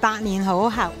哋百年好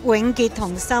合，永結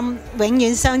同心，永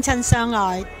遠相親相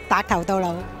愛，白頭到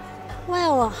老。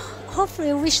Well,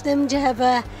 hopefully wish them to have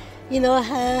a,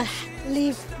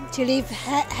 live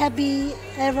happy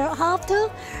ever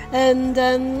after,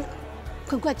 and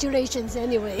congratulations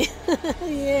anyway.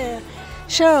 Yeah,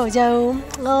 Cheryl 就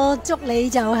我祝你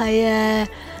就係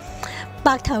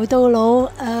白頭到老，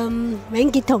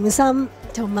永結同心。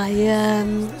同埋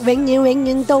永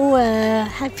遠都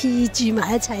happy 住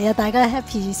埋一齊啊！大家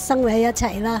happy 生活喺一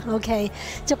齊啦 ，OK，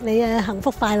 祝你幸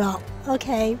福快樂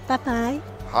 ，OK， 拜拜。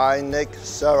Hi Nick,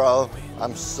 Cheryl,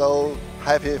 I'm so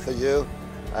happy for you,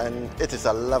 and it is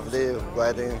a lovely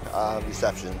wedding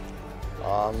reception.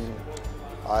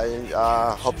 I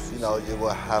hope you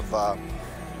will have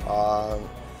a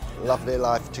lovely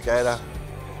life together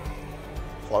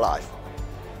for life.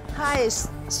 Hi,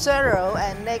 Cheryl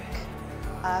and Nick.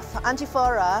 Auntie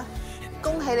Flora，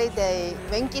 恭喜你哋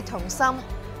永結同心，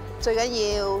最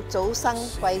緊要早生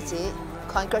貴子。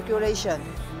Congratulations,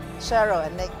 Cheryl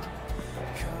and Nick.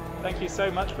 Thank you so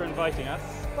much for inviting us.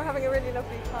 We're having a really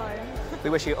lovely time.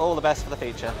 We wish you all the best for the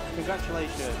future.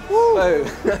 Congratulations. Woo!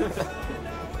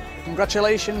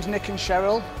 Congratulations, Nick and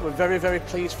Cheryl. We're very, very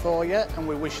pleased for you, and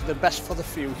we wish you the best for the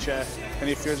future. And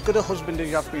if you're as good a husband as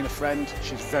you have been a friend,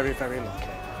 she's very, very lucky.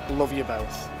 Love you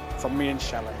both. From me and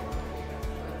Shelley.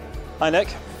 Hi Nick,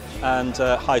 and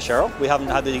hi Cheryl. We haven't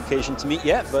had the occasion to meet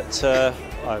yet, but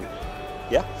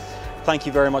yeah. Thank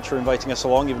you very much for inviting us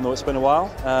along, even though it's been a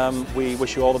while. We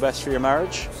wish you all the best for your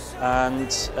marriage,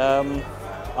 and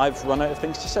I've run out of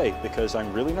things to say because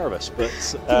I'm really nervous. But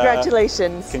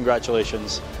congratulations.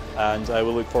 Congratulations, and I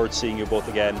will look forward to seeing you both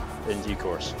again in due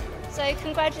course. So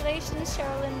congratulations,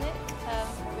 Cheryl and Nick. I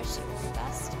wish you all the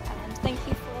best, and thank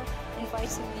you for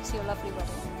inviting me to your lovely wedding.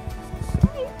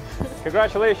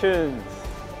 Congratulations!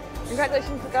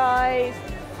 Congratulations, guys.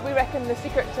 We reckon the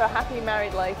secret to a happy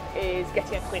married life is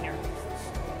getting a cleaner.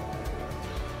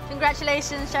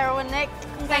 Congratulations, Cheryl and Nick.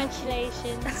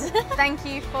 Congratulations. Thank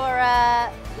you for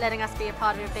letting us be a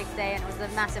part of your big day, and it was a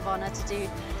massive honour to do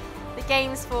the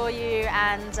games for you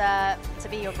and to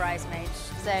be your bridesmaid.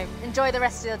 So enjoy the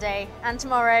rest of your day and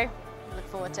tomorrow. Look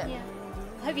forward to it. Yeah.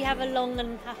 I hope you have a long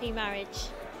and happy marriage.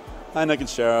 Hi Nick and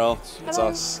Cheryl, it's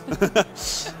us.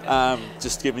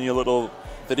 Just giving you a little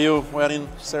video wedding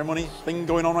ceremony thing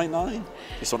going on right now.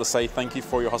 Just want to say thank you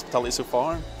for your hospitality so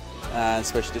far, and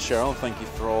especially to Cheryl, thank you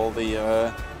for all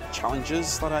the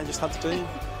challenges that I just had to do.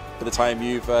 By the time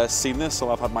you've seen this, I'll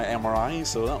have had my MRI,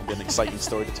 so that'll be an exciting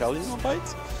story to tell you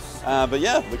about. But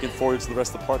yeah, looking forward to the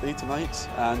rest of the party tonight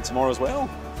and tomorrow as well.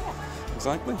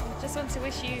 Exactly. Just want to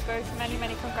wish you both many,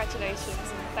 many congratulations,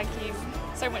 and thank you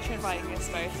so much for inviting us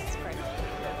both. It's great.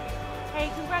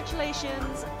 Hey,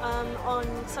 congratulations on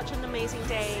such an amazing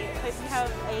day. Hope you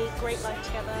have a great life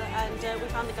together, and we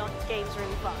found the games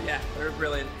really fun. Yeah, they were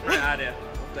brilliant. Great idea.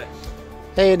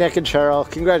 Hey, Nick and Cheryl,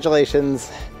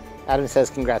 congratulations. Adam says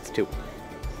congrats too.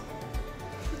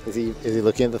 Is he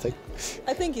looking at the thing?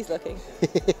 I think he's looking.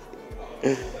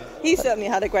 He certainly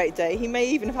had a great day. He may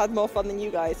even have had more fun than you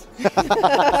guys.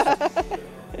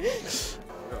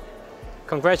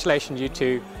 Congratulations, you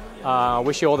two.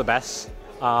 Wish you all the best.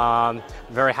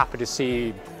 Very happy to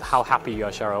see how happy you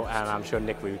are, Cheryl, and I'm sure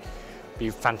Nick will be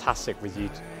fantastic with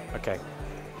you. Okay.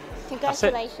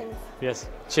 Congratulations. Yes.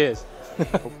 Cheers.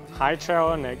 Hi,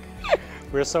 Cheryl and Nick.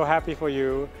 We're so happy for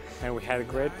you, and we had a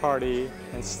great party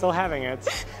and still having it.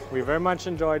 We very much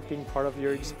enjoyed being part of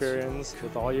your experience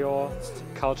with all your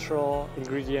cultural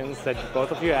ingredients that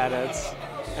both of you added,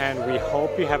 and we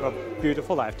hope you have a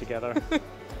beautiful life together.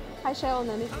 Hi Cheryl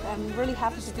and Nick, I'm really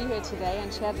happy to be here today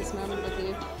and share this moment with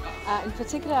you. In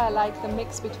particular, I like the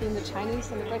mix between the Chinese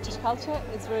and the British culture.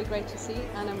 It's really great to see,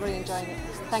 and I'm really enjoying it.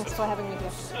 Thanks for having me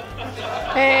here.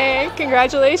 Hey,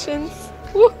 congratulations!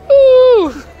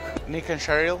 Woohoo! Nick and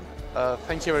Cheryl,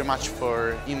 thank you very much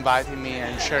for inviting me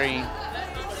and sharing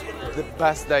the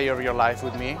best day of your life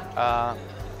with me.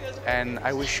 And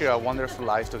I wish you a wonderful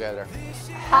life together.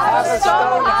 Have a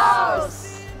strong house!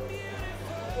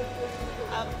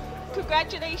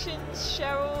 Congratulations,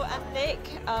 Cheryl and Nick.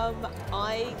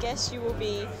 I guess you will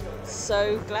be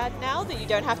so glad now that you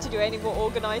don't have to do any more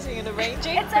organising and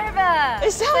arranging. It's over!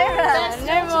 It's over!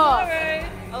 No more!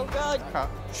 Oh God!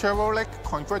 Cheryl Nick,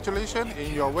 congratulations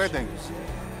in your wedding.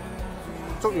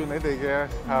 祝願你哋嘅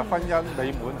婚姻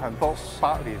美滿幸福，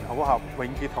百年好合，永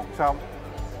結同心。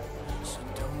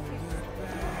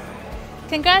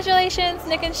 Congratulations,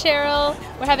 Nick and Cheryl.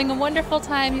 We're having a wonderful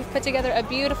time. You've put together a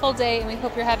beautiful day, and we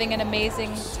hope you're having an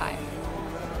amazing time.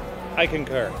 I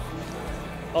concur.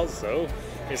 Also,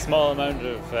 a small amount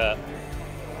of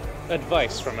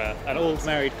advice from an old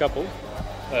married couple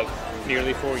of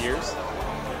nearly 4 years.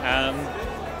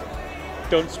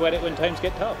 Don't sweat it when times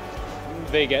get tough.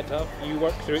 They get tough, you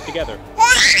work through it together.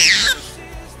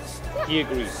 He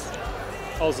agrees.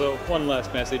 Also, one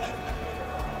last message.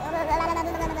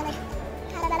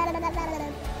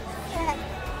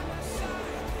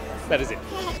 That is it.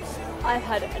 I've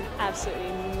had an absolutely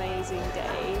amazing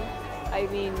day. I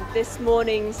mean, this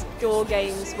morning's door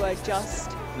games were just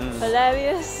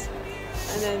hilarious.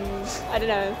 And then, I don't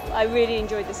know, I really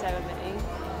enjoyed the ceremony.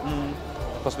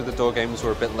 Possibly the door games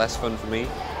were a bit less fun for me.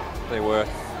 They were.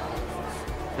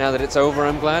 Now that it's over,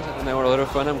 I'm glad, and they were a lot of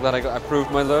fun. I'm glad I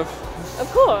proved my love. Of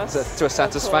course. To a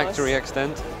satisfactory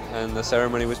extent, and the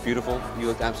ceremony was beautiful. You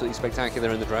looked absolutely spectacular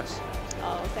in the dress.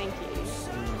 Oh, thank you.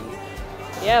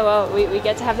 Yeah, well, we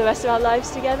get to have the rest of our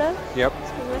lives together. Yep.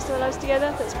 Spend the rest of our lives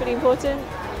together. That's pretty important.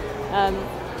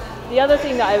 The other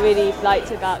thing that I really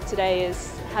liked about today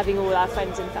is having all our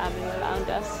friends and family around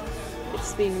us.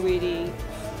 It's been really.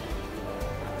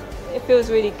 It feels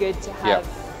really good to have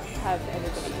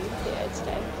everybody here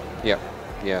today. Yep.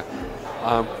 Yeah.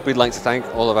 We'd like to thank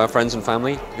all of our friends and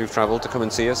family who've travelled to come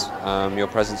and see us. Your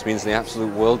presence means the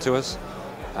absolute world to us,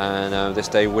 and this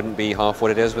day wouldn't be half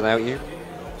what it is without you.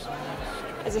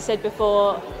 As I said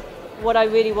before, what I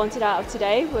really wanted out of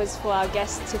today was for our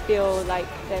guests to feel like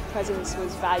their presence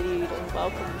was valued and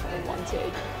welcomed and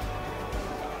wanted.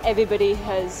 Everybody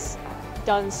has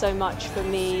done so much for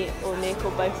me or Nick or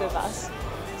both of us,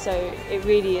 so it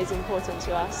really is important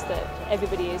to us that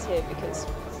everybody is here because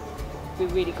we're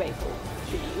really grateful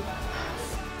for you.